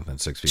long or something,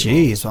 6 feet.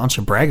 Jeez, why don't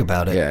you brag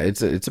about it? Yeah,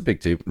 it's a big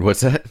tube.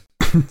 What's that?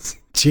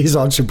 Jeez,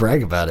 why don't you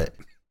brag about it?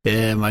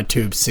 Yeah, my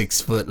tube's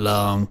 6 foot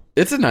long.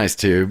 It's a nice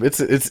tube. It's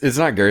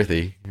not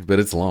girthy, but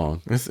it's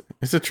long.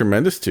 It's a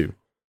tremendous tube.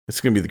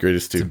 It's gonna be the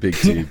greatest tube.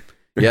 It's a big tube.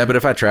 Yeah, but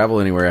if I travel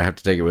anywhere, I have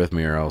to take it with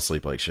me, or I'll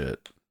sleep like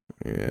shit.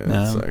 Yeah,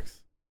 that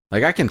sucks.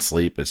 Like I can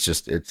sleep.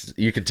 It's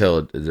you can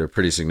tell there's a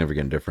pretty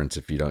significant difference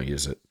if you don't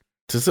use it.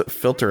 Does it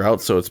filter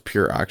out so it's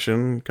pure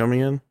oxygen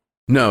coming in?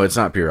 No, it's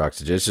not pure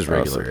oxygen. It's just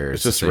regular air.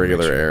 It's just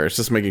regular air. It's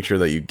just making sure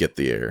that you get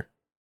the air.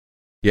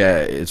 Yeah,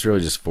 it's really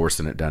just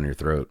forcing it down your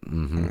throat.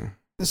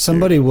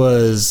 Somebody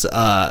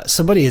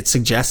had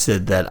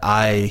suggested that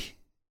I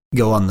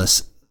go on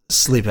this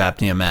sleep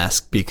apnea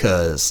mask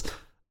because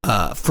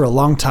for a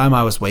long time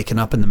I was waking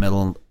up in the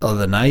middle of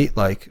the night.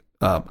 Like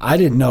I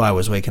didn't know I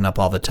was waking up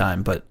all the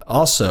time, but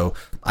also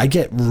I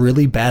get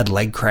really bad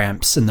leg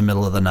cramps in the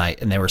middle of the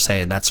night, and they were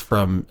saying that's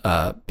from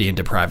being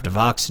deprived of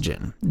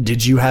oxygen.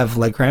 Did you have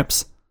leg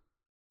cramps?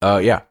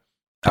 Yeah.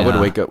 I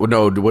would wake up. Well,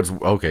 no,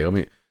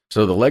 okay.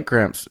 So the leg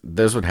cramps,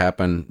 those would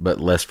happen, but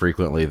less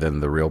frequently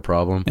than the real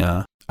problem.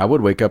 Yeah. I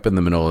would wake up in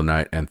the middle of the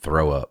night and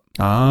throw up.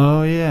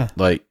 Oh yeah.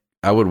 Like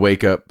I would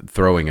wake up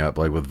throwing up,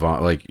 like with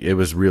like it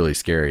was really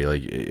scary.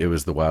 Like it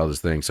was the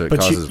wildest thing. So it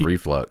causes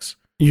reflux.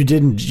 You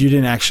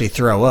didn't actually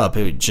throw up.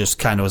 It just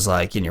kind of was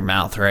like in your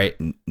mouth, right?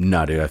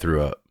 Nah, dude, I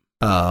threw up.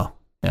 Oh.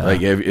 Yeah.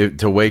 Like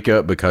to wake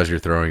up because you're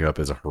throwing up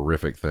is a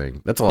horrific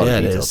thing. That's a lot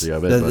of detail to you. I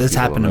bet That's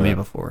happened to me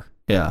before.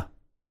 Yeah.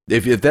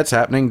 If that's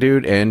happening,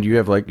 dude, and you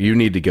have you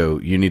need to go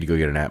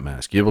get an app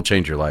mask. It will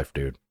change your life,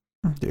 dude.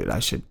 Dude, I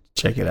should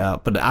check it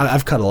out. But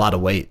I've cut a lot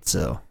of weight,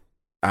 so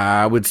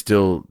I would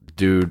still,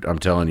 dude. I'm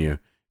telling you,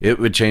 it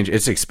would change.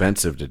 It's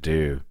expensive to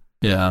do.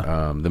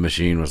 Yeah. The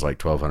machine was like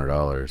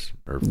 $1,200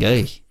 or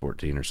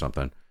 $14 or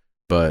something.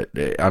 But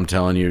I'm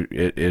telling you,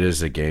 it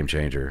is a game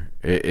changer.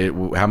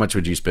 How much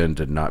would you spend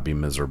to not be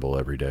miserable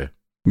every day?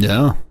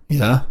 Yeah.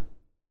 Yeah.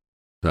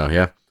 So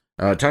yeah.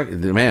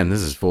 Man,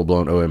 this is full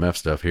blown OMF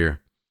stuff here.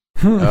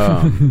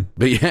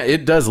 But yeah,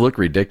 it does look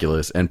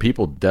ridiculous, and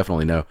people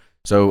definitely know.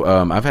 So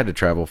I've had to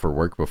travel for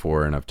work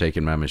before, and I've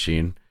taken my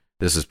machine.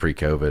 This is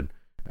pre-COVID,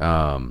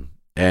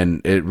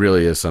 and it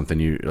really is something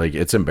you like.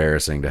 It's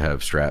embarrassing to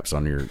have straps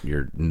on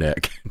your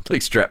neck,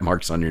 like strap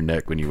marks on your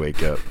neck when you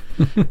wake up,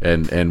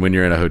 and when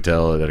you're in a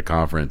hotel at a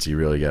conference, you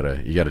really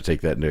gotta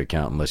take that into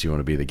account, unless you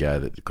want to be the guy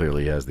that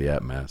clearly has the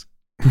app mask.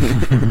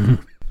 And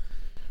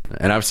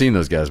I've seen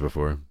those guys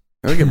before.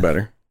 It'll get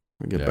better.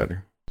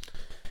 Better.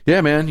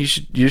 Yeah, man, you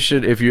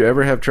should if you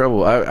ever have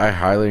trouble, I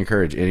highly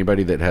encourage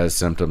anybody that has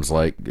symptoms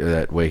like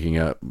that, waking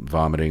up,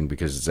 vomiting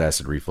because it's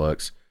acid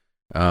reflux,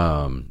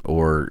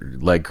 or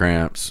leg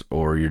cramps,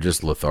 or you're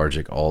just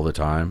lethargic all the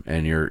time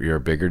and you're a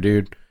bigger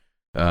dude,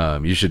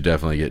 you should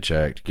definitely get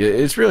checked.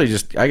 It's really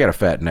just, I got a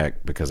fat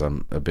neck because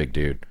I'm a big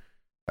dude.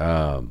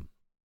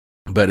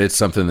 But it's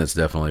something that's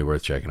definitely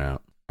worth checking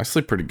out. I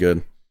sleep pretty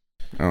good.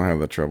 I don't have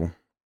that trouble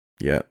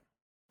yet.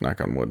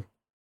 Knock on wood.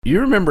 You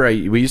remember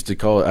we used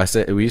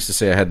to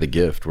say I had the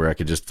gift where I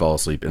could just fall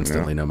asleep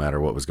instantly no matter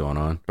what was going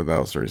on. But that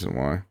was the reason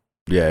why.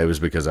 Yeah, it was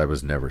because I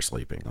was never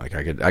sleeping. Like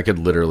I could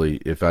literally,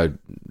 it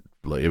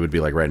would be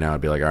like right now, I'd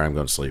be like, all right, I'm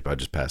going to sleep. I'd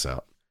just pass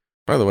out.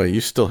 By the way,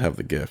 you still have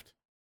the gift.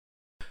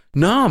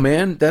 No,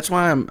 man, that's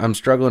why I'm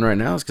struggling right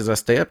now, is because I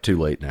stay up too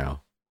late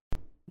now.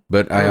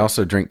 But I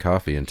also drink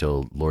coffee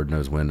until Lord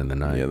knows when in the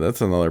night. Yeah, that's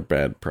another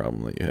bad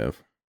problem that you have.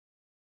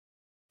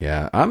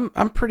 Yeah,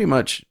 I'm pretty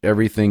much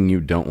everything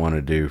you don't want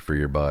to do for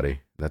your body.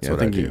 That's what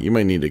I do. You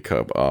might need to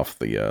cut off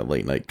the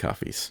late night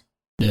coffees.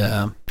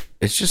 Yeah.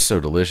 It's just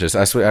so delicious.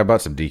 I swear, I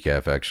bought some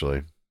decaf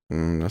actually.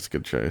 That's a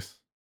good choice.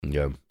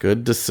 Yeah.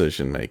 Good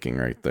decision making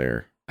right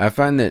there. I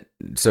find that,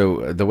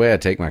 so the way I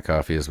take my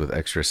coffee is with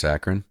extra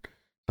saccharin.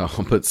 I'll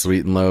put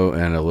sweet and low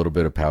and a little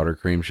bit of powder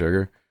cream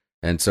sugar.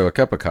 And so a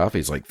cup of coffee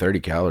is like 30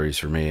 calories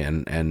for me,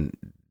 and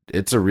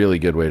it's a really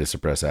good way to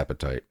suppress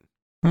appetite.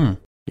 You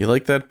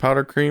like that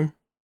powder cream?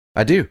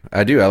 I do.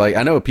 I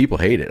know people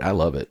hate it. I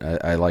love it.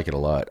 I like it a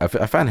lot. I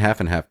find half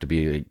and half to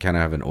be kind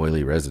of have an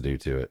oily residue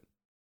to it.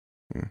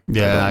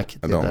 Yeah,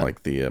 I don't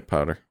like the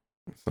powder.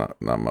 It's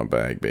not my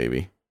bag,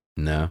 baby.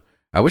 No.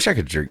 I wish I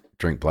could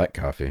drink black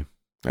coffee.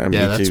 Yeah,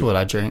 that's what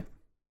I drink.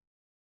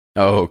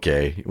 Oh,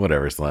 okay.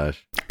 Whatever,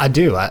 Slash. I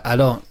do. I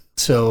don't.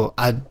 So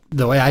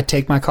the way I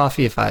take my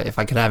coffee, if I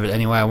could have it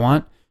any way I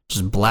want,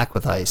 just black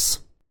with ice.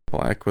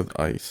 Black with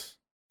ice.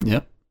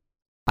 Yep.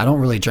 I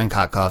don't really drink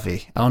hot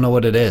coffee. I don't know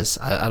what it is.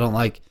 I don't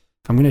like,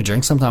 if I'm going to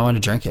drink something, I want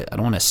to drink it. I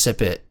don't want to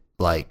sip it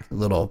like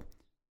little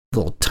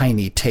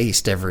tiny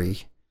taste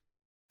every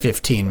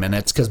 15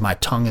 minutes because my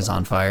tongue is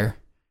on fire.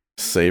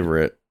 Savor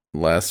it.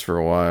 Lasts for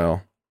a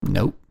while.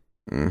 Nope.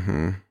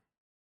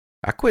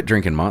 I quit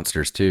drinking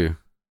Monsters too.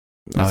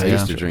 I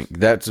used to drink.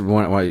 That's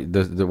one why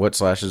the what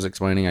Slash is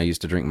explaining. I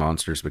used to drink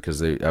Monsters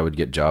because I would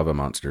get Java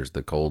Monsters,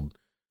 the cold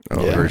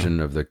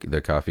version of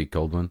the coffee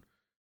cold one.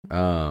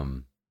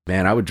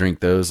 Man, I would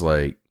drink those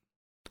like,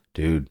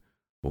 dude,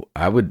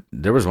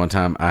 there was one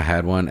time I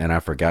had one and I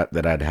forgot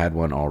that I'd had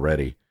one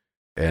already.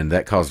 And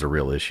that caused a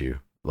real issue.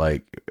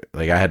 Like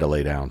I had to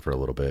lay down for a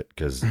little bit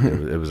because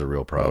it was a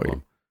real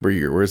problem.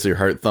 Where's your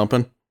heart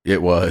thumping?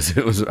 It was.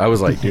 I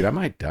was like, dude, I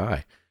might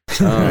die.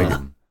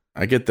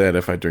 I get that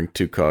if I drink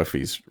 2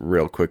 coffees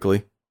real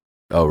quickly.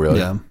 Oh, really?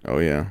 Yeah. Oh,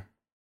 yeah.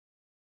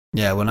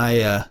 Yeah, when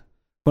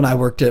I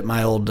worked at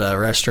my old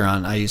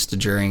restaurant, I used to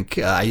drink,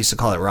 I used to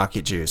call it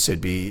rocket juice.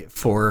 It'd be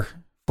four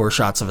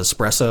shots of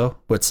espresso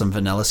with some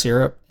vanilla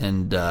syrup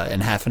and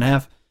half and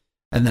half.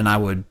 And then I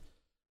would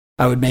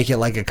make it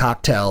like a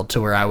cocktail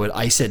to where I would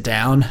ice it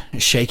down,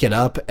 shake it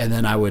up, and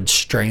then I would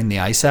strain the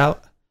ice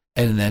out.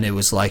 and then it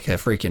was like a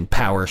freaking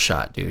power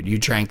shot, dude. You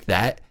drank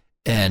that,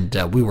 and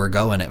we were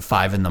going at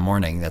 5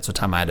 a.m. That's what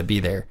time I had to be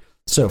there.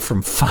 So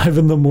from 5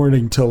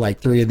 a.m. till like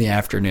 3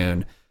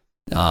 p.m,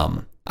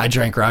 I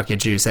drank rocket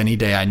juice any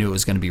day I knew it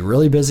was going to be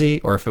really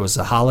busy, or if it was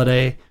a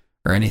holiday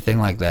or anything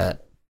like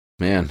that.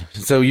 Man,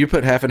 so you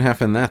put half and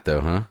half in that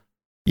though, huh?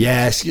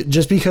 Yes,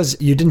 just because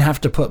you didn't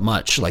have to put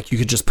much. Like you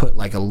could just put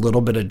like a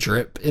little bit of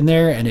drip in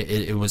there, and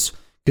it was,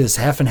 because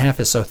half and half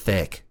is so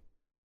thick.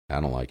 I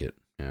don't like it.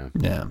 Yeah.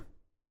 Yeah.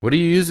 What are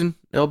you using,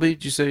 LB?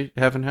 Did you say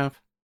half and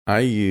half? I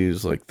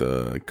use like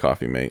the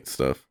Coffee Mate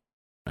stuff.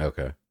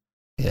 Okay.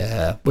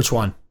 Yeah. Which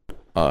one?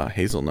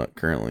 Hazelnut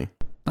currently.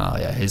 Oh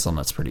yeah,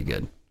 hazelnut's pretty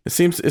good.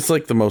 It's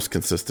like the most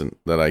consistent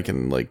that I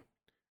can like.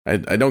 I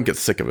don't get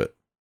sick of it.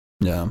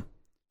 Yeah.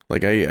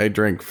 Like I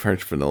drank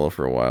French vanilla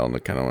for a while and I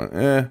kind of went,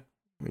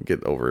 I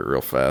get over it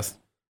real fast.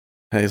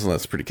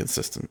 Hazelnut's pretty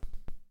consistent.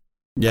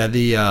 Yeah,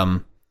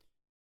 the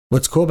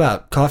what's cool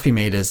about Coffee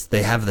Mate is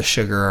they have the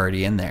sugar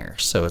already in there,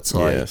 so it's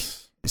like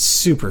it's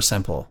super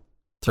simple.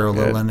 Throw a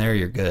little in there,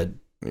 you're good.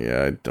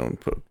 Yeah, I don't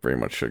put very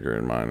much sugar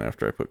in mine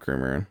after I put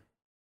creamer in.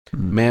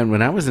 Man,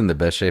 when I was in the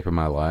best shape of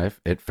my life,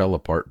 it fell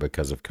apart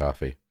because of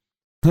coffee.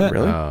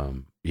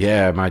 Really?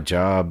 Yeah, my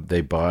job,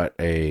 they bought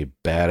a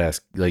badass,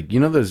 like, you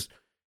know those,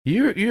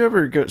 you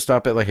ever go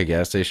stop at like a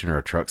gas station or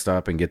a truck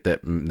stop and get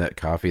that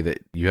coffee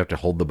that you have to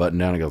hold the button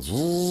down and it goes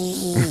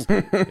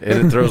and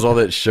it throws all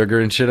that sugar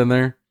and shit in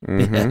there?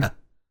 Mm-hmm. Yeah.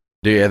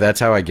 Dude, yeah, that's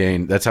how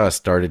I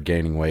started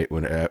gaining weight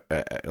when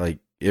like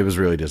it was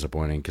really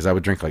disappointing because I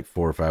would drink like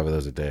 4 or 5 of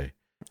those a day.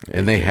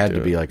 And they had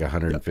to be like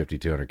 150,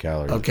 200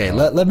 calories. Okay,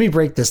 let me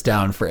break this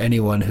down for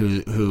anyone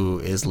who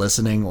is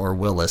listening or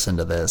will listen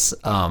to this.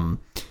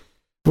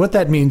 What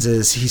that means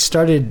is he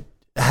started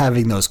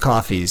having those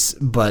coffees,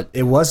 but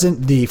it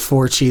wasn't the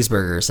 4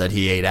 cheeseburgers that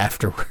he ate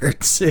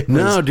afterwards.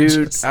 No,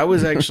 dude, I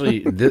was actually,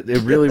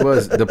 it really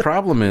was. The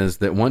problem is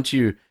that once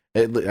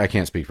I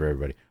can't speak for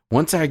everybody.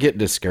 Once I get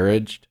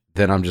discouraged,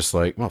 then I'm just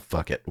like, well,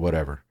 fuck it,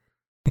 whatever.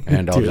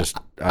 And I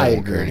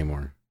won't care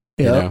anymore.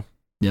 Yep. You know?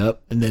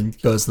 Yep. And then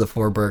goes the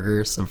 4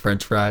 burgers, some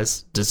French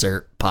fries,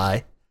 dessert,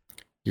 pie.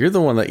 You're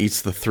the one that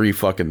eats the 3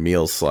 fucking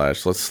meals.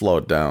 Let's slow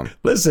it down.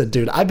 Listen,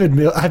 dude, I've been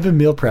meal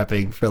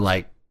prepping for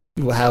like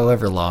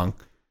however long.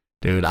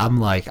 Dude, I'm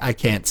like, I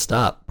can't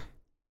stop.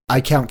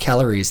 I count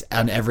calories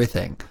on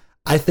everything.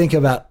 I think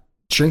about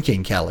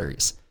drinking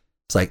calories.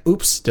 It's like,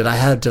 oops, did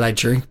I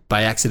drink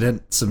by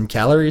accident some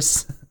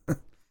calories?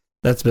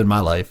 That's been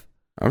my life.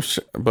 I'm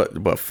sure,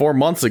 but 4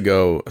 months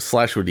ago,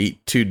 Slash would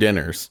eat 2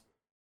 dinners.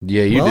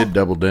 Yeah, you did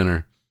double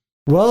dinner.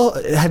 Well,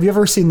 have you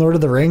ever seen Lord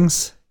of the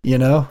Rings? You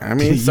know, I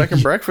mean,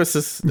 second breakfast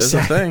is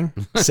a thing.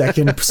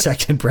 Second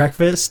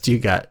breakfast. You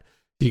got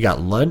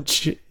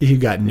lunch. You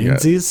got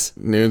noonsies.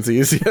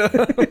 Noonsies.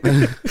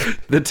 Yeah.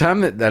 The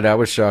time that I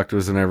was shocked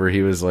was whenever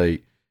he was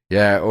like,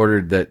 "Yeah, I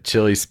ordered that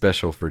chili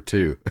special for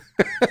 2."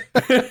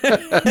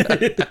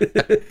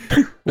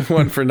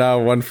 One for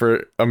now, one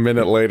for a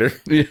minute later.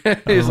 Yeah,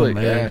 he's like,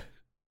 man. Yeah.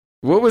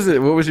 What was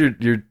it? What was your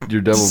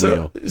double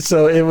meal?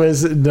 So it was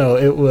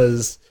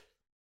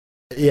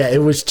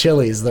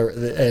Chili's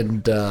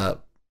and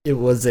it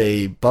was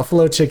a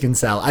buffalo chicken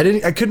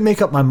salad. I couldn't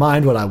make up my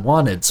mind what I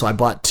wanted, so I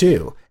bought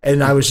 2,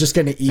 and I was just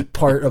going to eat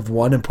part of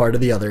one and part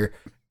of the other,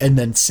 and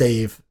then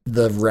save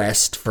the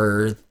rest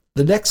for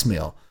the next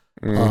meal.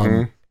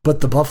 Mm-hmm.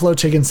 But the buffalo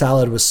chicken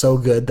salad was so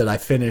good that I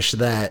finished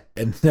that,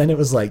 and then it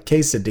was like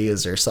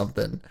quesadillas or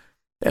something,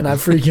 and I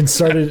freaking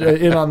started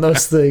in on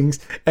those things.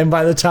 And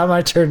by the time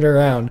I turned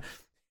around,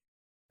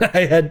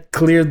 I had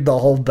cleared the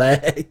whole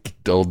bag.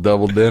 Old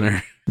double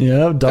dinner.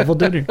 Yeah, double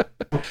dinner.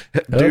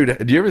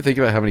 Dude, do you ever think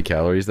about how many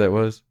calories that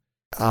was?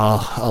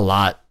 Oh, a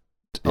lot.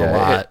 A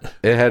lot.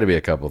 It had to be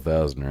a couple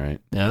thousand,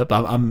 right? Yep,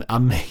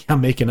 I'm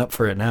making up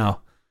for it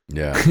now.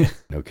 Yeah,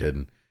 no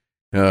kidding.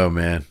 Oh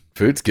man,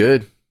 food's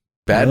good.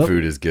 Bad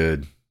food is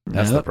good.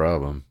 That's the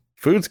problem.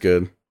 Food's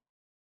good.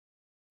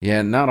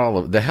 Yeah, not all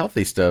of the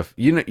healthy stuff.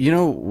 You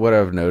know what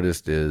I've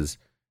noticed is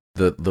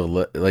the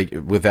like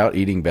without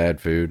eating bad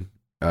food,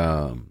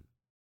 the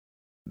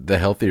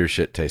healthier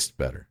shit tastes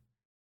better.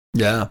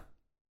 Yeah.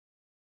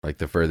 Like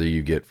the further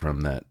you get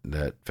from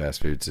that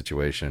fast food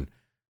situation,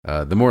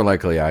 the more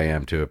likely I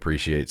am to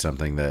appreciate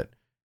something that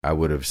I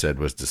would have said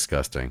was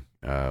disgusting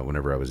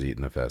whenever I was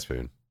eating the fast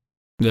food.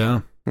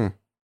 Yeah.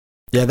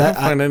 Yeah, I don't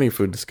find any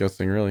food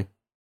disgusting, really.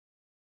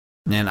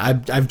 Man,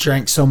 I've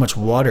drank so much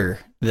water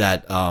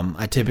that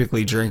I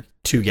typically drink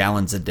 2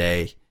 gallons a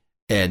day.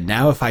 And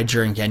now if I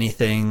drink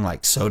anything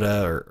like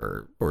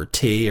soda or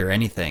tea or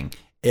anything,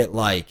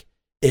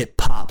 it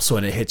pops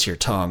when it hits your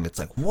tongue. It's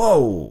like,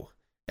 whoa.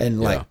 And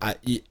like, I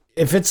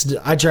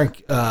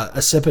drank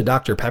a sip of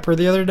Dr. Pepper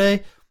the other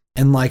day,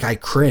 and like I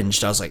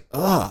cringed. I was like,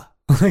 ugh.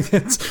 Like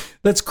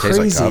that's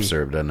crazy. Tastes like cough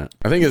syrup, doesn't it?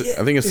 I think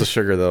it's the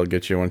sugar that'll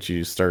get you once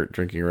you start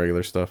drinking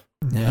regular stuff.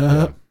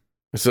 Yeah.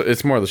 So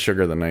it's more the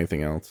sugar than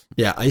anything else.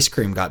 Yeah, ice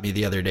cream got me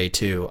the other day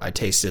too. I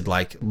tasted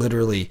like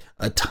literally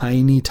a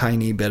tiny,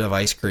 tiny bit of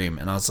ice cream,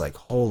 and I was like,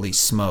 holy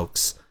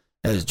smokes.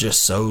 That is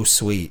just so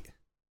sweet.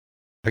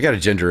 I got a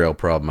ginger ale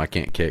problem I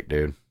can't kick,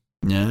 dude.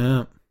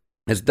 Yeah.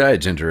 It's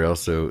diet ginger ale,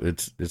 so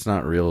it's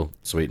not real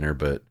sweetener,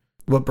 but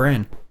What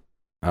brand?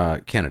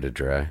 Canada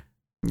Dry.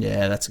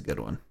 Yeah, that's a good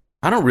one.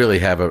 I don't really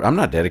have I'm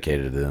not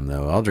dedicated to them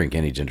though. I'll drink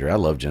any ginger. I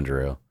love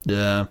ginger ale.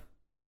 Yeah.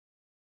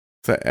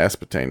 It's that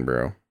aspartame,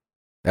 bro.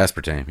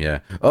 Aspartame, yeah.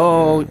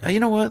 Oh, you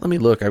know what? Let me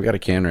look. I've got a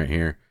can right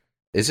here.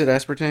 Is it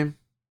aspartame?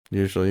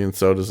 Usually in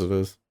sodas it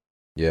is.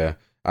 Yeah.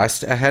 I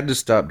had to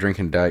stop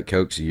drinking Diet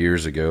Cokes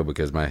years ago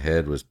because my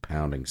head was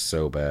pounding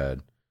so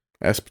bad.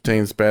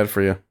 Aspartame's bad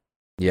for you.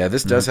 Yeah,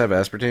 this does have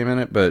aspartame in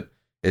it, but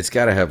it's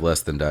got to have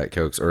less than Diet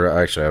Cokes. Or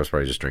actually, I was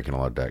probably just drinking a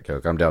lot of Diet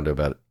Coke. I'm down to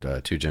about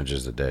 2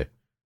 gingers a day.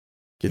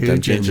 Get them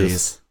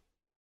gingers.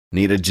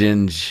 Need a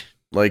ginge.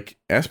 Like,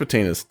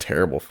 aspartame is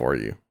terrible for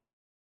you.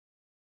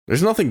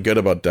 There's nothing good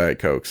about Diet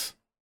Cokes.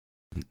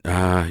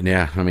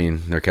 Yeah, I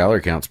mean, their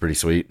calorie count's pretty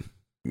sweet.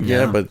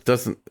 Yeah, but it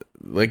doesn't...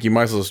 Like, you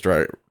might as well just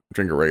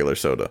drink a regular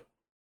soda.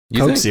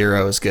 Coke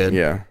Zero is good.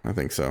 Yeah, I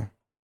think so.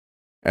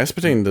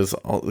 Aspartame does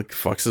all... Like,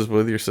 fucks us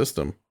with your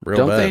system real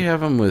Don't bad. they have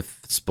them with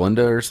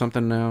Splenda or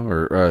something now?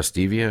 Or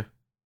stevia?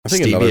 I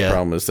think Stevia. another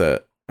problem is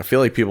that I feel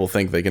like people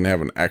think they can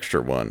have an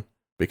extra one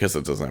because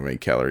it doesn't have any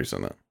calories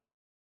in it.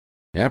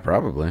 Yeah,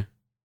 probably.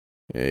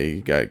 Yeah,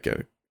 you gotta get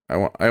it.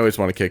 I always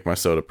want to kick my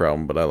soda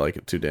problem, but I like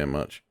it too damn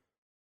much.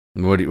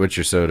 What's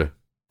your soda?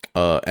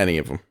 Any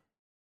of them.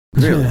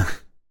 Really?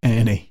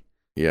 Any.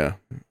 Yeah.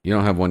 You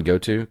don't have one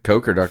go-to?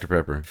 Coke or Dr.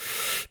 Pepper?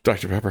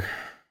 Dr. Pepper.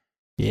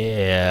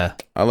 Yeah.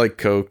 I like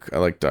Coke. I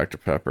like Dr.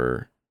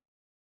 Pepper.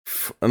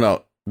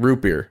 No,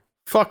 root beer.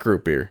 Fuck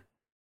root beer.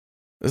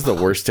 This is the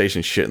worst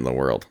tasting shit in the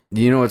world.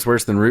 You know what's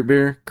worse than root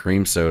beer?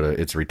 Cream soda.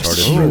 It's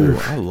retarded Ooh,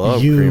 sugar. I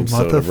love you cream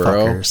soda, bro.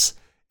 motherfuckers.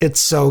 It's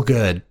so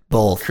good.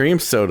 Both. Cream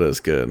soda is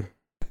good.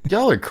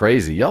 Y'all are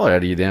crazy. Y'all are out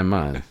of your damn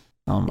mind.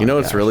 Oh my You know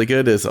what's gosh. really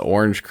good is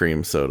orange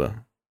cream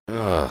soda.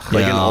 Ugh.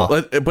 Like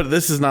Yeah. but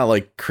this is not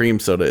like cream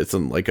soda. It's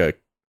like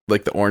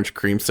the orange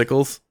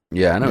creamsicles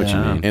Yeah, I know what you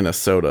Yeah. mean. in a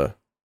soda.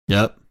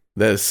 Yep.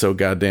 That is so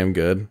goddamn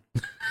good.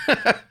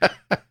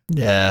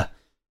 Yeah.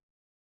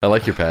 I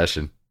like your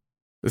passion.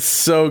 It's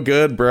so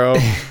good, bro.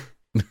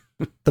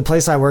 The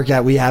place I work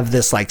at, we have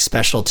this like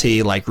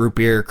specialty, like root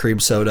beer, cream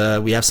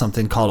soda. We have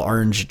something called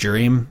Orange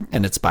Dream,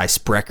 and it's by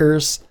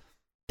Spreckers.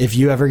 If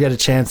you ever get a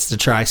chance to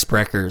try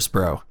Spreckers,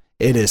 bro,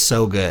 it is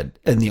so good.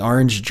 And the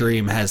Orange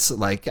Dream has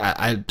like,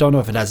 I don't know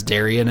if it has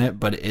dairy in it,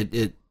 but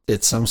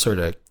it's some sort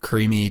of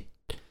creamy.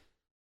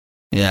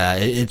 Yeah,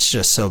 it's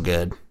just so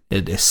good.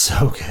 It is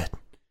so good.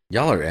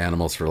 Y'all are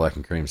animals for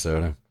liking cream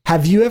soda.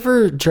 Have you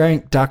ever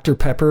drank Dr.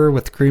 Pepper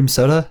with cream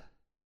soda?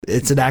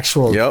 It's an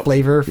actual Yep.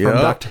 flavor from Yep.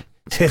 Dr.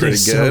 It pretty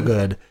is so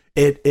good.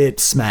 good. It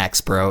smacks,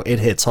 bro. It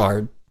hits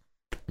hard.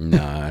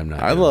 No, I'm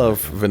not. I doing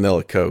love that.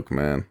 vanilla Coke,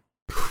 man.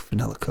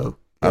 Vanilla Coke.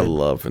 I Good.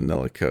 love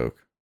vanilla Coke.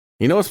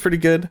 You know what's pretty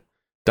good?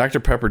 Dr.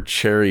 Pepper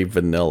Cherry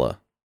Vanilla.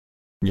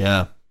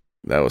 Yeah.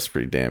 That was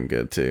pretty damn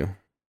good too.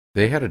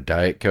 They had a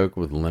Diet Coke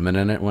with lemon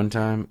in it one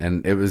time,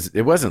 and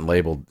it wasn't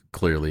labeled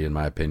clearly, in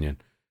my opinion.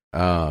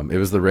 It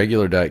was the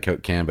regular Diet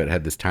Coke can, but it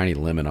had this tiny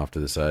lemon off to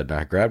the side. And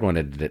I grabbed one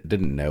and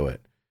didn't know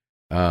it.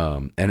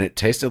 And it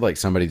tasted like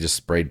somebody just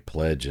sprayed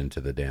Pledge into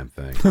the damn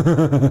thing.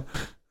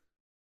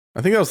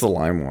 I think that was the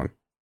lime one.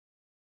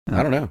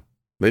 I don't know.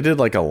 They did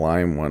like a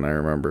lime one, I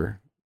remember.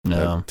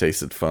 No. That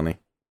tasted funny.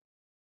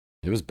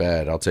 It was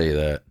bad. I'll tell you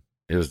that.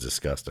 It was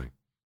disgusting.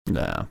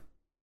 No.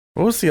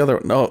 What was the other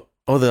one? No.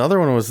 Oh, the other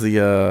one was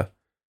the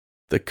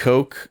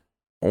Coke,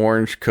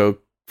 orange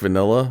Coke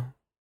vanilla.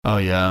 Oh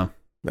yeah.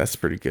 That's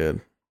pretty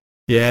good.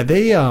 Yeah,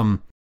 they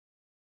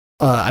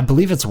I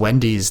believe it's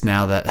Wendy's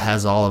now that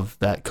has all of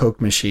that Coke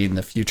machine,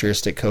 the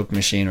futuristic Coke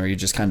machine where you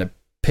just kind of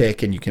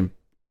pick and you can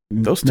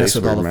Those mess taste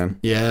with all weird, the- man.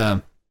 Yeah.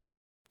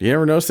 You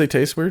ever notice they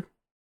taste weird?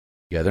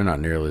 Yeah, they're not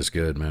nearly as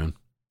good, man.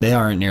 They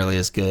aren't nearly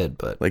as good,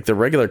 but Like the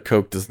regular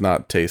Coke does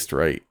not taste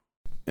right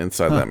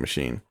inside Huh. that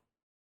machine.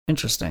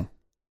 interesting.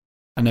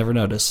 I never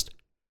noticed.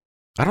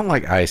 I don't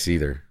like ice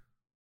either.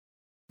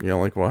 You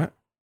don't like what?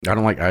 I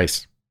don't like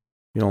ice.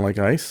 You don't like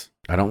ice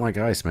I don't like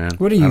ice, man.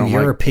 What are I you, don't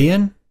like-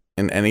 European?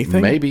 in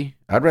anything? Maybe.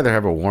 I'd rather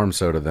have a warm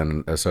soda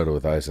than a soda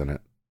with ice in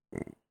it.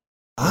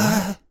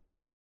 Ah.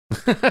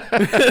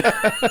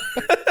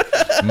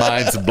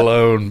 Mine's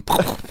blown.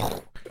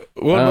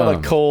 What about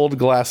a cold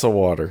glass of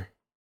water?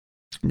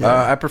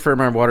 I prefer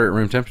my water at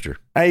room temperature.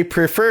 I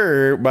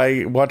prefer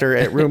my water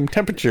at room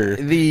temperature.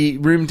 The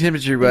room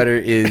temperature water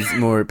is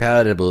more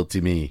palatable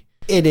to me.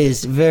 It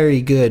is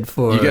very good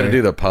for You got to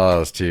do the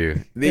pause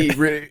too. The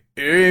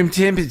room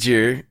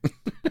temperature.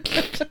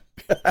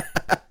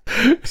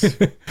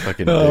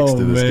 Fucking dicks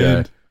to this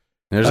man. guy.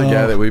 There's a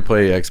guy that we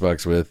play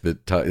Xbox with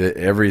that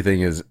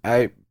everything is.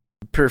 I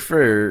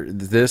prefer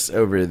this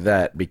over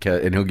that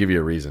because, and he'll give you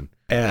a reason.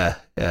 Yeah,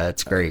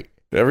 it's great.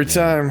 Every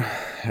time.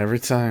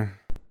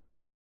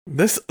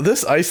 This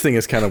ice thing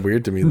is kind of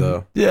weird to me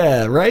though.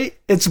 Yeah, right?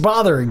 It's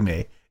bothering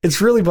me.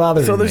 It's really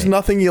bothering me. So there's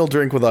nothing you'll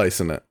drink with ice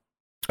in it.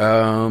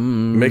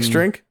 Mixed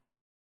drink?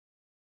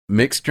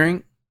 Mixed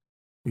drink.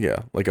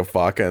 Yeah, like a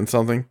vodka and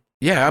something.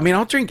 Yeah, I mean,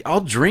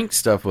 I'll drink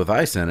stuff with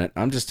ice in it.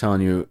 I'm just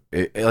telling you,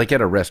 like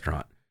at a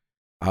restaurant.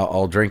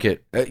 I'll drink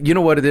it. You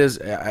know what it is?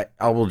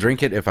 I will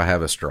drink it if I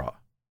have a straw.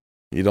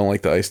 You don't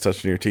like the ice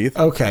touching your teeth?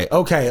 Okay.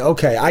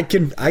 I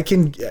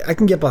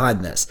can get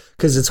behind this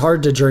because it's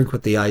hard to drink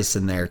with the ice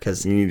in there.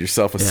 Because You need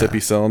yourself a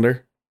sippy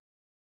cylinder?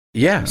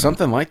 Yeah,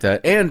 something like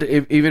that. And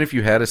even if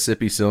you had a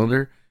sippy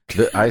cylinder,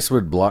 the ice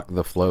would block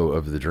the flow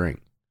of the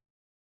drink.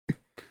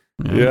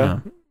 Yeah,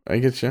 I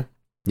get you.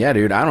 Yeah,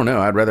 dude. I don't know.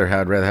 I'd rather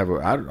have.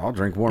 I'll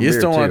drink warm beer. You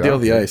just don't want to deal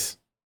with the ice.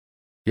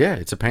 Yeah,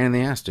 it's a pain in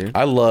the ass, dude.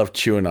 I love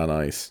chewing on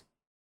ice.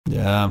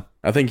 Yeah.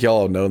 I think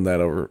y'all have known that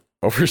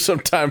over some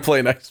time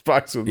playing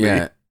Xbox with me.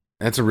 Yeah,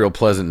 that's a real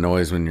pleasant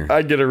noise when you're.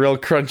 I get a real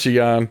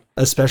crunchy on.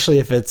 Especially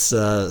if it's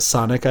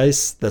Sonic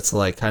ice. That's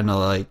like kind of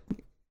like,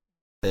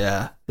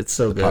 yeah, it's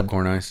so good.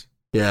 Popcorn ice.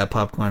 Yeah,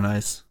 popcorn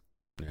ice.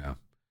 Yeah,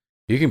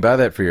 you can buy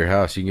that for your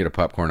house. You can get a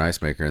popcorn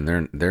ice maker,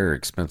 and they're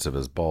expensive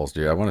as balls,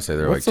 dude. I want to say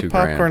they're What's like a $2,000.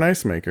 popcorn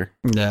ice maker?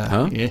 Yeah.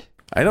 Huh? Yeah.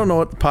 I don't know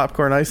what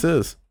popcorn ice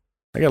is.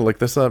 I gotta look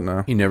this up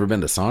now. You never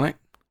been to Sonic?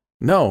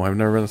 No, I've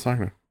never been to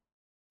Sonic.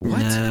 What?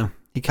 Yeah,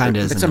 he kind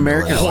of is. It's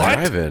America's What?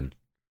 Drive-In.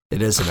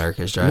 It is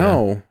America's Drive-In.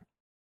 No,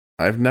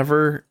 I've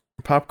never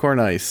popcorn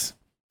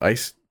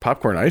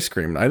popcorn ice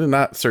cream. I did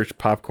not search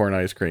popcorn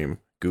ice cream.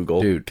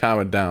 Google, Dude.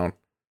 calm it down.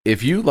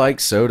 If you like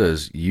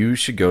sodas, you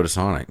should go to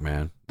Sonic,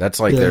 man. That's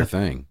like their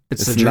thing.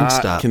 It's It's the drink not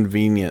stop.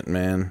 convenient,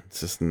 man. It's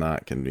just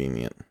not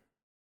convenient.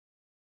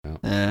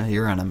 Yeah,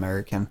 you're an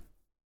American.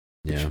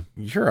 Yeah.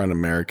 You're an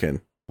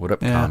American. What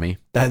up, Yeah. Tommy?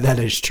 That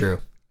is true.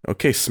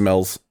 Okay,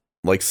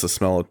 likes the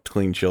smell of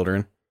clean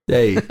children.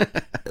 Hey,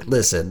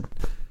 listen.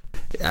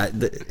 I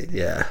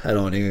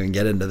don't even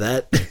get into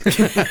that.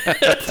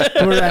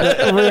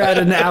 we're at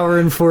an hour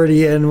and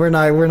 40 in. We're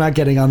not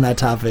getting on that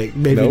topic.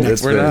 Maybe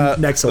next we're not.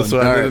 Next one. That's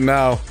what I did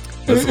now.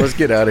 Let's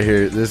get out of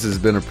here. This has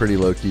been a pretty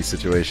low key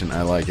situation.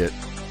 I like it.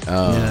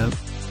 Yeah.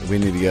 We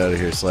need to get out of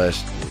here.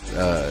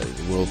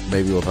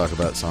 We'll talk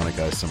about Sonic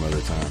Ice some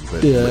other time.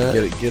 But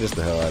Yeah. get us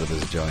the hell out of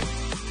this joint.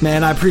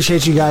 Man, I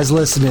appreciate you guys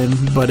listening,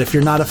 but if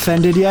you're not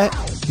offended yet,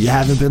 you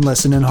haven't been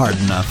listening hard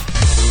enough.